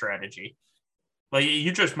their strategy. Like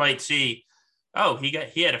you just might see, oh, he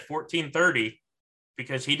had a 1430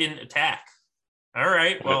 because he didn't attack. All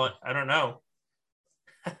right. Well, I don't know.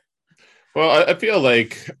 Well, I feel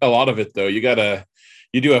like a lot of it though, you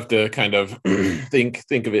do have to kind of think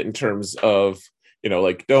of it in terms of,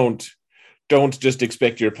 like don't just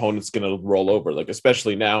expect your opponent's going to roll over, like,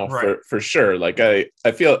 especially now for sure. Like I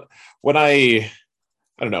feel when I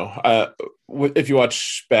don't know, if you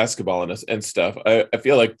watch basketball and stuff, I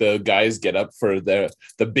feel like the guys get up for the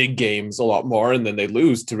big games a lot more, and then they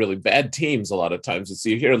lose to really bad teams a lot of times. And so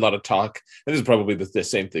you hear a lot of talk, and this is probably the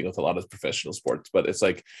same thing with a lot of professional sports, but it's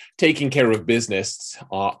like taking care of business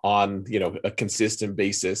on a consistent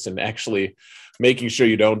basis and actually making sure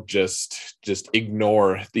you don't just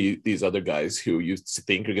ignore these other guys who you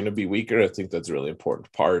think are going to be weaker. I think that's a really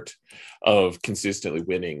important part of consistently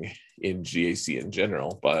winning in GAC in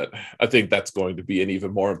general. But I think that's going to be an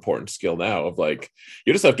even more important skill now of like,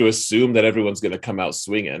 you just have to assume that everyone's going to come out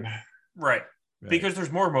swinging. Right. Because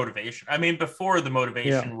there's more motivation. I mean, before the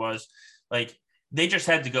motivation was like, they just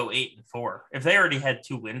had to go 8-4. If they already had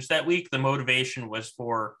 2 wins that week, the motivation was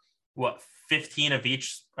for 15 of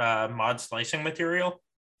each mod slicing material.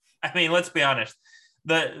 I mean, let's be honest.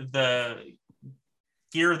 The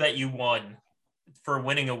gear that you won for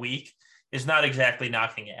winning a week is not exactly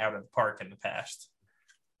knocking it out of the park in the past.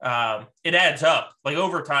 It adds up. Like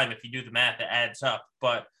over time, if you do the math, it adds up.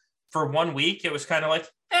 But for 1 week, it was kind of like,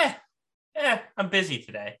 I'm busy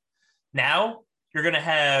today. Now you're gonna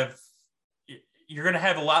have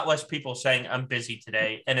a lot less people saying I'm busy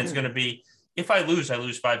today, and it's gonna be, if I lose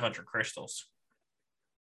 500 crystals.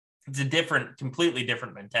 It's a completely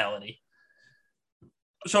different mentality.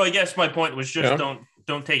 So I guess my point was just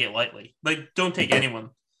don't take it lightly. Like, don't take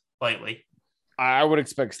anyone lightly. I would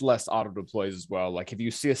expect less auto deploys as well. Like if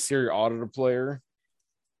you see a serial auto deployer,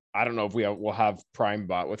 I don't know if we'll have Prime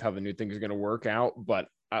Bot with how the new things are going to work out, but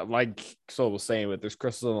like Sol was saying, with there's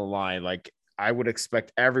crystals on the line, like I would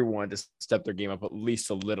expect everyone to step their game up at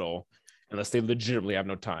least a little, unless they legitimately have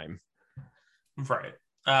no time. Right.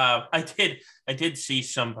 I did see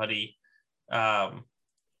somebody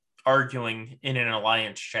arguing in an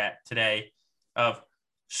alliance chat today of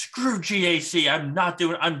screw GAC.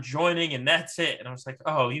 I'm joining and that's it. And I was like,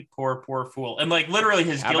 oh, you poor fool. And like literally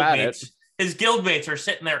his guildmates are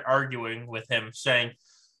sitting there arguing with him saying,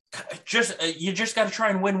 you just got to try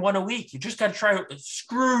and win 1 a week. You just got to try.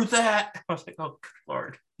 Screw that. I was like, oh,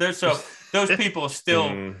 Lord. those people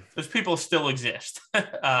still exist.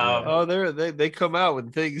 They come out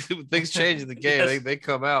when things change in the game. Yes. They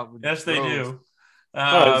come out. Yes, they do.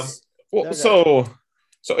 So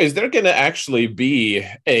is there going to actually be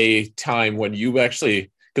a time when you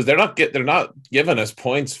actually, because they're not giving us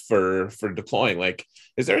points for deploying, like,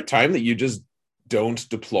 is there a time that you just don't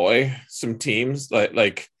deploy some teams?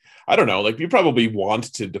 Like I don't know, like you probably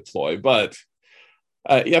want to deploy, but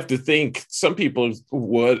you have to think some people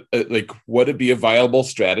would would it be a viable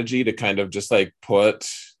strategy to kind of just like put,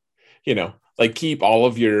 like keep all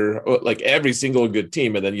of your, like every single good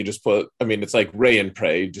team, and then you just put, I mean, it's like Ray and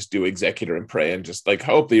Pray, just do Executor and Pray and just like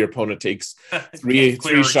hope that your opponent takes three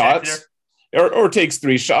shots or takes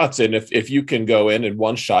 3 shots. And if you can go in and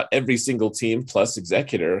one shot every single team plus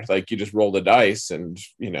Executor, like you just roll the dice and,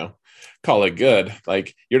 call it good.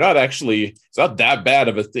 Like it's not that bad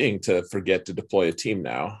of a thing to forget to deploy a team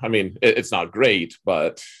now. I mean, it's not great,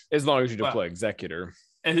 but as long as you deploy Executor.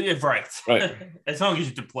 Right. As long as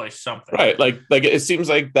you deploy something. Right. Like it seems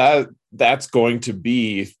like that's going to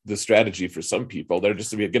be the strategy for some people. They're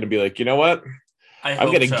just going to be like, you know what?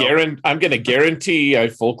 I'm going to guarantee I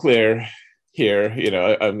full clear here.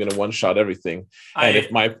 I'm going to one shot everything.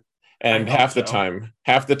 And half the time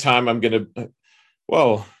I'm going to,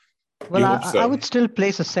 well, I would still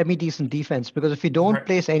place a semi-decent defense, because if you don't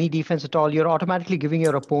place any defense at all, you're automatically giving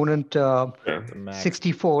your opponent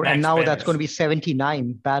 64, and now that's going to be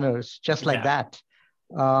 79 banners, just like that.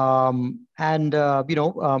 If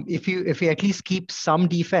you at least keep some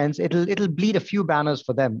defense, it'll bleed a few banners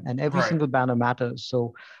for them, and every single banner matters.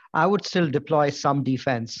 So I would still deploy some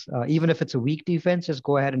defense, even if it's a weak defense. Just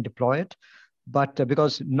go ahead and deploy it. But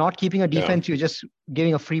because not keeping a defense, you're just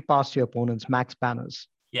giving a free pass to your opponent's max banners.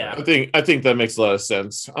 Yeah, I think that makes a lot of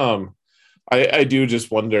sense. I do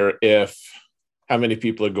just wonder how many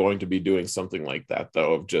people are going to be doing something like that,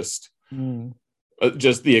 though, of just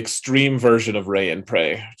the extreme version of Ray and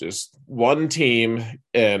Pray, just one team,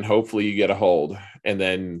 and hopefully you get a hold, and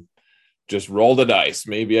then just roll the dice.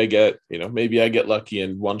 Maybe I get lucky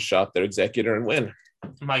and one shot their Executor and win.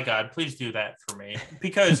 My God, please do that for me,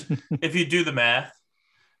 because if you do the math,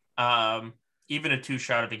 even a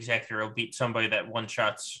 2-shot of Executor will beat somebody that one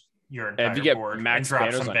shots your entire board. If you get max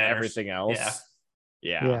banners on everything else.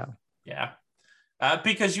 Yeah.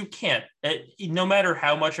 Because you can't, no matter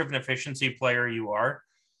how much of an efficiency player you are,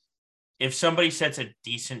 if somebody sets a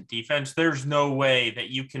decent defense, there's no way that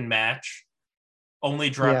you can match only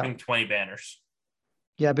dropping 20 banners.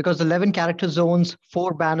 Yeah, because the 11 character zones,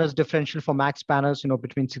 4 banners differential for max banners,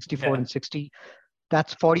 between 64 and 60.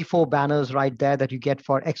 That's 44 banners right there that you get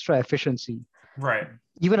for extra efficiency. Right.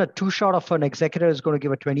 Even a 2-shot of an Executor is going to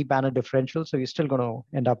give a 20 banner differential, so you're still going to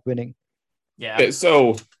end up winning. Yeah. Okay,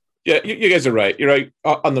 so you guys are right. You're right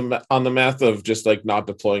on the math of just like not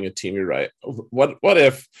deploying a team. You're right. What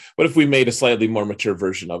if we made a slightly more mature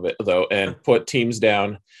version of it though, and put teams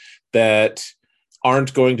down that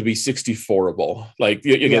aren't going to be 64able? Like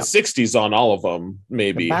you get 60s on all of them,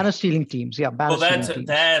 maybe. The banner stealing teams,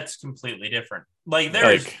 that's completely different. Like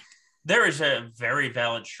there is a very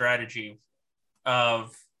valid strategy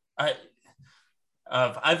of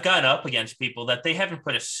I've gone up against people that they haven't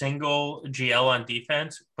put a single GL on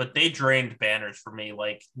defense, but they drained banners for me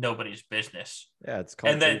like nobody's business. Yeah, it's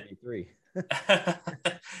called 3v3.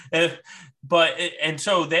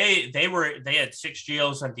 So they had 6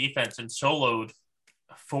 GLs on defense and soloed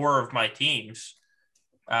 4 of my teams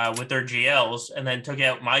with their GLs, and then took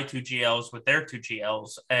out my 2 GLs with their 2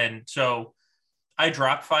 GLs. And so I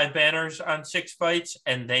dropped 5 banners on 6 fights,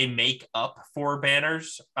 and they make up 4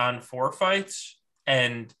 banners on 4 fights.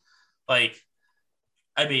 And I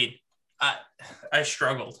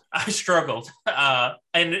struggled.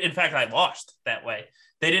 And in fact, I lost that way.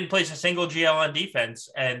 They didn't place a single GL on defense,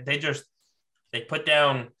 and they put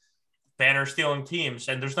down banner stealing teams,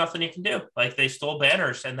 and there's nothing you can do. Like, they stole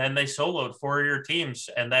banners, and then they soloed 4 of your teams,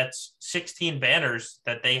 and that's 16 banners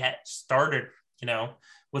that they had started,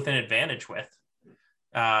 with an advantage with.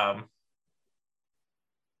 Yeah.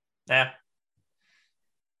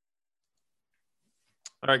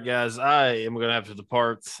 All right, guys, I am going to have to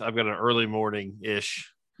depart. I've got an early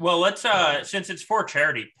morning-ish. Well, let's, since it's for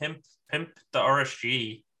charity, pimp the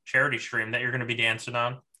RSG charity stream that you're going to be dancing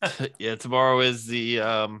on. Yeah, tomorrow is the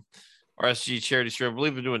RSG charity stream. I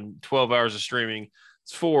believe we're doing 12 hours of streaming.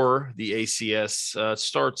 It's for the ACS. It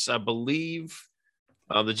starts, I believe,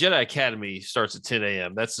 the Jedi Academy starts at 10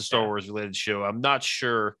 a.m. That's the Star Wars related show. I'm not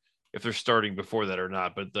sure if they're starting before that or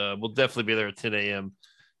not, but we'll definitely be there at 10 a.m.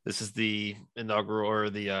 This is the inaugural or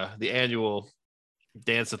the annual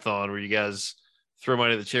dance-a-thon where you guys throw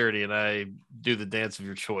money to charity, and I do the dance of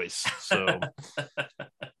your choice. So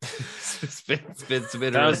it's been some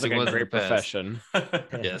interesting ones. Great profession.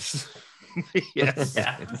 Yes. Yes.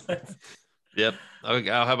 Yeah. Yep.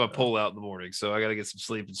 I'll have a pull out in the morning, so I got to get some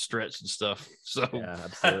sleep and stretch and stuff. So Yeah,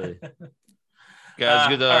 absolutely.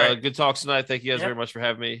 Guys, right. good talks tonight. Thank you guys very much for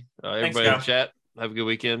having me. Everybody in the chat, have a good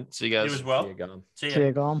weekend. See you guys. You as well. See you, See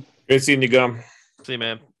you, Gom. Great seeing you, Gum. See you,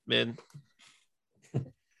 man. Min.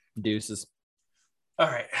 Deuces. All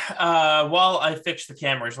right. While I fix the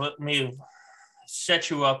cameras, let me set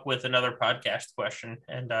you up with another podcast question,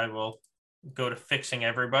 and I will go to fixing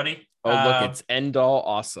everybody. Oh, look, it's end all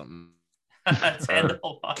awesome. It's end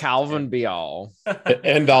all awesome. Calvin be all.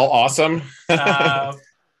 End all awesome. That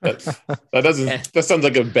sounds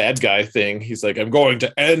like a bad guy thing. He's like, I'm going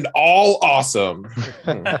to end all awesome.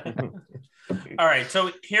 All right. So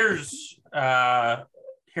here's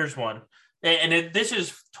one. And this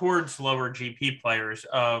is towards lower GP players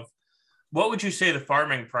of what would you say the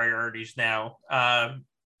farming priorities now?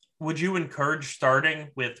 Would you encourage starting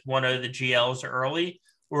with one of the GLs early,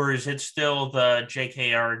 or is it still the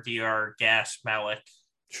JKR, DR, Gas, Malik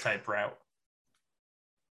type route?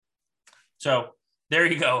 So there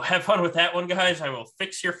you go. Have fun with that one, guys. I will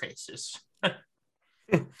fix your faces.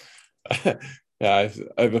 Yeah, I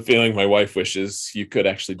have a feeling my wife wishes you could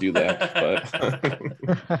actually do that.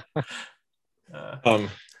 But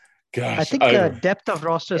gosh, I think depth of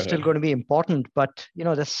roster is still going to be important, but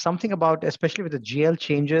there's something about, especially with the GL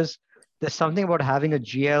changes, there's something about having a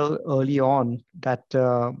GL early on that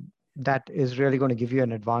is really going to give you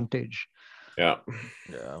an advantage. Yeah.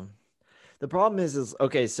 The problem is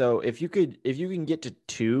okay. So if you can get to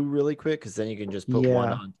 2 really quick, because then you can just put one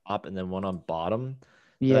on top and then one on bottom.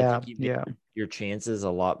 Yeah, your chances a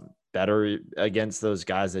lot better against those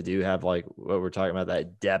guys that do have like what we're talking about,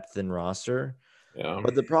 that depth in roster. Yeah.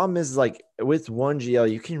 But the problem is, like, with one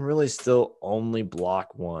GL, you can really still only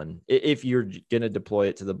block one if you're gonna deploy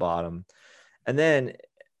it to the bottom, and then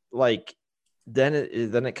then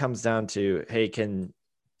it comes down to, hey,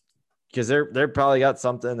 because they're probably got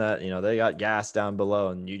something that they got gas down below,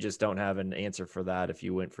 and you just don't have an answer for that if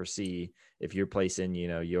you went for C, if you're placing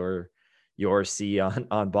your C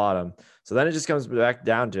on bottom. So then it just comes back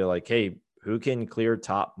down to like, hey, who can clear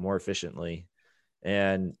top more efficiently?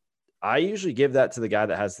 And I usually give that to the guy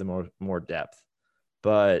that has the more depth.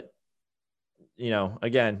 But,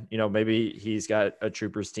 again, maybe he's got a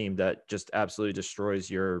troopers team that just absolutely destroys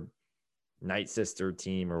your Night Sister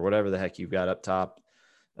team or whatever the heck you've got up top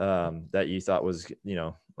that you thought was,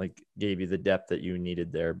 gave you the depth that you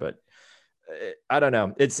needed there. But I don't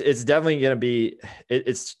know. It's definitely going to be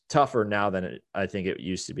it's tougher now than I think it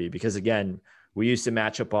used to be, because, again, we used to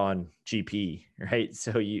match up on GP, right?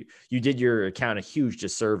 So you did your account a huge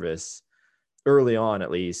disservice early on, at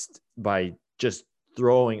least, by just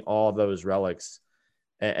throwing all those relics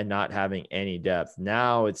and not having any depth.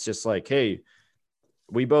 Now it's just like, hey,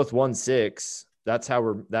 we both won 6. That's how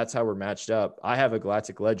we're matched up. I have a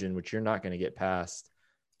Galactic Legend, which you're not going to get past.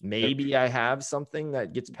 Maybe I have something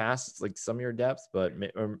that gets past like some of your depth,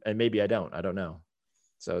 and maybe I don't. I don't know.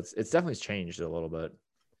 So it's definitely changed a little bit.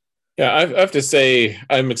 Yeah, I have to say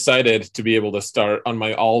I'm excited to be able to start on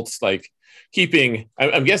my alts, like keeping.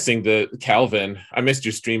 I'm guessing the Calvin. I missed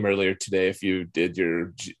your stream earlier today. If you did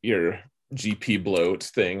your GP bloat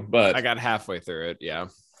thing, but I got halfway through it. Yeah,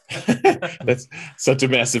 that's such a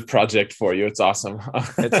massive project for you. It's awesome.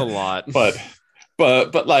 It's a lot, but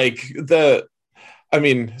like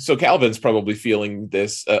so Calvin's probably feeling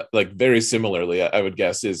this like very similarly. I would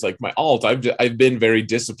guess is like my alt. I've been very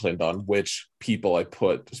disciplined on which people I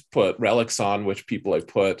put relics on, which people I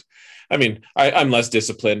put. I'm less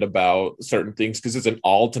disciplined about certain things because it's an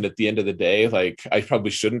alt, and at the end of the day, like I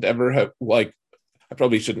probably shouldn't ever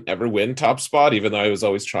win top spot, even though I was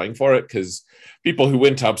always trying for it, because people who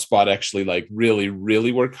win top spot actually like really,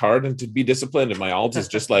 really work hard and to be disciplined. And my alt is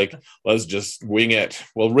just like, let's just wing it.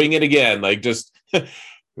 We'll ring it again. Like, just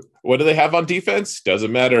what do they have on defense?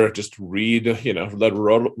 Doesn't matter. Just read, let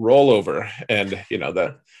roll over. And,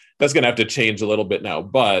 that's going to have to change a little bit now.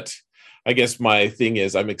 But I guess my thing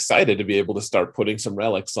is I'm excited to be able to start putting some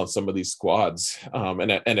relics on some of these squads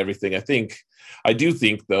and everything. I do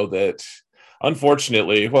think, though, that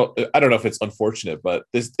unfortunately, well, I don't know if it's unfortunate, but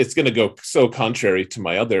it's going to go so contrary to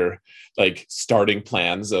my other like starting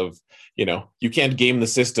plans of, you can't game the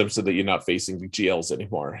system so that you're not facing the GLs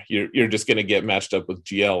anymore. You're just going to get matched up with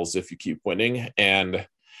GLs if you keep winning. And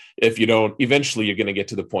if you don't, eventually you're going to get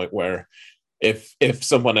to the point where if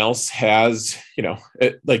someone else has,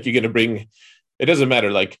 like you're going to bring, it doesn't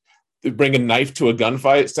matter, like bring a knife to a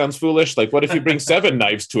gunfight sounds foolish. Like, what if you bring 7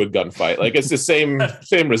 knives to a gunfight? Like, it's the same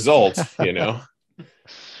result,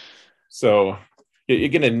 So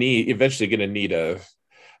you're eventually gonna need a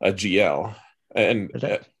GL, and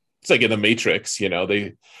it's like in the Matrix, you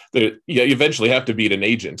you eventually have to beat an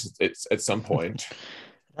agent. It's at some point.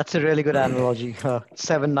 That's a really good analogy.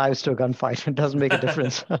 7 knives to a gunfight. It doesn't make a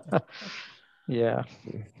difference. Yeah.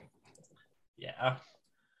 Yeah.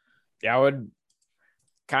 Yeah, I would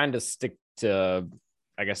kind of stick to,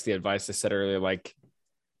 I guess, the advice I said earlier, like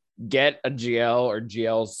get a GL or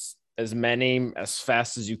GLs as many as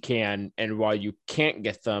fast as you can. And while you can't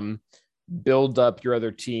get them, build up your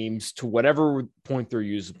other teams to whatever point they're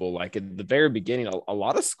usable. Like at the very beginning, a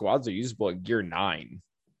lot of squads are usable at gear 9.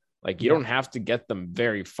 Like you don't have to get them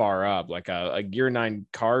very far up, like a gear 9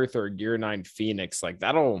 Karth or a gear 9 Phoenix, like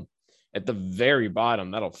that'll at the very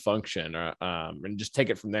bottom, that'll function. And just take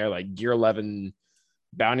it from there, like gear 11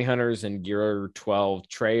 bounty hunters and gear 12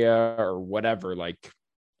 Treya or whatever. Like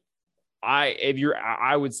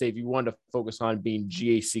I would say if you want to focus on being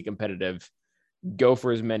GAC competitive, go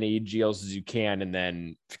for as many GLs as you can, and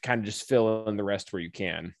then kind of just fill in the rest where you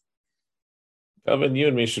can. Evan, you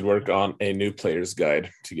and me should work on a new player's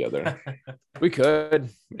guide together. We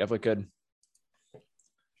definitely could.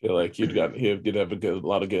 I feel like you'd have a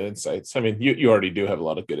lot of good insights. I mean, you already do have a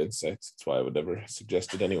lot of good insights. That's why I would never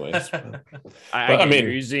suggest it anyways. I mean,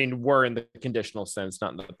 you're using "were" in the conditional sense,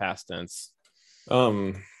 not in the past tense.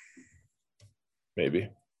 Maybe.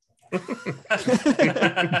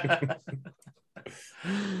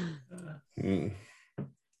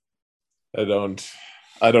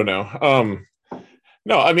 I don't know.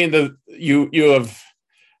 No, I mean you have.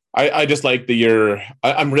 I just like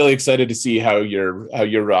I'm really excited to see how your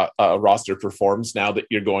roster performs now that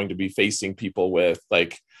you're going to be facing people with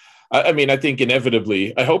like. I mean, I think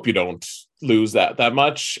inevitably, I hope you don't lose that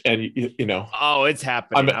much, and you know. Oh, it's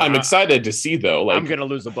happening. I'm excited to see though. Like I'm gonna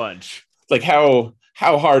lose a bunch. Like how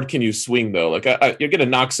hard can you swing though? Like you're gonna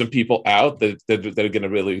knock some people out that are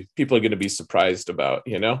gonna people are gonna be surprised about.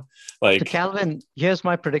 You know, like so Calvin. Here's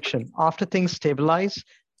my prediction: after things stabilize,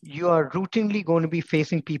 you are routinely going to be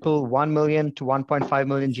facing people 1 million to 1.5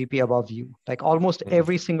 million GP above you. Like almost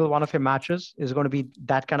every single one of your matches is going to be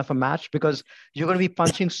that kind of a match because you're going to be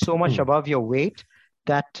punching so much above your weight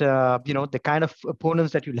that, the kind of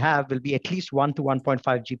opponents that you'll have will be at least 1 to 1.5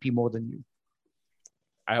 GP more than you.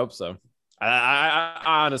 I hope so. I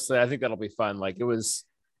honestly, I think that'll be fun. Like it was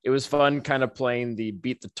fun kind of playing the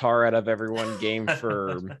beat the tar out of everyone game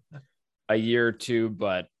for a year or two,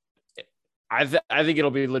 but I think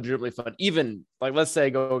it'll be legitimately fun. Even like, let's say I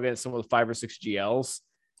go against someone with 5 or 6 GLs,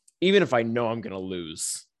 even if I know I'm going to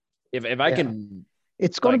lose, if I can,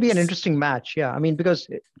 it's going to be an interesting match. Yeah. I mean, because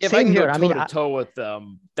if I can go toe to toe with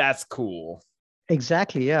them, that's cool.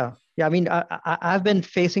 Exactly. Yeah. Yeah, I mean, I've been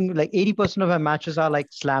facing like 80% of my matches are like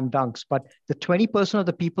slam dunks, but the 20% of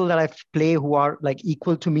the people that I play who are like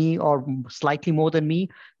equal to me or slightly more than me,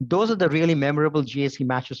 those are the really memorable GAC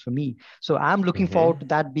matches for me. So I'm looking forward to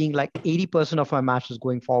that being like 80% of my matches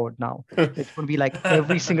going forward now. It's going to be like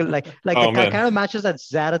every single, like the kind of matches that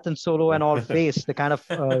Xerath and Solo and all face, the kind of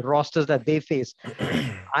rosters that they face.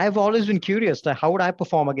 I've always been curious, like how would I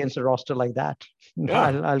perform against a roster like that?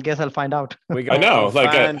 Yeah. I guess I'll find out. I know.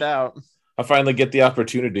 Like I finally get the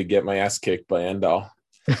opportunity to get my ass kicked by Endal.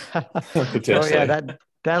 Potentially. Oh yeah,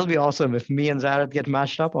 that'll be awesome if me and Xerath get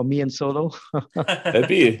matched up, or me and Solo. That'd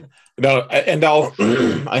be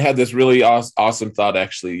Endal. I had this really awesome thought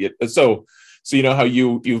actually. So you know how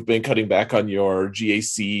you've been cutting back on your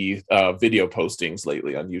GAC video postings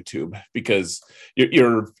lately on YouTube because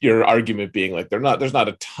your argument being like there's not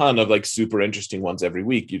a ton of like super interesting ones every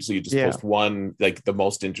week. You just post one, like the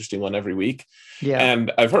most interesting one every week. Yeah.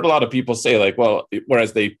 And I've heard a lot of people say like, well,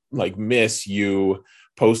 whereas they like miss you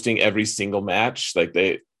posting every single match, like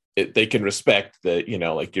they can respect that, you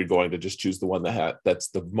know, like you're going to just choose the one that's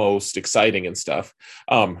the most exciting and stuff.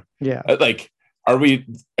 Like.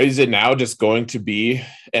 Is it now just going to be,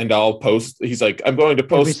 and I'll post, he's like, I'm going to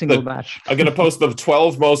post every single match. I'm going to post the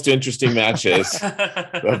 12 most interesting matches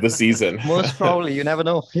of the season. Most probably, you never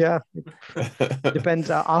know. Yeah. Depends.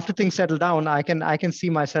 After things settle down, I can see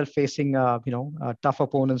myself facing, tough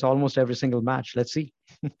opponents almost every single match. Let's see.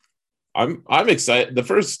 I'm excited. The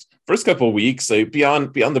first couple of weeks, like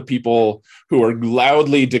beyond the people who are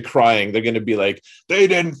loudly decrying, they're going to be like, they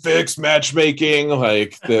didn't fix matchmaking.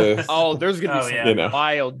 Like there's going to be some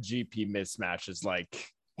wild GP mismatches, like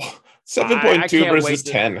 7.2 versus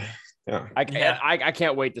 10. Yeah, I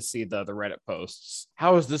can't wait to see the Reddit posts.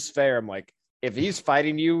 How is this fair? I'm like, if he's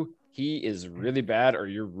fighting you, he is really bad, or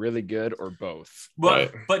you're really good, or both.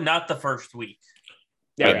 But not the first week.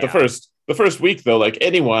 Yeah, the first the first week though, like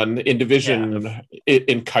anyone in division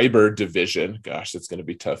in Kyber division, gosh, it's going to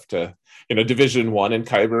be tough to, Division 1 in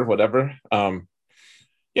Kyber, whatever.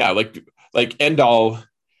 Like end all,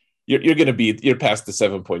 you're going to be, you're past the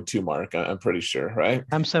 7.2 mark. I'm pretty sure, right?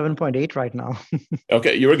 I'm 7.8 right now.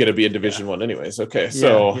 Okay. You were going to be in Division 1 anyways. Okay.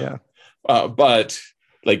 So, but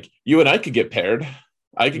like you and I could get paired.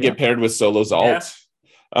 I could get paired with Solo's alt.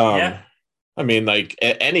 I mean, like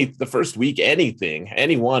the first week,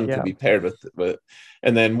 anyone could be paired with,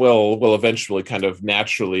 and then we'll eventually kind of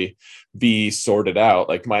naturally be sorted out.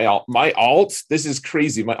 Like my alt, this is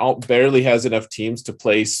crazy. My alt barely has enough teams to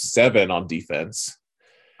place 7 on defense,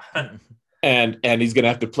 and he's gonna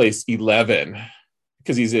have to place 11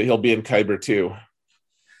 because he'll be in Kyber too.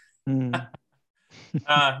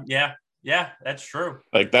 Yeah, that's true.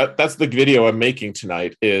 Like that's the video I'm making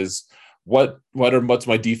tonight is what's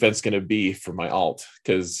my defense going to be for my alt?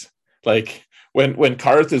 Because like when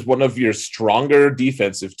Karth is one of your stronger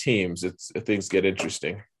defensive teams, things get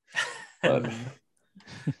interesting. But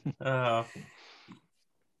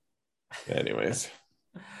anyways.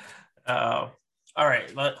 All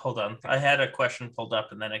right, hold on. I had a question pulled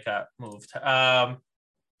up and then it got moved.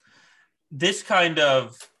 This kind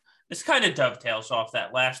of dovetails off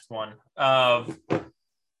that last one.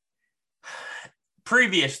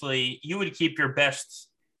 Previously, you would keep your best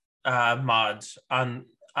mods on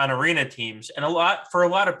arena teams, and for a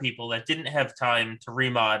lot of people that didn't have time to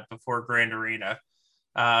remod before Grand Arena,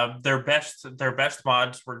 their best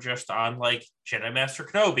mods were just on like Jedi Master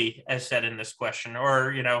Kenobi, as said in this question,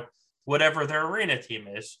 or whatever their arena team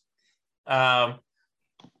is.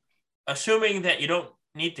 Assuming that you don't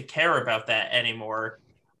need to care about that anymore,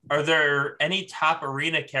 are there any top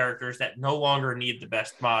arena characters that no longer need the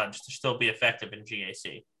best mods to still be effective in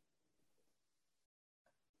GAC?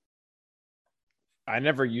 I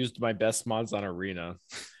never used my best mods on arena.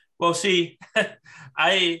 Well, see,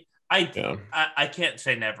 I can't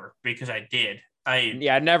say never because I did.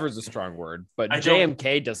 Never is a strong word, but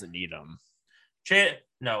JMK doesn't need them.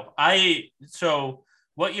 So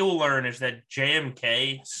what you'll learn is that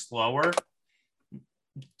JMK slower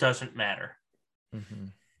doesn't matter. Mm-hmm.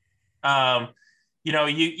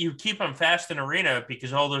 You keep them fast in arena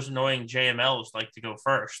because all those annoying JMLs like to go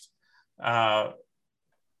first. But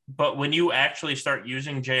when you actually start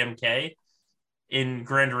using JMK in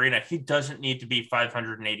Grand Arena, he doesn't need to be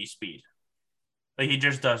 580 speed. Like he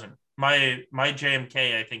just doesn't. My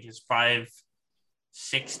JMK, I think, is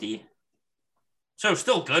 560. So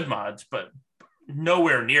still good mods, but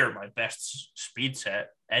nowhere near my best speed set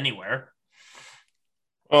anywhere.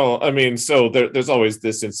 Well, I mean, so there's always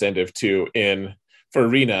this incentive too for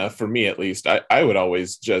arena, for me at least. I would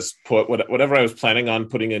always just put whatever I was planning on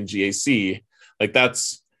putting in GAC, like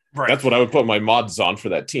that's what I would put my mods on for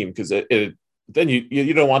that team, because then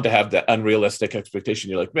you don't want to have that unrealistic expectation.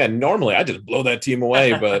 You're like, man, normally I just blow that team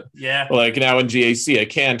away, but like now in GAC I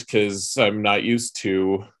can't because I'm not used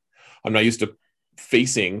to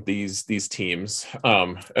facing these teams,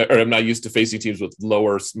 or I'm not used to facing teams with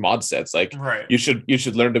lower mod sets. Like you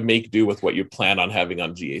should learn to make do with what you plan on having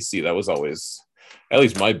on GAC. That was always at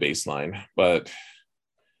least my baseline. But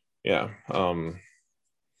I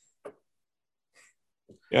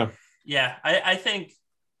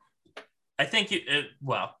think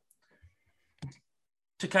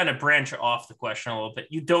to kind of branch off the question a little bit,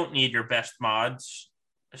 you don't need your best mods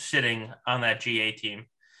sitting on that GA team,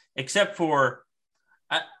 except for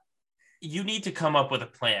you need to come up with a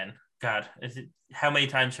plan. God, how many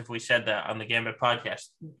times have we said that on the Gambit podcast?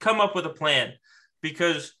 Come up with a plan,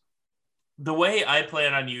 because the way I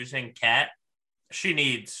plan on using Kat, she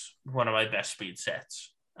needs one of my best speed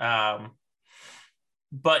sets. But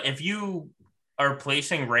if you are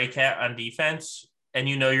placing Raycat on defense and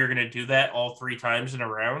you're going to do that all 3 times in a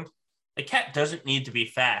round, the Cat doesn't need to be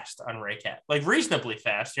fast on Raycat, like reasonably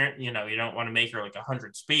fast. You don't want to make her like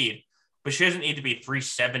 100 speed, but she doesn't need to be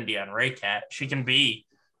 370 on Raycat. She can be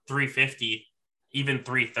 350, even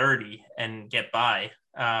 330 and get by.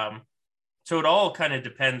 So it all kind of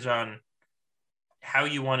depends on how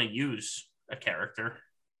you want to use a character.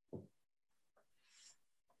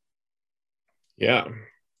 Yeah.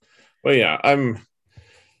 Well, yeah,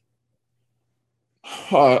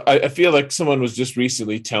 I feel like someone was just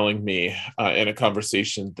recently telling me in a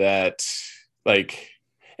conversation that like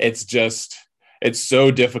it's so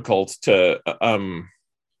difficult to what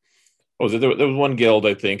was it? There was one guild,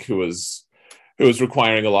 I think, who was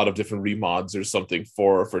requiring a lot of different remods or something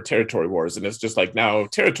for territory wars, and it's just like now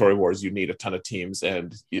territory wars, you need a ton of teams,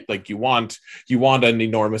 and you want an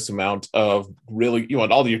enormous amount of you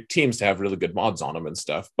want all your teams to have really good mods on them and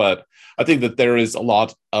stuff. But I think that there is a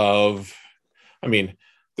lot of, I mean, I don't want to say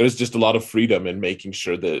there's just a lot of freedom in making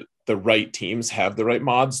sure that the right teams have the right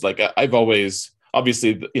mods. Like I've always,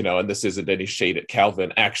 obviously, and this isn't any shade at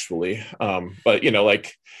Calvin actually, but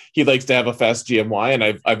like he likes to have a fast GMY,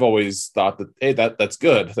 and I've always thought that, hey, that's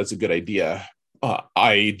good. That's a good idea.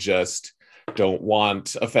 I just don't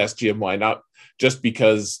want a fast GMY, not just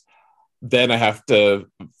because then I have to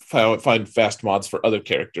find fast mods for other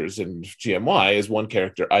characters, and GMY is one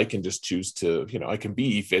character I can just choose to, I can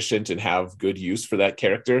be efficient and have good use for that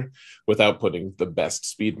character without putting the best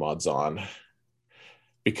speed mods on,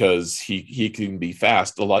 because he can be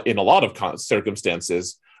fast in a lot of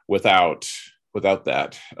circumstances without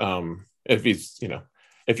that. If he's,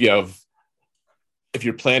 if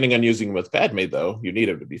you're planning on using him with Padme, though, you need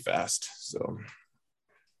him to be fast. So I'm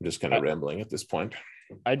just kind of rambling at this point.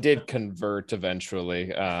 I did convert eventually,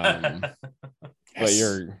 Yes. but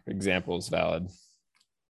your example is valid.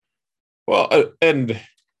 Well, and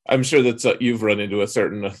I'm sure that you've run into a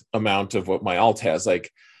certain amount of what my alt has.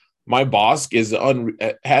 Like my Bosk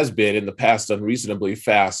has been in the past unreasonably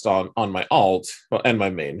fast on my alt, and my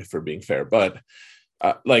main, for being fair. But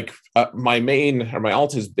my main or my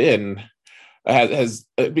alt has been has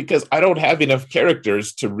because I don't have enough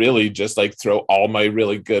characters to really just like throw all my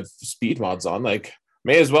really good speed mods on. Like,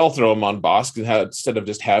 may as well throw them on Bosk instead of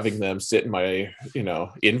just having them sit in my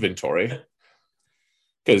inventory.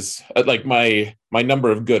 Because like my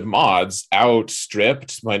number of good mods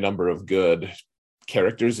outstripped my number of good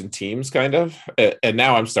characters and teams, kind of. And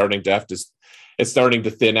now I'm starting to it's starting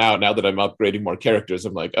to thin out now that I'm upgrading more characters.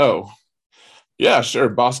 I'm like, oh yeah, sure,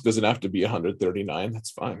 Bosk doesn't have to be 139. That's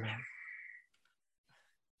fine.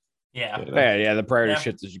 Yeah. Yeah, the priority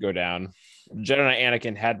shifts as you go down. Jedi Knight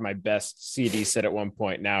Anakin had my best CD set at one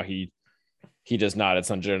point. Now he does not.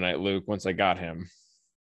 It's on Jedi Knight Luke once I got him.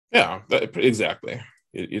 Yeah, exactly.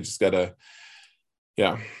 You just gotta.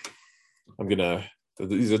 Yeah,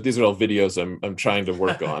 These are all videos I'm trying to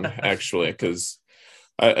work on actually, because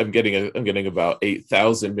I'm getting about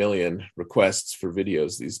 8,000 million requests for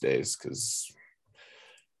videos these days, because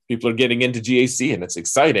people are getting into GAC and it's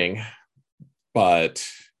exciting, but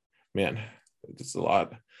man, it's a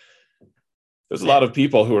lot. There's a lot of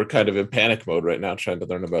people who are kind of in panic mode right now trying to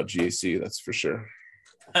learn about GAC. That's for sure.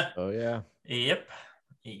 Oh yeah. Yep.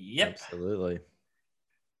 Absolutely.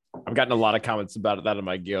 I've gotten a lot of comments about that in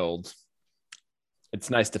my guild. It's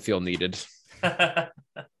nice to feel needed. All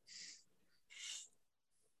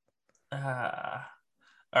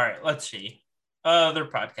right, let's see. Other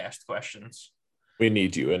podcast questions. We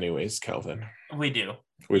need you anyways, Calvin. We do.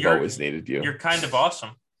 We've always needed you. You're kind of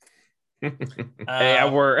awesome.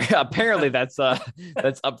 We're apparently that's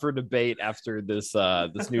up for debate after this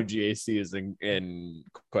new GAC is in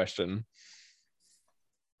question.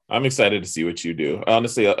 I'm excited to see what you do.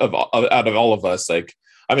 Honestly, out of all of us, like,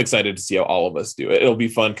 I'm excited to see how all of us do it. It'll be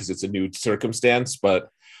fun because it's a new circumstance, but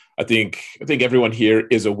I think everyone here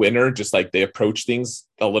is a winner. Just like they approach things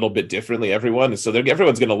a little bit differently, everyone. And so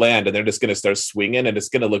everyone's going to land and they're just going to start swinging, and it's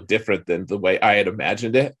going to look different than the way I had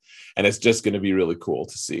imagined it. And it's just going to be really cool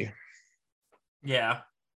to see. Yeah.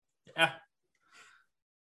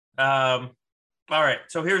 All right.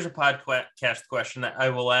 So here's a podcast question that I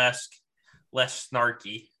will ask less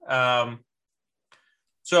snarky.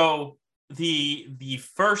 So the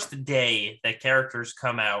first day that characters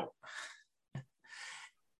come out,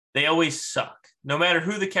 they always suck. No matter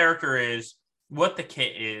who the character is, what the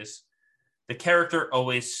kit is, the character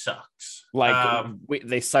always sucks. Like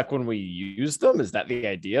they suck when we use them? Is that the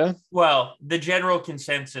idea? Well, the general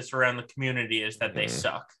consensus around the community is that they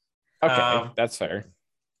suck. Okay, that's fair.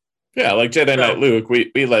 Yeah, like Jedi Knight Luke,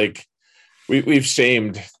 we've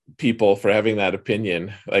shamed people for having that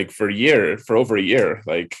opinion, like for over a year.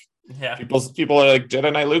 Like, yeah, people are like,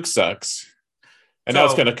 Jedi Knight Luke sucks, and now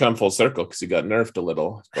it's going to come full circle because he got nerfed a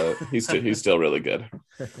little, but he's still really good.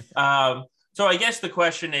 So I guess the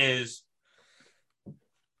question is,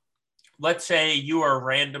 let's say you are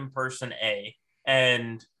random person A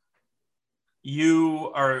and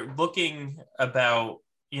you are looking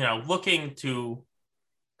to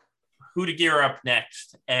who to gear up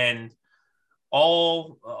next, and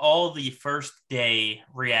all the first day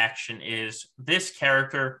reaction is, this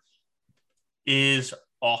character is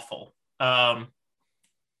awful. How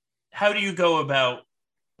do you go about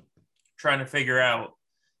trying to figure out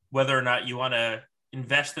whether or not you want to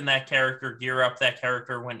invest in that character, gear up that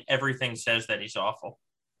character, when everything says that he's awful?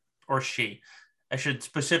 Or she. I should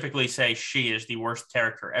specifically say she is the worst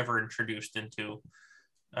character ever introduced into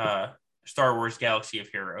Star Wars Galaxy of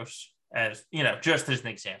Heroes, as just as an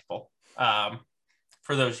example.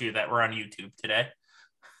 For those of you that were on YouTube today.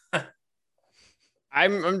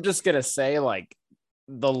 I'm just gonna say, like,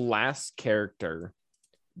 the last character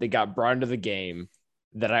that got brought into the game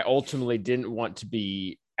that I ultimately didn't want to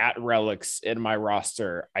be at Relics in my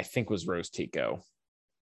roster, I think was Rose Tico.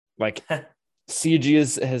 Like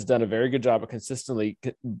CG has done a very good job of consistently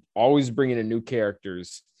always bringing in new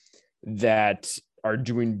characters that are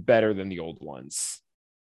doing better than the old ones.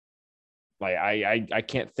 Like I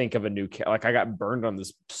can't think of a new like I got burned on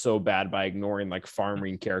this so bad by ignoring like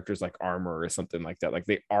farming characters like Armor or something like that. Like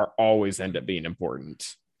they are always end up being important.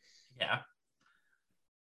 Yeah.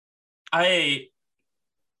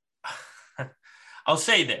 I'll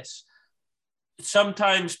say this.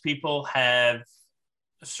 Sometimes people have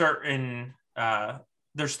certain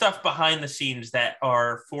there's stuff behind the scenes that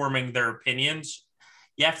are forming their opinions.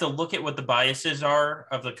 You have to look at what the biases are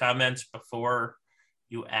of the comments before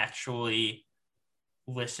you actually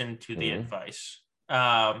listen to the advice.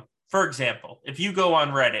 For example, if you go on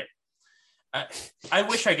Reddit, I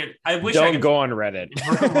wish I could. Don't go on Reddit.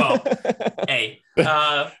 Well, hey,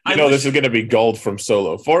 this is going to be gold from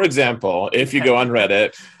Solo. For example, if you go on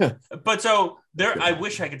Reddit, but so there, I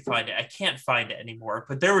wish I could find it. I can't find it anymore.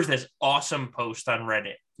 But there was this awesome post on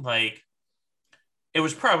Reddit. Like, it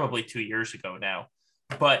was probably 2 years ago now.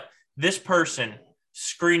 But this person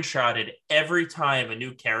screenshotted every time a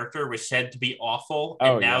new character was said to be awful,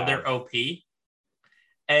 and now they're OP,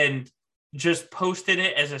 and just posted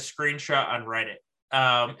it as a screenshot on Reddit.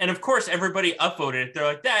 And of course, everybody upvoted it. They're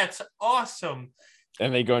like, that's awesome.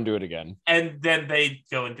 And they go and do it again. And then they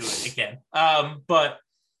go and do it again. But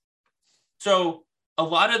so a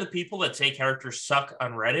lot of the people that say characters suck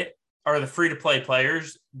on Reddit are the free-to-play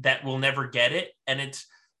players that will never get it. And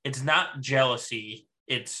it's not jealousy.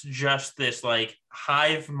 It's just this like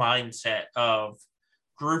hive mindset of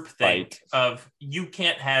groupthink of you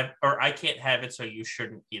can't have, or I can't have it, so you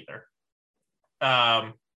shouldn't either. So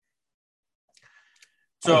I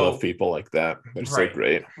love people like that. They're so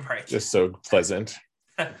great. Right. Just so pleasant.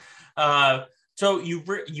 So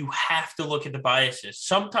you have to look at the biases.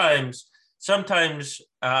 Sometimes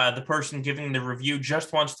the person giving the review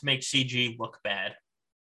just wants to make CG look bad.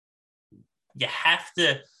 You have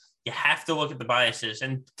to look at the biases,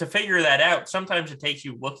 and to figure that out, sometimes it takes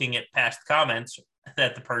you looking at past comments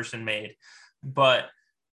that the person made. And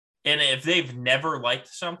if they've never liked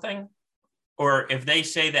something, or if they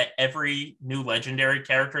say that every new legendary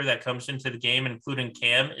character that comes into the game, including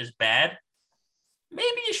Cam, is bad,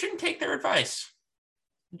 maybe you shouldn't take their advice.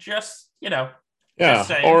 Just, Yeah,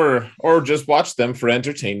 just or just watch them for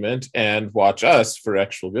entertainment and watch us for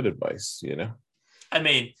actual good advice, I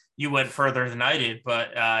mean, you went further than I did,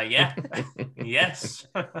 but yeah. Yes.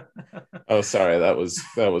 Oh, sorry. That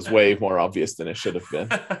was way more obvious than it should have been.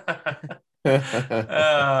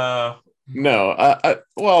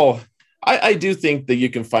 No, I do think that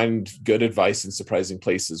you can find good advice in surprising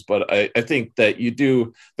places, but I think that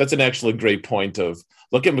that's an actually great point of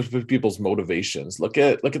look at people's motivations. Look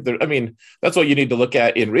at that's what you need to look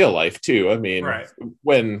at in real life too. I mean,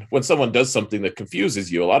 when someone does something that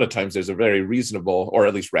confuses you, a lot of times there's a very reasonable or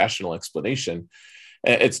at least rational explanation.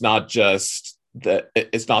 It's not just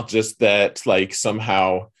that like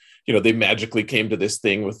somehow, they magically came to this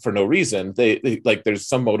thing for no reason. They like, there's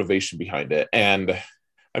some motivation behind it. And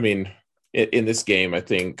I mean, in this game, I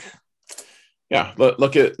think,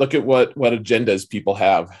 look at what agendas people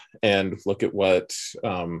have, and look at what,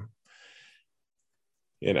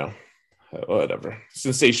 whatever.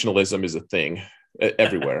 Sensationalism is a thing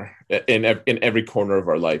everywhere, in every corner of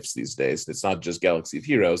our lives these days. It's not just Galaxy of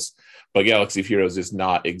Heroes, but Galaxy of Heroes is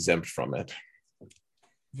not exempt from it.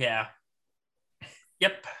 Yeah.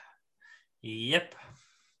 Yep.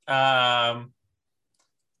 And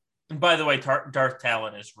by the way, Darth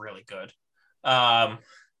Talon is really good.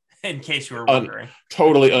 In case you were wondering.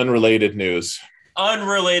 Totally unrelated news.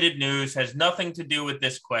 Unrelated news, has nothing to do with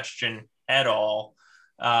this question at all.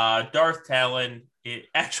 Darth Talon, we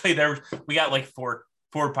got like four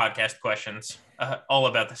podcast questions all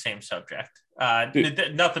about the same subject.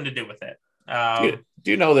 Nothing to do with it.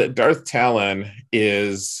 Do you know that Darth Talon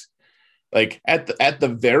is like at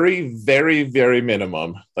the very, very, very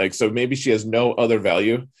minimum, like, so maybe she has no other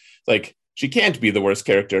value. Like, she can't be the worst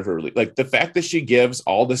character ever. Like, the fact that she gives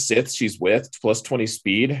all the Siths she's with plus 20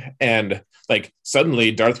 speed, and like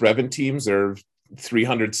suddenly Darth Revan teams are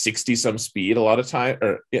 360 some speed a lot of time,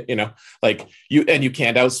 or like you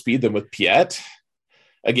can't outspeed them with Piet.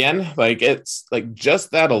 Again, like, it's like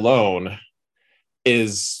just that alone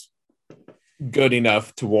is good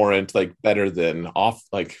enough to warrant like better than off,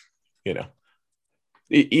 like,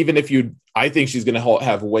 even if I think she's going to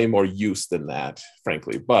have way more use than that,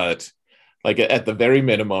 frankly. But like, at the very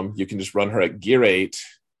minimum, you can just run her at gear 8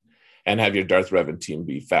 and have your Darth Revan team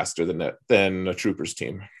be faster than a Troopers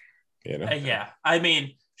team. Yeah, I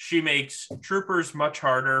mean, She makes troopers much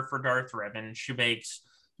harder for Darth Revan. She makes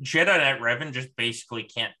Jedi Knight Revan just basically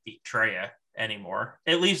can't beat Traya anymore.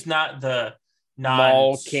 At least not the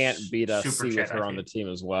Maul can't beat us. Super See with Jedi her on the team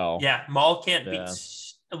as well. Yeah, Maul can't beat.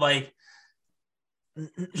 Like,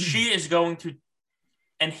 she is going to.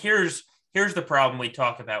 And here's the problem we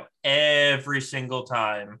talk about every single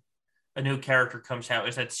time a new character comes out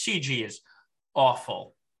is that CG is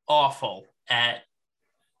awful at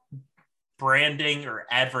branding or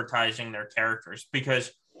advertising their characters,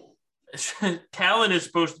 because Talon is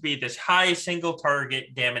supposed to be this high single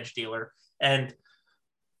target damage dealer, and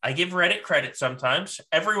I give Reddit credit sometimes.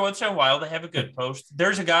 Every once in a while, they have a good post.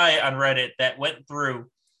 There's a guy on Reddit that went through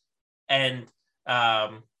and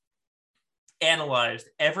analyzed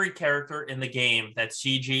every character in the game that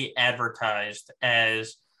CG advertised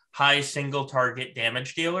as high single target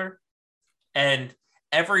damage dealer, and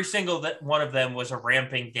every single one of them was a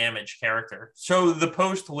ramping damage character. So the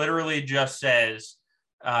post literally just says,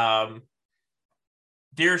 "Dear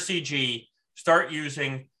CG, start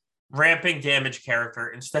using ramping damage character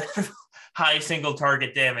instead of high single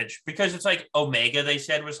target damage," because it's like Omega, they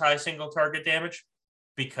said, was high single target damage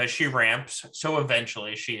because she ramps. So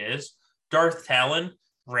eventually she is. Darth Talon,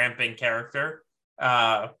 ramping character.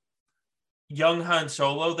 Young Han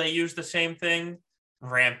Solo, they use the same thing,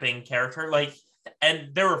 ramping character. Like,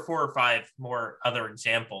 and there were 4 or 5 more other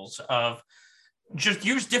examples of just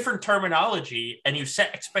use different terminology and you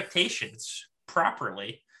set expectations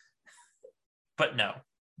properly. But no.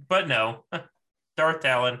 Darth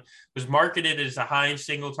Talon was marketed as a high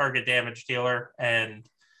single target damage dealer, and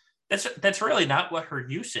that's really not what her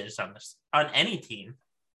use is on any team.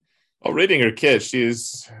 Well, rating her kit,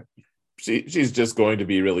 she's just going to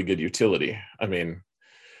be really good utility. I mean,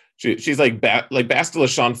 she's like Bastila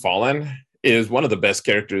Shan Fallen is one of the best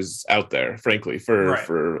characters out there, frankly,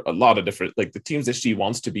 for a lot of different, like, the teams that she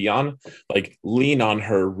wants to be on, like, lean on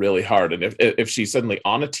her really hard. And if she's suddenly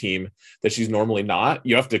on a team that she's normally not,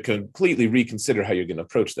 you have to completely reconsider how you're going to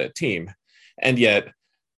approach that team. And yet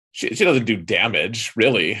she doesn't do damage,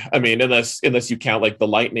 really. I mean, unless you count like the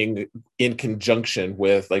lightning in conjunction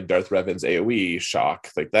with like Darth Revan's AoE shock,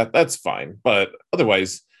 like that's fine. But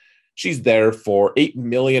otherwise, she's there for 8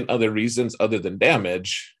 million other reasons other than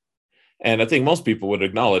damage. And I think most people would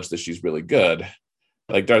acknowledge that she's really good.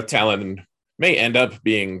 Like, Darth Talon may end up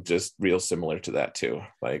being just real similar to that too.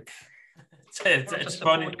 Like, it's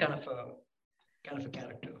funny, kind of a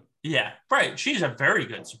character. Yeah, right. She's a very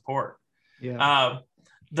good support. Yeah.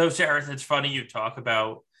 Though, Sarah, it's funny you talk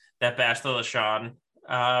about that Bastila Shan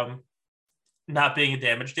not being a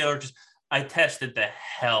damage dealer. Just, I tested the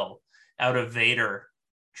hell out of Vader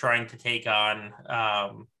trying to take on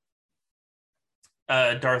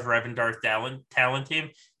Darth Revan, Darth Talon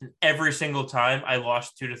team. And every single time I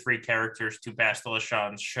lost 2 to 3 characters to Bastila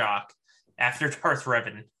Shan's shock after Darth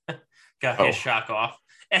Revan got his shock off.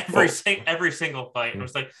 Every single fight. It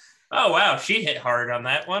was like, oh wow, she hit hard on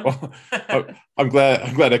that one. Well, I'm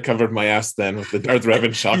glad I covered my ass then with the Darth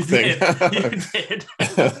Revan shock thing. You did.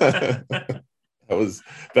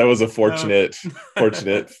 that was a fortunate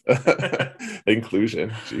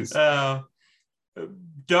inclusion. Jeez.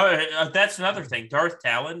 That's another thing. Darth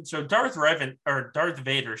Talon. So Darth Revan or Darth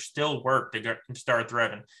Vader still worked against Darth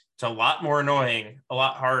Revan. It's a lot more annoying, a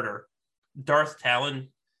lot harder. Darth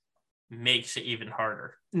Talon makes it even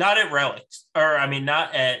harder. Not at relics, or I mean,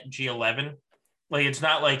 not at G11. Like, it's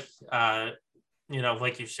not like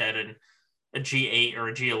like you said, in a G8 or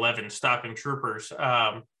a G11 stopping troopers.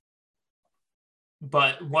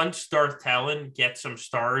 But once Darth Talon gets some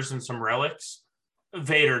stars and some relics,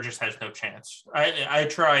 Vader just has no chance. I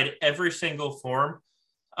tried every single form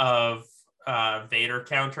of Vader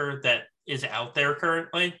counter that is out there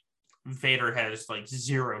currently. Vader has like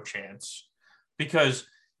 0 chance, because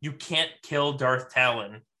you can't kill Darth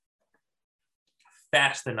Talon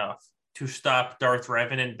fast enough to stop Darth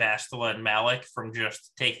Revan and Bastila and Malak from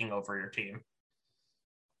just taking over your team.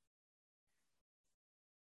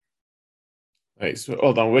 Nice.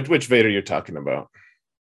 Hold on. Which Vader you're talking about?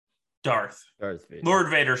 Darth Vader. Lord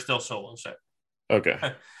Vader still solos it. Okay.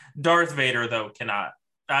 Darth Vader, though, cannot.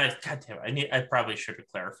 God damn it. I probably should have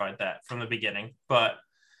clarified that from the beginning, but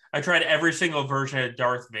I tried every single version of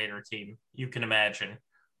Darth Vader team you can imagine,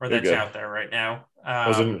 or that's out there right now.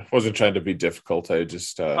 Wasn't trying to be difficult. I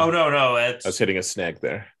just no, I was hitting a snag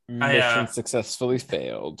there. Mission successfully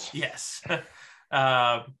failed. Yes.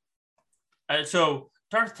 So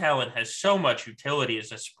Darth Talon has so much utility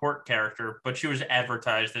as a support character, but she was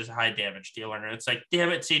advertised as a high damage dealer, and it's like, damn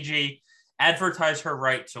it, CG, advertise her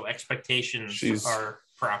right so expectations are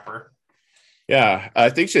proper. Yeah, I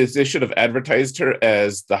think they should have advertised her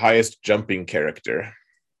as the highest jumping character.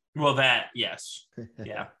 Well, that, yes.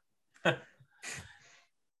 Yeah.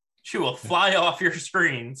 She will fly off your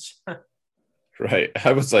screens. Right.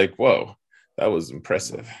 I was like, whoa, that was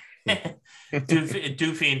impressive.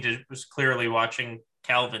 Dooffiend was clearly watching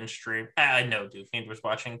Calvin's stream. I know Dooffiend was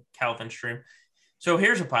watching Calvin's stream. So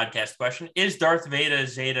here's a podcast question. Is Darth Vader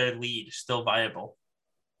Zeta lead still viable?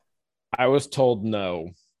 I was told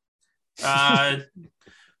no.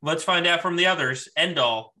 Let's find out from the others. End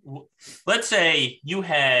all. Let's say you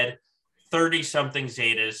had 30-something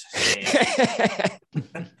Zetas saved.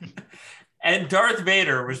 And Darth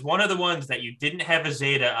Vader was one of the ones that you didn't have a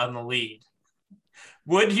Zeta on the lead.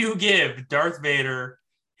 Would you give Darth Vader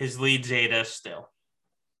his lead Zeta still?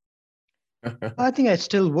 I think I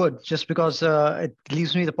still would, just because it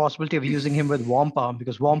leaves me the possibility of using him with Wampa,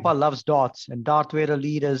 because Wampa loves dots, and Darth Vader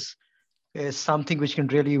lead is something which can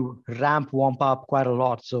really ramp Wampa up quite a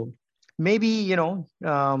lot. So maybe,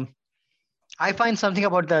 I find something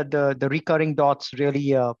about the recurring dots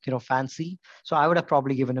really, fancy. So I would have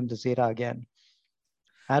probably given him the Zeta again.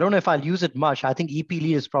 I don't know if I'll use it much. I think EP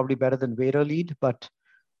lead is probably better than Vader lead, but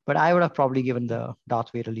I would have probably given the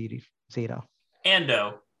Darth Vader lead Zeta.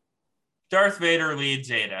 Ando, Darth Vader lead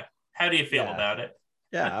Zeta. How do you feel about it?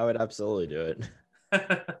 Yeah, I would absolutely do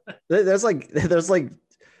it. There's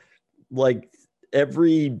like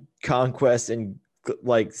every conquest and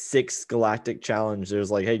like 6 galactic challenge.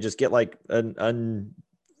 There's like, hey, just get like an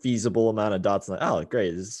unfeasible amount of dots. Like, oh,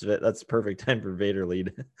 great, that's perfect time for Vader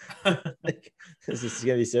lead. This is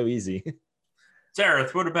gonna be so easy.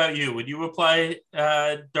 Zareth, what about you? Would you apply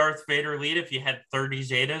Darth Vader lead if you had 30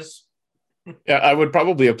 Zetas? Yeah, I would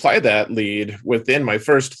probably apply that lead within my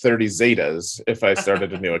first 30 Zetas if I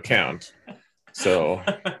started a new account. So,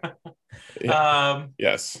 yeah.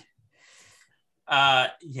 Yes.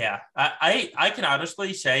 Yeah. I can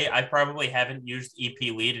honestly say I probably haven't used EP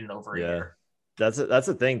lead in over a year. That's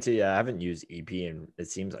a thing too. Yeah, I haven't used EP and it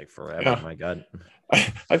seems like forever. Yeah. My God.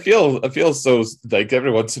 I feel so like every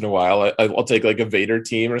once in a while I'll take like a Vader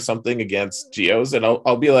team or something against Geos, and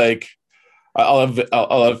I'll be like, I'll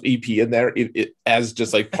have EP in there as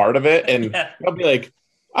just like part of it, and yeah. I'll be like,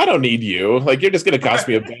 I don't need you. Like, you're just gonna cost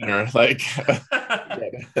me a banner. Like,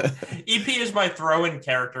 EP is my throw-in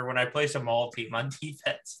character when I play some all team on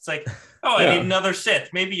defense. It's like, oh, I need another Sith.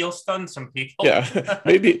 Maybe you'll stun some people. Yeah,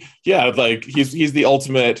 maybe. Yeah, like he's the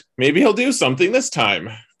ultimate. Maybe he'll do something this time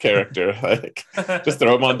character. Like, just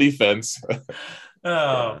throw him on defense.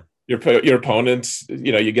 Oh. Your opponent,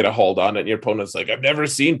 you get a hold on it, and your opponent's like, I've never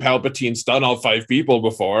seen Palpatine stun all 5 people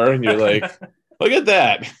before, and you're like, look at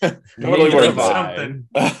that. Totally worth something.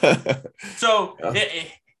 So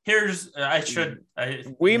here's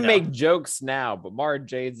we make jokes now, but Mara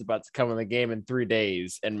Jade's about to come in the game in 3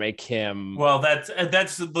 days and make him that's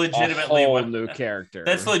legitimately a whole new character.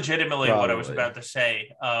 That's legitimately what I was about to say.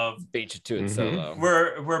 Of beat you to it solo.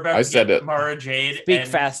 We're about to get Mara Jade. Speak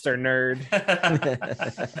faster, nerd.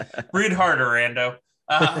 Read harder, Rando.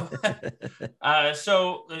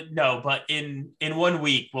 No, but in 1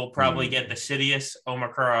 week we'll probably get the Sidious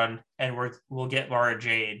Omicron, and we'll get Mara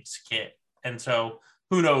Jade's kit, and so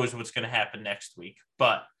who knows what's going to happen next week.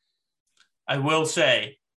 But I will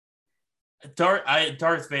say,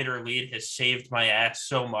 Darth Vader lead has saved my ass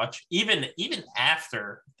so much, even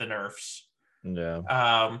after the nerfs.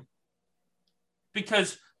 Yeah.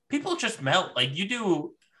 Because people just melt. Like, you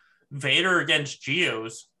do Vader against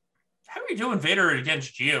Geos. How are you doing Vader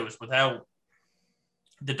against Geos without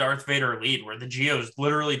the Darth Vader lead, where the Geos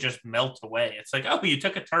literally just melt away? It's like, oh, you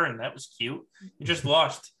took a turn. That was cute. You just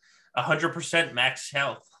lost 100% max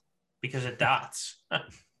health because of dots.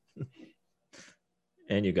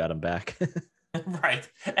 And you got them back. Right.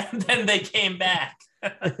 And then they came back.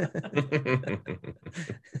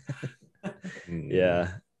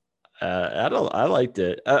 Yeah. I liked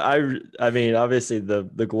it. I mean, obviously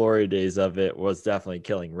the glory days of it was definitely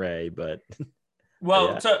killing Rey, but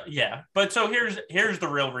But here's the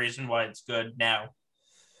real reason why it's good now.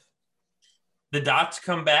 The dots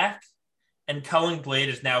come back, and Culling Blade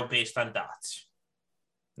is now based on dots.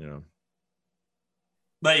 Yeah.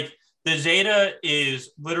 Like, the Zeta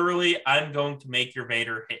is literally, I'm going to make your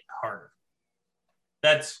Vader hit harder.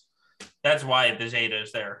 That's why the Zeta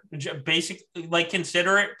is there. Basically, like,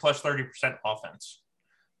 consider it plus 30% offense.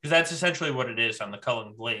 Because that's essentially what it is on the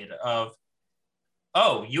Culling Blade of,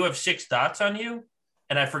 oh, you have 6 dots on you?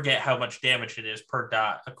 And I forget how much damage it is per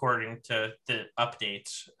dot according to the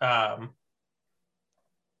updates.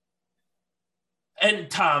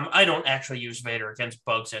 And Tom, I don't actually use Vader against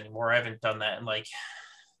bugs anymore. I haven't done that in like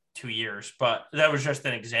 2 years. But that was just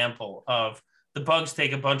an example of the bugs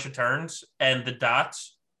take a bunch of turns, and the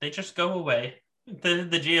dots, they just go away.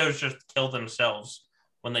 The Geos just kill themselves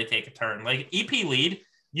when they take a turn. Like EP lead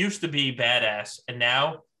used to be badass, and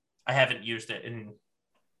now I haven't used it in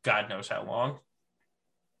God knows how long.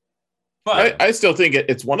 But I still think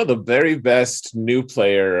it's one of the very best new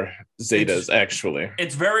player Zetas, actually.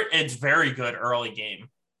 It's very good early game.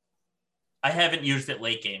 I haven't used it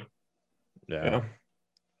late game. Yeah.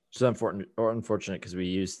 It's unfortunate because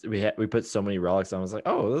we put so many relics on. I was like,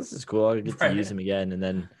 oh, this is cool. I get to use him again. And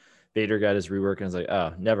then Vader got his rework, and I was like,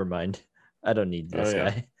 oh, never mind. I don't need this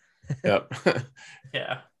guy. Yep.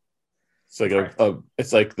 Yeah. It's like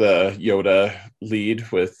it's like the Yoda lead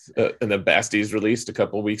with and then Basti's released a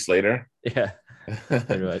couple weeks later. Yeah,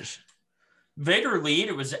 pretty much. Vader lead,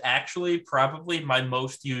 it was actually probably my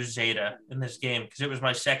most used Zeta in this game because it was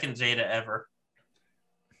my second Zeta ever.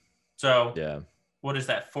 So yeah, what is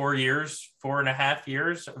that? 4.5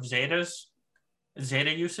 years of Zeta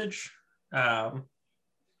usage. But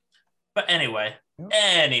anyway,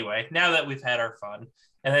 now that we've had our fun.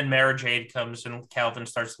 And then Mara Jade comes and Calvin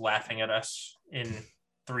starts laughing at us in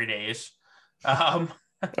 3 days. I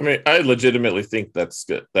mean, I legitimately think that's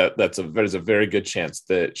good. There's a very good chance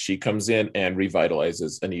that she comes in and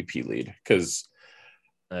revitalizes an EP lead because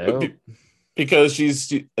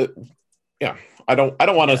she's I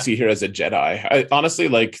don't want to see her as a Jedi. I honestly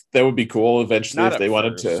like that would be cool eventually if they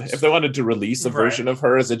wanted to release a version of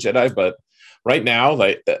her as a Jedi, but right now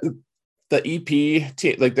like the EP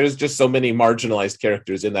team, like there's just so many marginalized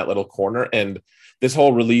characters in that little corner, and this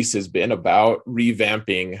whole release has been about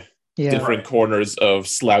revamping different corners of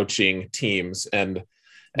slouching teams, and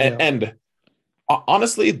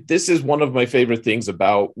honestly, this is one of my favorite things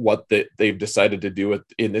about what they've decided to do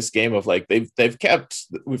in this game. Of like we've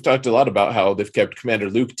talked a lot about how they've kept Commander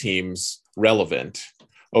Luke teams relevant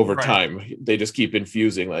over time. They just keep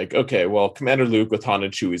infusing like, okay, well, Commander Luke with Han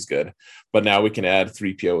and Chewie's good, but now we can add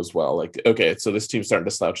 3PO as well. Like, okay, so this team's starting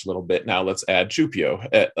to slouch a little bit. Now let's add Chewpio.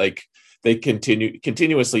 Like they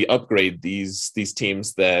continuously upgrade these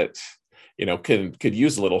teams that, you know, could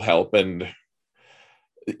use a little help. And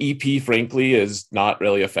EP, frankly, is not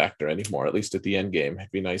really a factor anymore, at least at the end game. It'd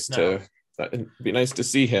be nice to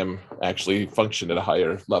see him actually function at a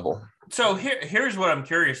higher level. So here's what I'm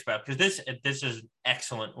curious about, because this is an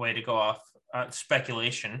excellent way to go off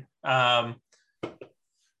speculation.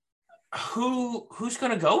 Who's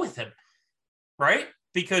going to go with him, right?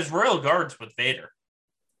 Because Royal Guard's with Vader.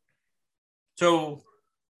 So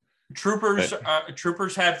troopers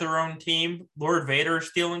have their own team. Lord Vader is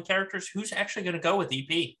stealing characters. Who's actually going to go with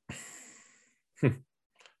EP?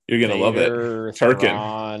 You're going to love it.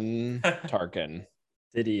 Tarkin.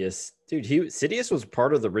 Sidious. Dude, Sidious was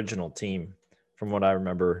part of the original team, from what I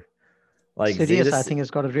remember. Like Sidious, I think,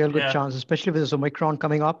 has got a real good chance, especially with this Omicron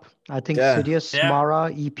coming up. I think Sidious,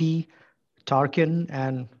 Mara, EP, Tarkin,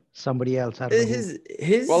 and somebody else. I don't know.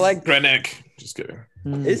 Well, like Krennic. Just kidding.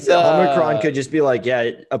 His Omicron could just be like,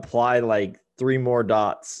 apply like 3 more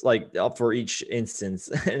dots, like up for each instance,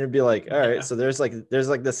 and it'd be like, all right, so there's like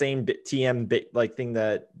the same TM like thing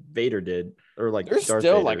that Vader did. Or like there's Darth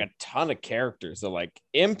still Vader. like a ton of characters. So like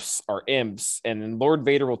imps are imps, and then Lord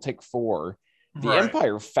Vader will take 4. The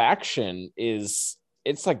Empire faction it's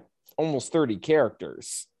like almost 30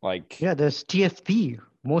 characters. Like there's TFP.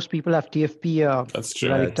 Most people have TFP. That's true.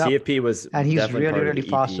 TFP was, and he's really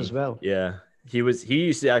fast as well. Yeah, he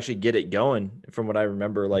used to actually get it going, from what I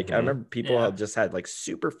remember. Like I remember people just had like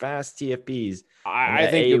super fast TFPs. I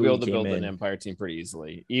think you'll be able to build an Empire team pretty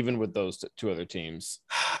easily, even with those 2 other teams.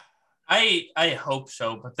 I hope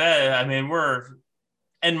so, but and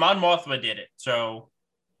Mon Mothma did it, so,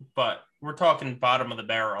 but we're talking bottom of the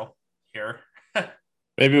barrel here.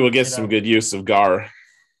 Maybe we'll get some good use of Gar.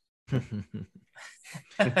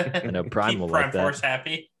 I know Prime will like that. Prime Force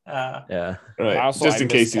happy. Yeah, right. Also, just in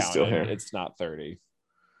case he's still here. It's not 30.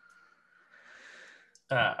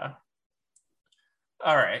 All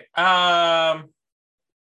right.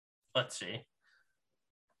 Let's see.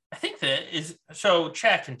 I think that is so.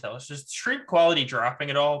 Chat can tell us, is stream quality dropping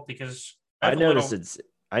at all? Because I noticed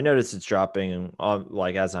it's dropping on,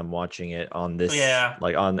 like, as I'm watching it on this,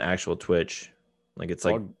 like on actual Twitch, like it's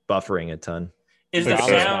like buffering a ton. Is the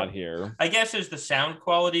sound not here? I guess is the sound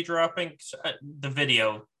quality dropping? The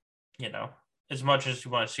video, you know, as much as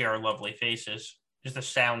you want to see our lovely faces, is the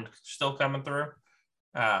sound still coming through?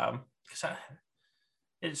 Because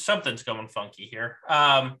something's going funky here.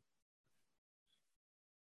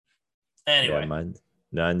 Anyway,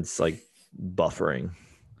 mine's like buffering.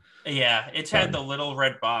 Yeah, it's had the little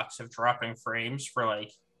red box of dropping frames for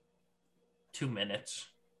like 2 minutes.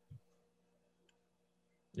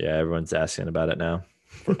 Yeah, everyone's asking about it now.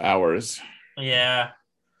 For hours. Yeah.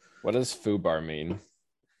 What does foobar mean?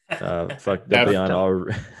 Fucked up beyond all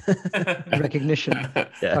recognition.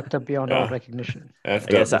 Yeah. Fucked up beyond all recognition. I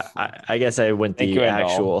guess I went the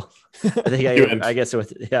actual. I think I guess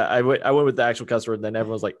I went with the actual cuss word, and then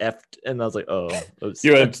everyone was like "effed," and I was like, "Oh, oops."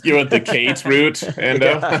 You went the Kate route, and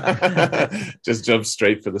just jump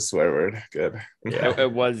straight for the swear word. Good. Yeah,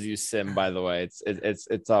 it was you, Sim. By the way,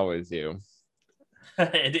 it's always you.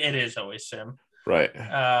 It is always Sim. Right.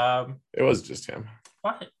 It was just him.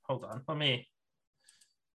 What? Hold on. Let me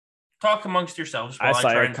talk amongst yourselves. I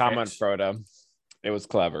saw your comment, Frodo. It was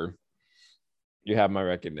clever. You have my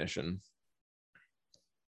recognition.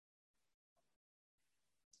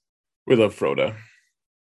 We love Frodo.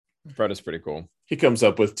 Frodo's pretty cool. He comes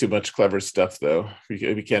up with too much clever stuff, though.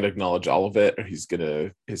 We can't acknowledge all of it, or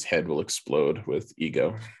his head will explode with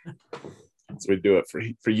ego. So we do it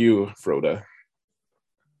for you, Frodo.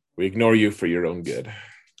 We ignore you for your own good.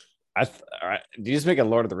 All right. Did you just make a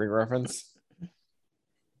Lord of the Ring reference?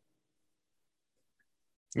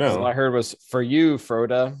 No. All I heard was for you,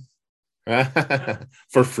 Frodo.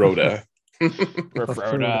 For Frodo. For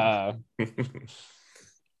Frodo.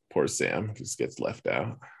 Poor Sam just gets left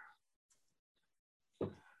out.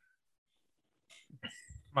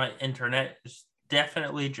 My internet is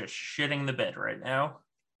definitely just shitting the bed right now.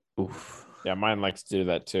 Oof. Yeah, mine likes to do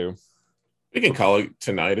that too. We can call it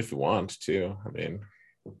tonight if you want to. I mean,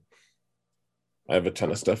 I have a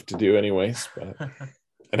ton of stuff to do anyways, but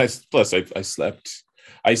and I slept.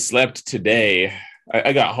 I slept today.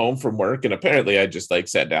 I got home from work and apparently I just like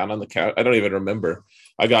sat down on the couch. I don't even remember.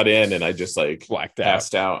 I got in and I just like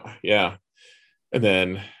passed out. Yeah. And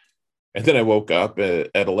then I woke up at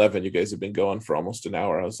 11. You guys have been going for almost an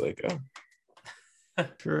hour. I was like, oh,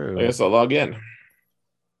 true. I guess I'll log in.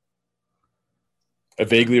 I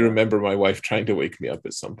vaguely remember my wife trying to wake me up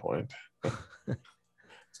at some point.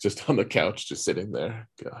 It's just on the couch, just sitting there.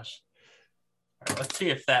 Gosh. All right, let's see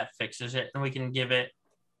if that fixes it and we can give it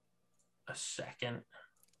a second.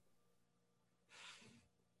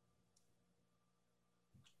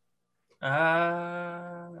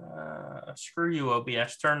 Screw you,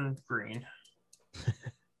 OBS. Turn green.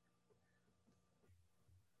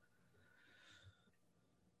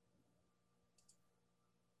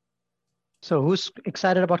 So who's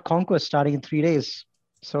excited about Conquest starting in 3 days?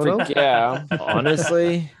 Solo? Yeah.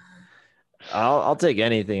 Honestly, I'll take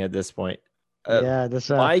anything at this point.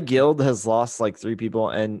 My guild has lost like 3 people,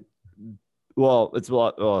 and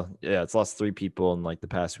it's lost 3 people in like the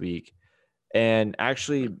past week, and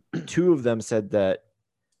actually 2 of them said that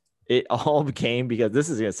it all became because this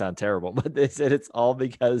is gonna sound terrible, but they said it's all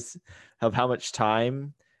because of how much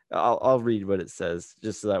time. I'll read what it says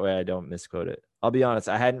just so that way I don't misquote it. I'll be honest,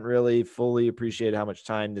 I hadn't really fully appreciated how much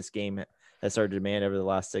time this game has started to demand over the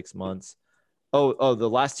last 6 months. Oh, the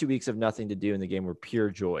last 2 weeks of nothing to do in the game were pure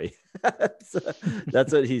joy.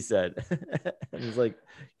 That's what he said. And he's like,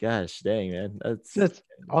 gosh, dang, man. It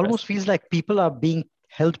almost feels like people are being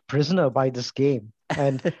held prisoner by this game.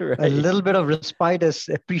 And right. A little bit of respite is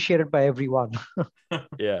appreciated by everyone.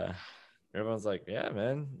 Yeah. Everyone's like, yeah,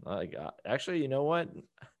 man. Like, actually, you know what?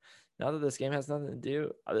 Now that this game has nothing to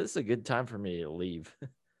do, this is a good time for me to leave.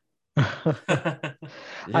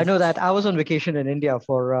 I know that I was on vacation in India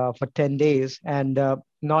for 10 days and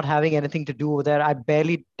not having anything to do there. I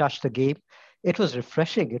barely touched the game. It was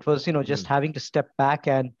refreshing. It was, just having to step back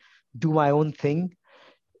and do my own thing.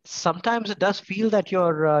 Sometimes it does feel that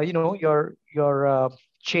you're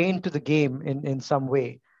chained to the game in some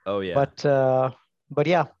way. Oh yeah. But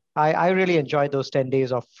yeah, I really enjoyed those 10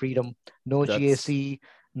 days of freedom. No GAC,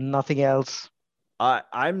 nothing else.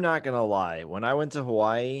 I'm not gonna lie. When I went to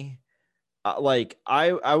Hawaii,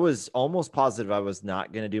 I was almost positive I was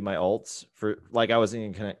not gonna do my alts I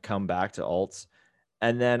wasn't gonna come back to alts,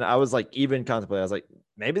 and then I was like even contemplating. I was like,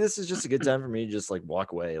 maybe this is just a good time for me to just like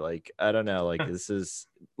walk away. Like I don't know. Like this is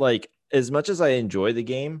like as much as I enjoy the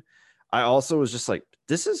game, I also was just like,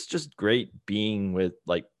 this is just great being with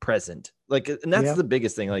like present. Like, and that's the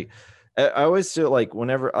biggest thing. Like. I always feel like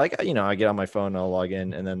whenever I get on my phone, I'll log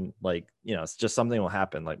in and then it's just something will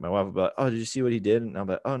happen. Like my wife will be like, oh, did you see what he did? And I'm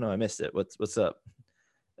like, oh no, I missed it. What's up?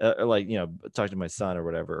 Or talk to my son or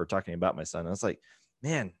whatever, or talking about my son. And I was like,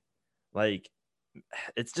 man, like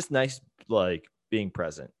it's just nice, like being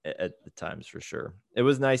present at the times for sure. It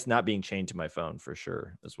was nice not being chained to my phone for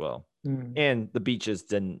sure as well. And the beaches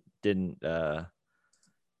didn't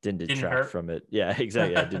detract from it. Yeah,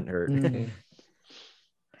 exactly. It didn't hurt.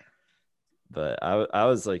 But I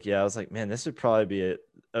was like, man, this would probably be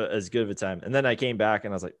as good of a time. And then I came back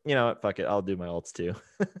and I was like, you know what? Fuck it. I'll do my alts too.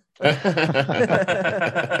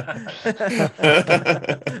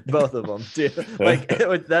 Both of them too.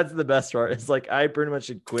 Like that's the best part. It's like I pretty much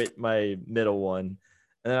should quit my middle one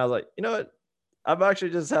And then I was like, you know what? I'm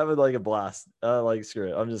actually just having like a blast. Like, screw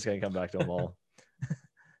it. I'm just gonna come back to them all.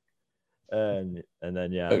 and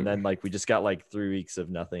then and then like we just got like 3 weeks of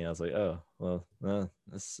nothing. I was like, oh well,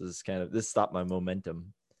 this stopped my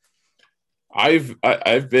momentum. I've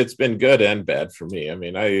it's been good and bad for me. I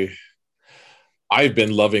mean, I've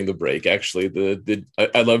been loving the break actually.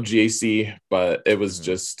 I love GAC, but it was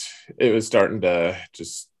it was starting to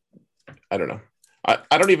just, I don't know.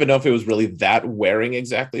 I don't even know if it was really that wearing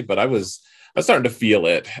exactly, but I was starting to feel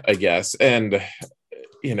it, I guess. And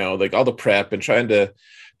like all the prep and trying to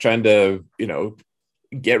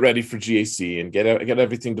get ready for GAC and get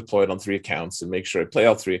everything deployed on 3 accounts and make sure I play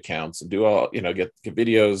all 3 accounts and do all, get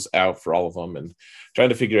videos out for all of them and trying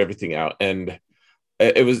to figure everything out. And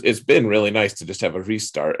it's been really nice to just have a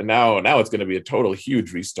restart. And now it's going to be a total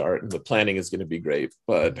huge restart and the planning is going to be great.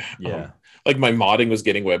 But like my modding was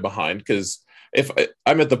getting way behind because if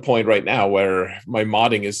I'm at the point right now where my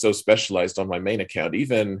modding is so specialized on my main account,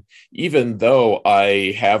 even though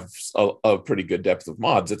I have a pretty good depth of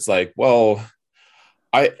mods, it's like, well,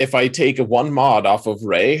 if I take one mod off of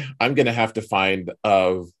Ray, I'm going to have to find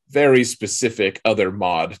a very specific other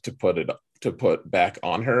mod to put back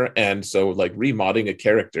on her. And so like remodding a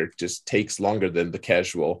character just takes longer than the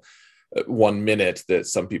casual 1 minute that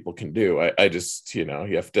some people can do. I just, you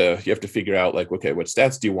have to figure out like, okay, what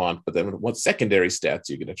stats do you want? But then what secondary stats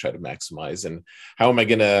are you going to try to maximize? And how am I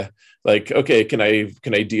going to like, okay, can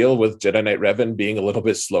I deal with Jedi Knight Revan being a little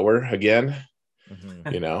bit slower again?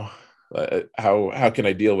 How can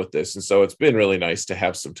I deal with this? And so it's been really nice to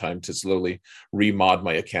have some time to slowly remod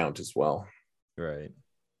my account as well. Right.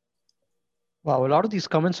 Wow, a lot of these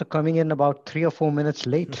comments are coming in about 3 or 4 minutes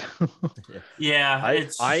late. Yeah,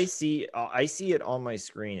 I see it on my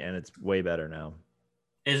screen and it's way better now.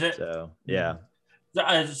 Is it? So yeah.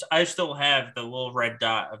 I still have the little red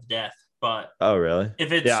dot of death, but oh really?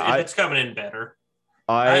 If it's coming in better.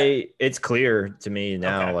 It's clear to me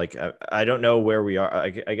now. Okay. Like I don't know where we are.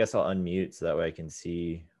 I guess I'll unmute so that way I can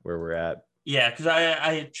see where we're at. Yeah, because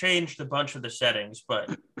I changed a bunch of the settings,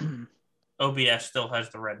 but OBS still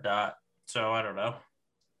has the red dot. So I don't know.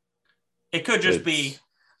 It could just be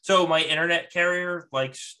so my internet carrier,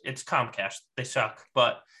 like it's Comcast. They suck,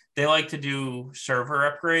 but they like to do server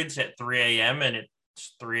upgrades at 3 a.m. and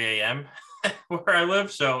it's 3 a.m. where I live.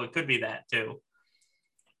 So it could be that too.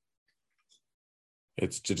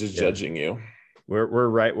 It's just judging you. We're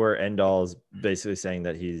right where Endall is basically saying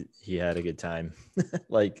that he had a good time,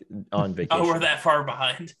 like on vacation. Oh, we're that far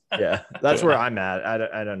behind. Yeah, that's where I'm at.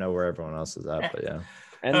 I don't know where everyone else is at, but yeah.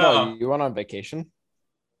 Endall, you went on vacation?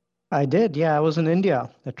 I did. Yeah, I was in India.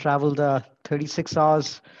 I traveled 36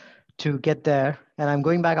 hours to get there, and I'm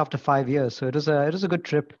going back after 5 years. So it was a good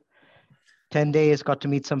trip. 10 days, got to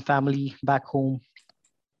meet some family back home.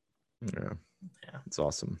 Yeah, it's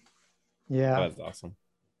awesome. Yeah, that's awesome.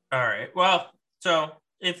 All right. Well, so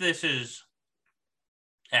if this is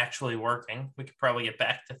actually working, we could probably get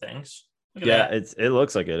back to things. Yeah, it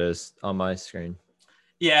looks like it is on my screen.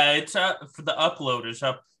 Yeah, it's for the upload is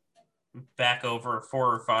up back over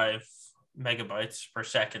 4 or 5 megabytes per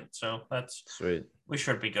second. So that's sweet. We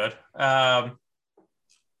should be good. All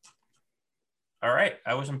right.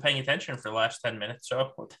 I wasn't paying attention for the last 10 minutes.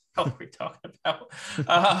 So what the hell are we talking about?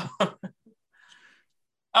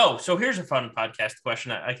 So here's a fun podcast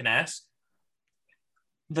question I can ask.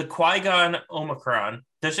 The Qui-Gon Omicron,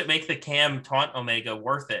 does it make the Cam Taunt Omega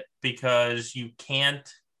worth it? Because you can't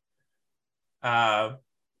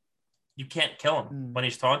kill him when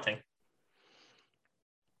he's taunting.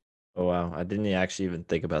 Oh, wow. I didn't actually even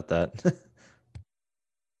think about that.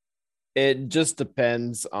 It just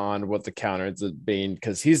depends on what the counter ends up being,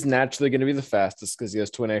 because he's naturally going to be the fastest because he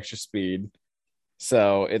has 20 extra speed.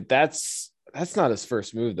 So that's not his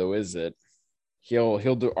first move, though, is it? He'll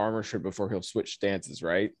do armor strip before he'll switch stances,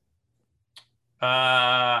 right?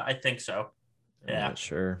 I think so. Yeah, not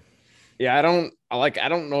sure. Yeah, I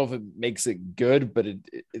don't know if it makes it good, but it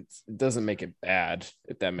doesn't make it bad,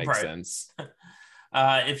 if that makes sense.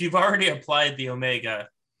 If you've already applied the Omega,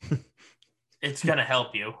 it's gonna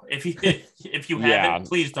help you. If you haven't,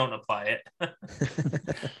 please don't apply it.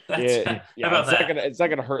 It's not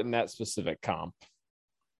gonna hurt in that specific comp.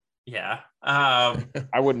 Yeah.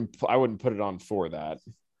 I wouldn't put it on for that.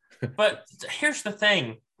 But here's the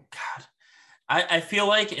thing. God, I feel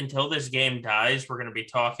like until this game dies, we're going to be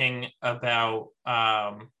talking about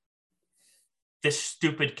this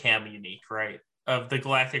stupid Cam unique, right? Of the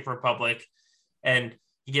Galactic Republic. And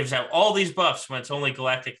he gives out all these buffs when it's only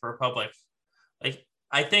Galactic Republic. Like,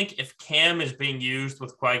 I think if Cam is being used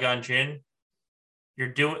with Qui-Gon Jinn,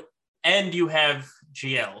 and you have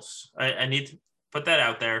GLs. I need to put that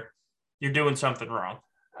out there. You're doing something wrong.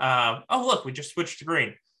 Oh, look, we just switched to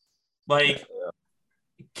green. Like,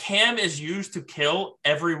 Cam is used to kill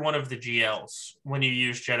every one of the GLs when you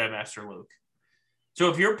use Jedi Master Luke. So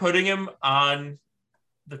if you're putting him on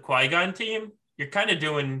the Qui-Gon team, you're kind of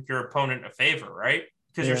doing your opponent a favor, right?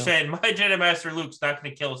 Because you're saying, my Jedi Master Luke's not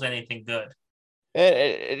going to kill us anything good.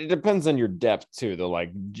 It depends on your depth too, though.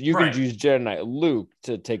 Like you can use Jedi Knight Luke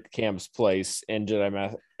to take Cam's place in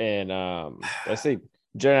I say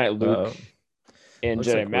Jedi Knight Luke and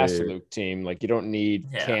Jedi Master Luke team. Like you don't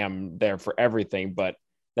need Cam there for everything, but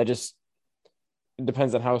that just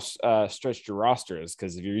depends on how stretched your roster is.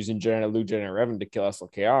 Because if you're using Jedi Knight Luke, Jedi Knight Revan to kill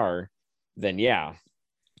SLKR, then yeah.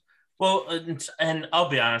 Well, and I'll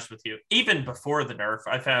be honest with you, even before the nerf,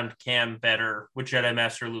 I found Cam better with Jedi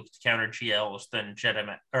Master Luke to counter GLs than Jedi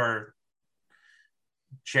Knight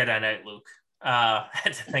Luke. I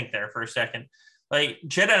had to think there for a second. Like,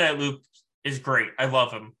 Jedi Knight Luke is great. I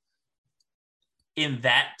love him. In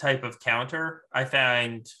that type of counter, I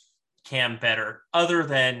find Cam better, other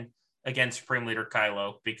than against Supreme Leader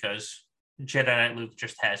Kylo, because Jedi Knight Luke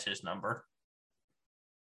just has his number.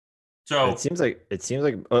 So it seems like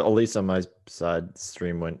at least on my side,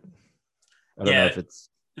 stream went. I don't know if it's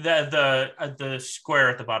the square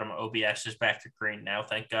at the bottom of OBS is back to green now.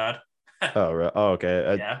 Thank God. Oh, right. Oh,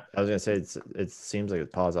 okay. Yeah. I was gonna say it seems like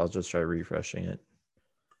it's paused. I'll just try refreshing it.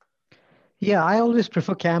 Yeah, I always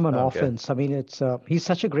prefer Cam on offense. I mean, it's he's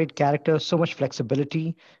such a great character, so much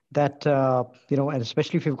flexibility that and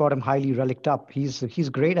especially if you've got him highly relicked up, he's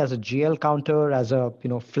great as a GL counter, as a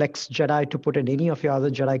flex Jedi to put in any of your other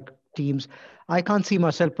Jedi teams. I can't see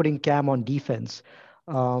myself putting Cam on defense.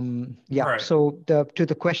 Right. So to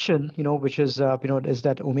the question, which is is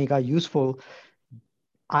that Omega useful?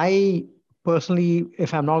 I personally,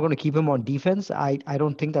 if I'm not going to keep him on defense, I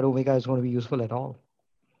don't think that Omega is going to be useful at all.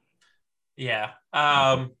 Yeah.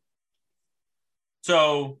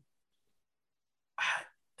 So,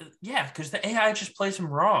 yeah, because the AI just plays him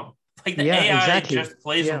wrong. Like, the AI just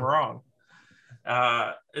plays him wrong.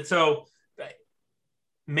 So,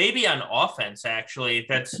 maybe on offense, actually,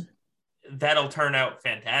 that'll turn out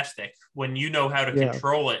fantastic when you know how to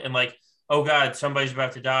control it. And, like, oh, God, somebody's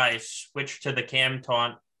about to die. Switch to the Cam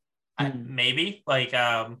taunt. Maybe. Like,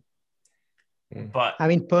 but I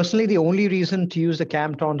mean, personally, the only reason to use the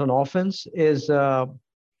Cam taunt on offense is, well,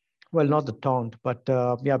 not the taunt, but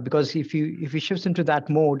because if he shifts into that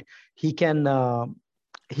mode, he can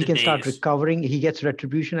start recovering. He gets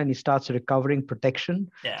retribution and he starts recovering protection.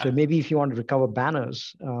 Yeah. So maybe if you want to recover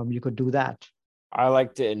banners, you could do that. I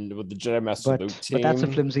liked it with the Jedi Master Luke team. But that's a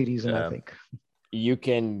flimsy reason, I think. You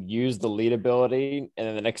can use the lead ability, and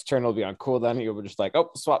then the next turn will be on cooldown, and you'll be just like, oh,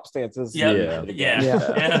 swap stances. Yeah.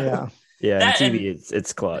 And TV,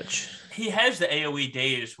 it's clutch. He has the AoE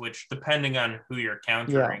days, which, depending on who you're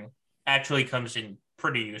countering, actually comes in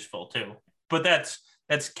pretty useful too. But that's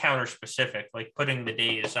counter specific, like putting the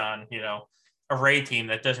days on, a Ray team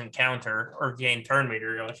that doesn't counter or gain turn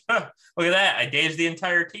meter. You're like, look at that! I dazed the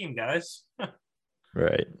entire team, guys.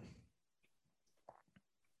 Right.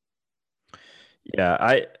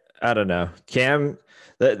 Yeah, I don't know. Cam,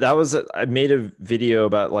 that was I made a video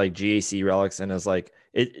about like GAC relics, and I was like,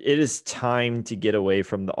 it is time to get away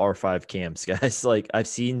from the R5 Cams, guys. Like, I've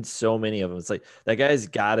seen so many of them. It's like that guy's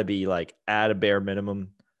got to be like at a bare minimum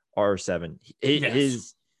R7.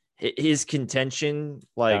 His contention,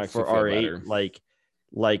 like for R8,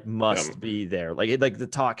 like must be there. Like the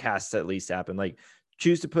talk has to at least happen. Like,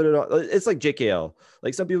 choose to put it on. It's like JKL.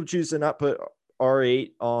 Like, some people choose to not put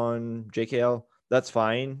R8 on JKL. That's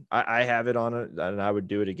fine. I have it on it, and I would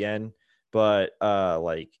do it again. But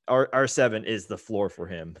like R7 is the floor for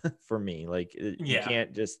him, for me. Like, you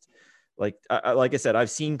can't just like I said, I've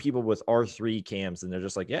seen people with R3 cams, and they're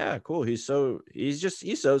just like, yeah, cool. He's so.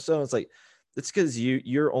 It's like, it's because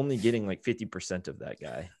you're only getting like 50% of that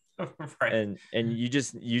guy. Right. And you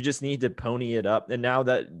just need to pony it up. And now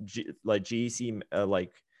that GEC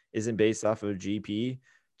like isn't based off of GP,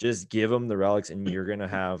 just give them the relics, and you're gonna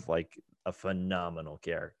have like a phenomenal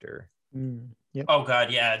character. Yep. Oh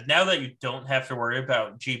God, yeah. Now that you don't have to worry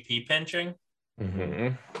about GP pinching,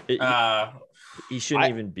 he shouldn't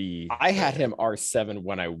even be. I had him R7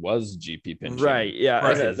 when I was GP pinching. Right. Yeah.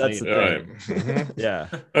 Right. That's the thing. Yeah.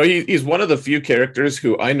 Oh, he's one of the few characters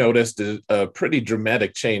who I noticed a pretty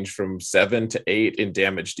dramatic change from 7 to 8 in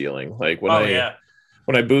damage dealing. Like when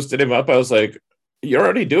I boosted him up, I was like, you're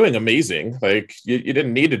already doing amazing. Like you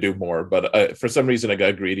didn't need to do more, but for some reason I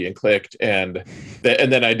got greedy and clicked, and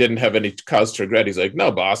then I didn't have any cause to regret. He's like,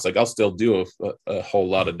 no, boss, like I'll still do a whole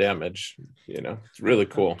lot of damage. It's really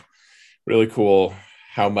cool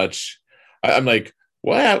how much I'm like,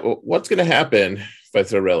 what's going to happen if I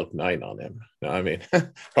throw Relic 9 on him? No, I mean,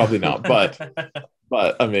 probably not. But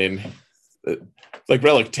I mean, like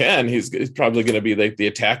Relic 10, he's probably going to be like the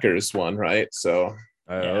attacker's one, right? So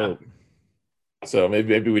so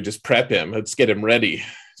maybe we just prep him. Let's get him ready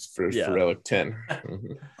for Relic 10.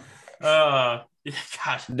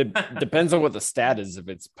 Gosh. Depends on what the stat is. If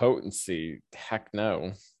it's potency, heck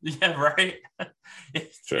no. Yeah, right.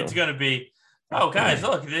 It's going to be. Oh, guys,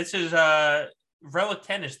 look, this is Relic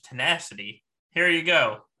 10 is tenacity. Here you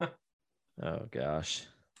go. Oh gosh,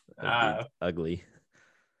 ugly.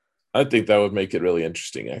 I think that would make it really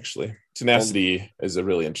interesting. Actually, tenacity is a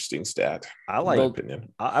really interesting stat. I like. In my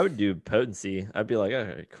opinion, I would do potency. I'd be like,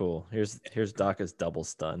 okay, cool. Here's Daka's double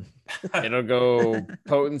stun. It'll go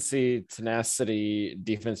potency, tenacity,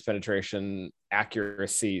 defense penetration,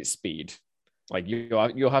 accuracy, speed. Like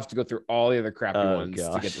you'll have to go through all the other crappy ones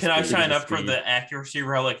to get. Can I sign up for the accuracy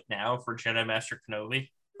relic now for Jedi Master Kenobi?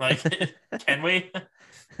 Like, can we?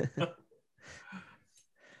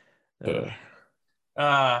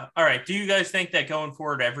 All right. Do you guys think that going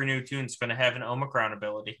forward, every new tune's going to have an Omicron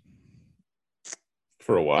ability?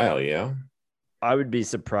 For a while, yeah. I would be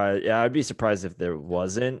surprised. Yeah, I'd be surprised if there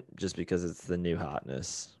wasn't, just because it's the new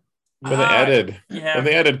hotness. When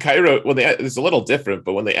they added Cairo, it's a little different,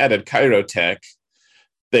 but when they added Cairo Tech,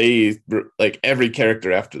 they like every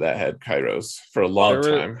character after that had Kairos for a long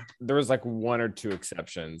time. There was like one or two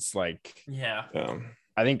exceptions. Like,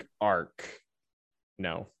 I think Arc.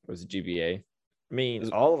 No, it was GBA. I mean,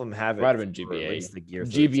 all of them have it. Might have been GBA. The Gear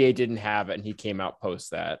GBA didn't have it, and he came out post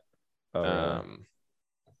that. When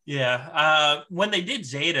they did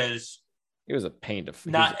Zetas, it was a pain to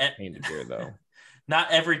do, though.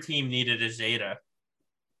 Not every team needed a Zeta.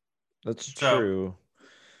 That's true.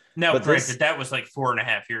 No, but granted, that was like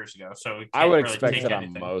 4.5 years ago. So I would expect it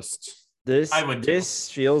on most. This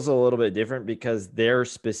feels a little bit different because they're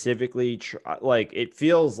specifically it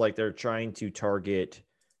feels like they're trying to target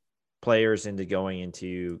players into going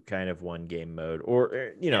into kind of one game mode,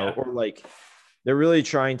 or like they're really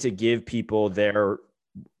trying to give people their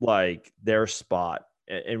spot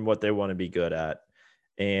and what they want to be good at.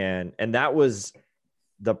 And that was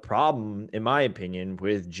the problem, in my opinion,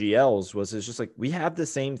 with GLs was it's just like, we have the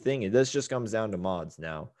same thing. This just comes down to mods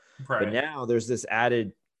now. Right. But now there's this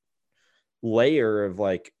added layer of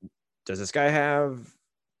like, does this guy have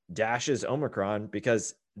Dash's Omicron?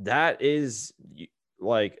 Because that is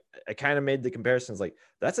like, I kind of made the comparisons like,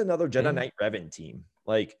 that's another Jedi Knight Revan team.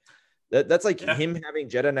 Like that's like him having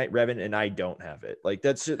Jedi Knight Revan and I don't have it. Like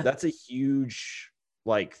that's a huge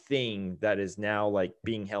like thing that is now like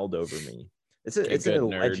being held over me. It's a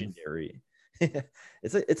legendary.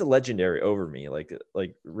 it's a legendary over me, like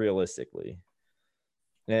realistically.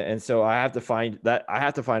 And so I have to find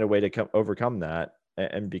a way to overcome that.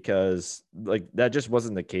 And because like that just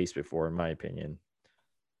wasn't the case before, in my opinion.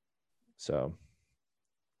 So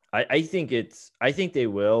I think they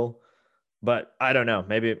will, but I don't know.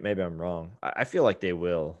 Maybe I'm wrong. I feel like they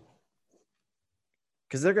will.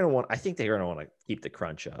 Because they're going to want to keep the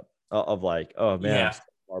crunch up of like, oh man, I'm so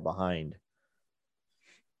far behind.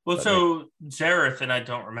 Well, so Zareth, and I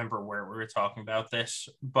don't remember where we were talking about this,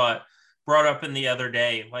 but brought up in the other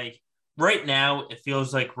day, like right now, it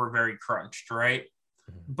feels like we're very crunched, right?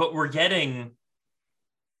 But we're getting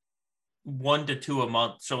 1 to 2 a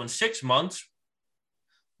month. So in 6 months,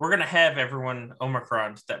 we're going to have everyone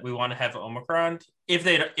Omicron that we want to have Omicron. If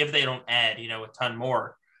they don't add, a ton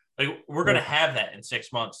more, like we're going to have that in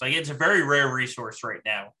 6 months. Like it's a very rare resource right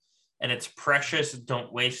now and it's precious.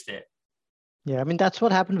 Don't waste it. Yeah, I mean, that's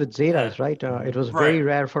what happened with Zetas, right? It was very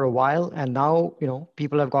rare for a while, and now,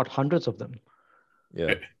 people have got hundreds of them.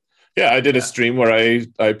 Yeah. Yeah, I did a stream where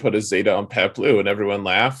I put a Zeta on Peplu, and everyone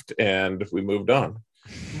laughed, and we moved on.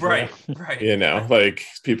 Right. Like,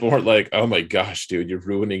 people weren't like, oh my gosh, dude, you're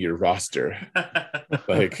ruining your roster.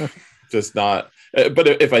 Like, just not.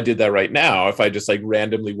 But if I did that right now, if I just like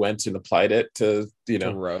randomly went and applied it to,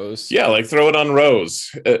 to Rose. Yeah, like throw it on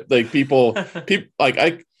Rose. Like, people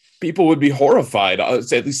people would be horrified. I would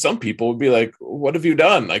say at least some people would be like, what have you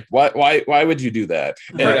done? Like, why would you do that?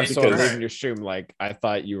 Right. So leaving your stream, like, I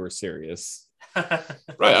thought you were serious.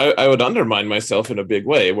 Right. I would undermine myself in a big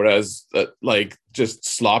way. Whereas like just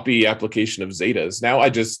sloppy application of Zetas. Now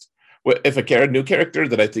if a new character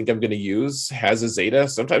that I think I'm going to use has a Zeta,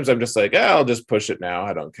 sometimes I'm just like, I'll just push it now.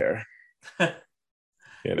 I don't care.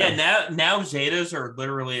 Yeah. Now Zetas are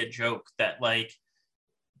literally a joke that like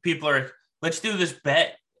people are, let's do this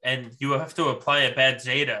bet. And you have to apply a bad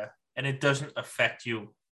Zeta, and it doesn't affect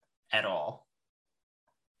you at all.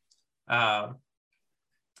 And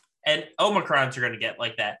Omicrons are going to get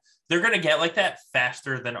like that. They're going to get like that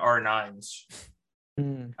faster than R9s.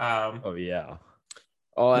 Oh yeah.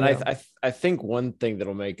 Oh, and I think one thing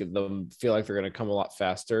that'll make them feel like they're going to come a lot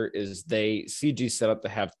faster is CG set up to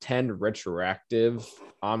have 10 retroactive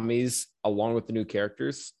Omnis along with the new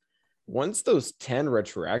characters. Once those 10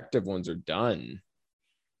 retroactive ones are done,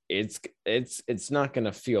 it's not going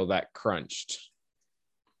to feel that crunched.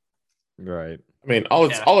 Right. I mean,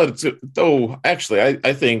 though. Actually,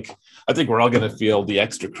 I think we're all going to feel the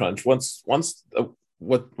extra crunch once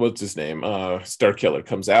what's his name, Star Killer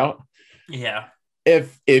comes out. Yeah.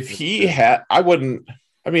 If he had, I wouldn't.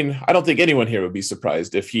 I mean, I don't think anyone here would be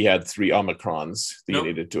surprised if he had 3 Omicrons that you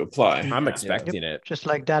needed to apply. I'm expecting it. Just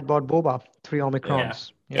like Dad bought Boba, 3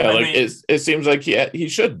 Omicrons. Yeah, it seems like he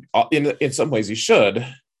should. In some ways, he should.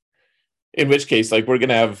 In which case, like, we're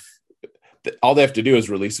gonna have. All they have to do is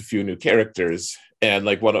release a few new characters, and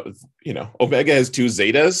like Omega has 2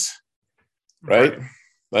 Zetas, right?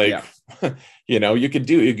 Like, you could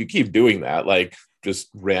keep doing that, like just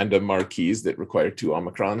random marquees that require 2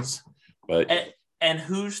 Omicrons. But and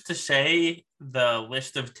who's to say the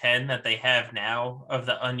list of 10 that they have now of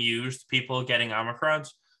the unused people getting Omicrons?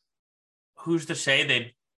 Who's to say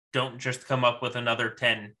they don't just come up with another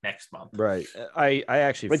 10 next month? Right. I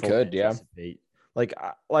actually could, yeah. Like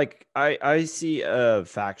I see a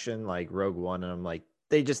faction like Rogue One, and I'm like,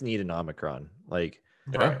 they just need an Omicron. Like,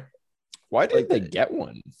 right. Why didn't they get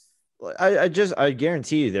one? I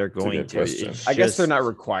guarantee you they're going to. I guess they're not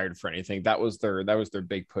required for anything. That was their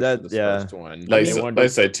big push for this first one. They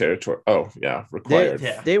said territory. Oh yeah, required.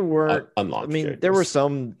 They weren't unlocked. I mean, characters.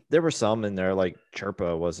 there were some in there, like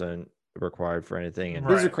Chirpa wasn't required for anything, and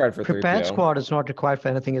who's required for Prepared Squad is not required for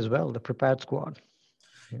anything as well. The Prepared Squad.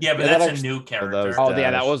 Yeah, but that's a new character.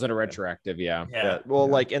 That wasn't a retroactive. Yeah.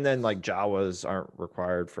 Well, and then like Jawas aren't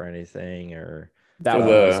required for anything, or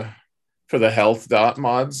for the health dot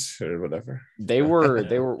mods or whatever. They were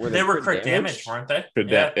crit damage, weren't they?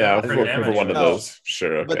 For one of those,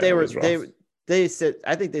 sure. Okay, but they said,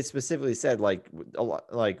 I think they specifically said like a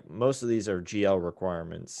lot, like most of these are GL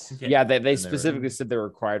requirements. Yeah, they specifically said they're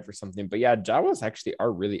required for something. But yeah, Jawas actually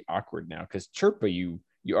are really awkward now because Chirpa you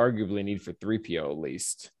arguably need for 3PO at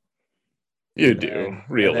least. You do,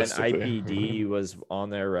 realistically. And then IPD was on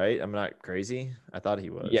there, right? I'm not crazy. I thought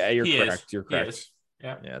he was. Yeah, you're correct. You're correct.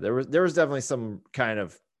 Yeah. There was definitely some kind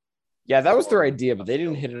of. Yeah, that was their idea, but they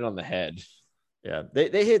didn't hit it on the head. Yeah,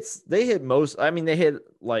 they hit most. I mean, they hit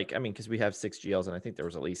because we have 6 GLs, and I think there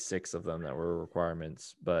was at least 6 of them that were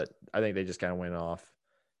requirements. But I think they just kind of went off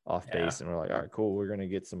base, and we're like, all right, cool, we're gonna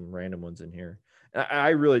get some random ones in here. And I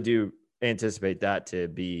really do anticipate that to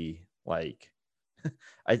be like,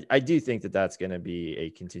 I do think that that's gonna be a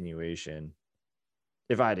continuation.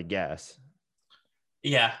 If I had to guess.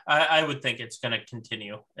 Yeah, I would think it's going to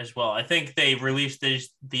continue as well. I think they released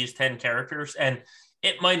these 10 characters, and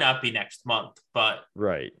it might not be next month, but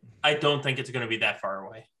right. I don't think it's going to be that far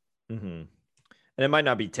away. Mm-hmm. And it might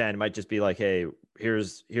not be 10. It might just be like, hey,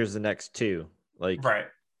 here's the next 2. Like, right.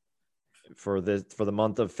 For the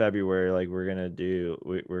month of February, like we're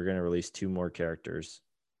gonna release 2 more characters.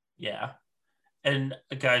 Yeah, and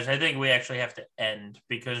guys, I think we actually have to end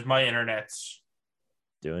because my internet's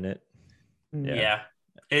doing it. Yeah.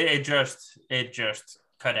 It just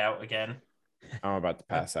cut out again. I'm about to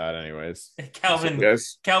pass out anyways.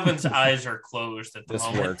 Calvin's eyes are closed at the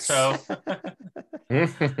moment. Works. So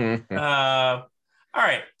all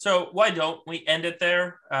right. So why don't we end it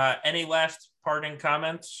there? Any last parting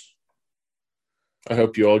comments? I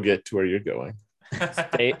hope you all get to where you're going.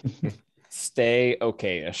 Stay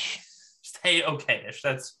okay-ish. Stay okay-ish.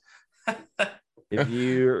 That's if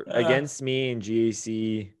you're against me and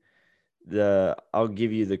GAC, I'll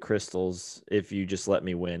give you the crystals if you just let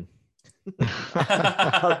me win.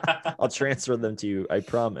 I'll transfer them to you. I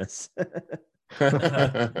promise.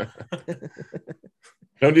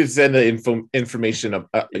 Don't need to send the information of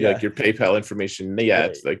like your PayPal information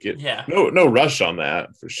yet. Like no rush on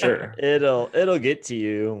that for sure. It'll get to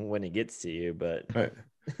you when it gets to you, but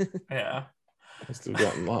yeah, I still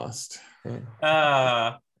gotten lost. Good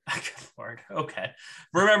Lord. Okay.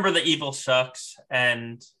 Remember, the evil sucks,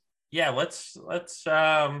 and yeah, let's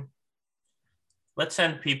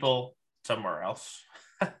send people somewhere else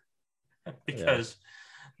because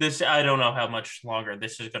this, I don't know how much longer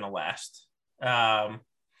this is going to last.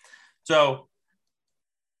 So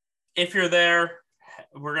if you're there,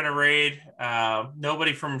 we're going to raid.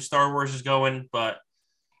 Nobody from Star Wars is going, but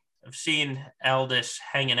I've seen Aldous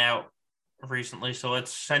hanging out recently. So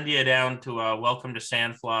let's send you down to Welcome to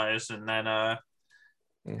Sandflies, and then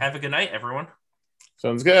have a good night, everyone.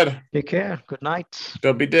 Sounds good. Take care. Good night.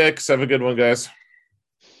 Don't be dicks. Have a good one, guys.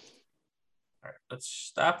 All right, let's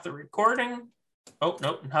stop the recording. Oh,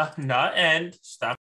 no, not end. Stop.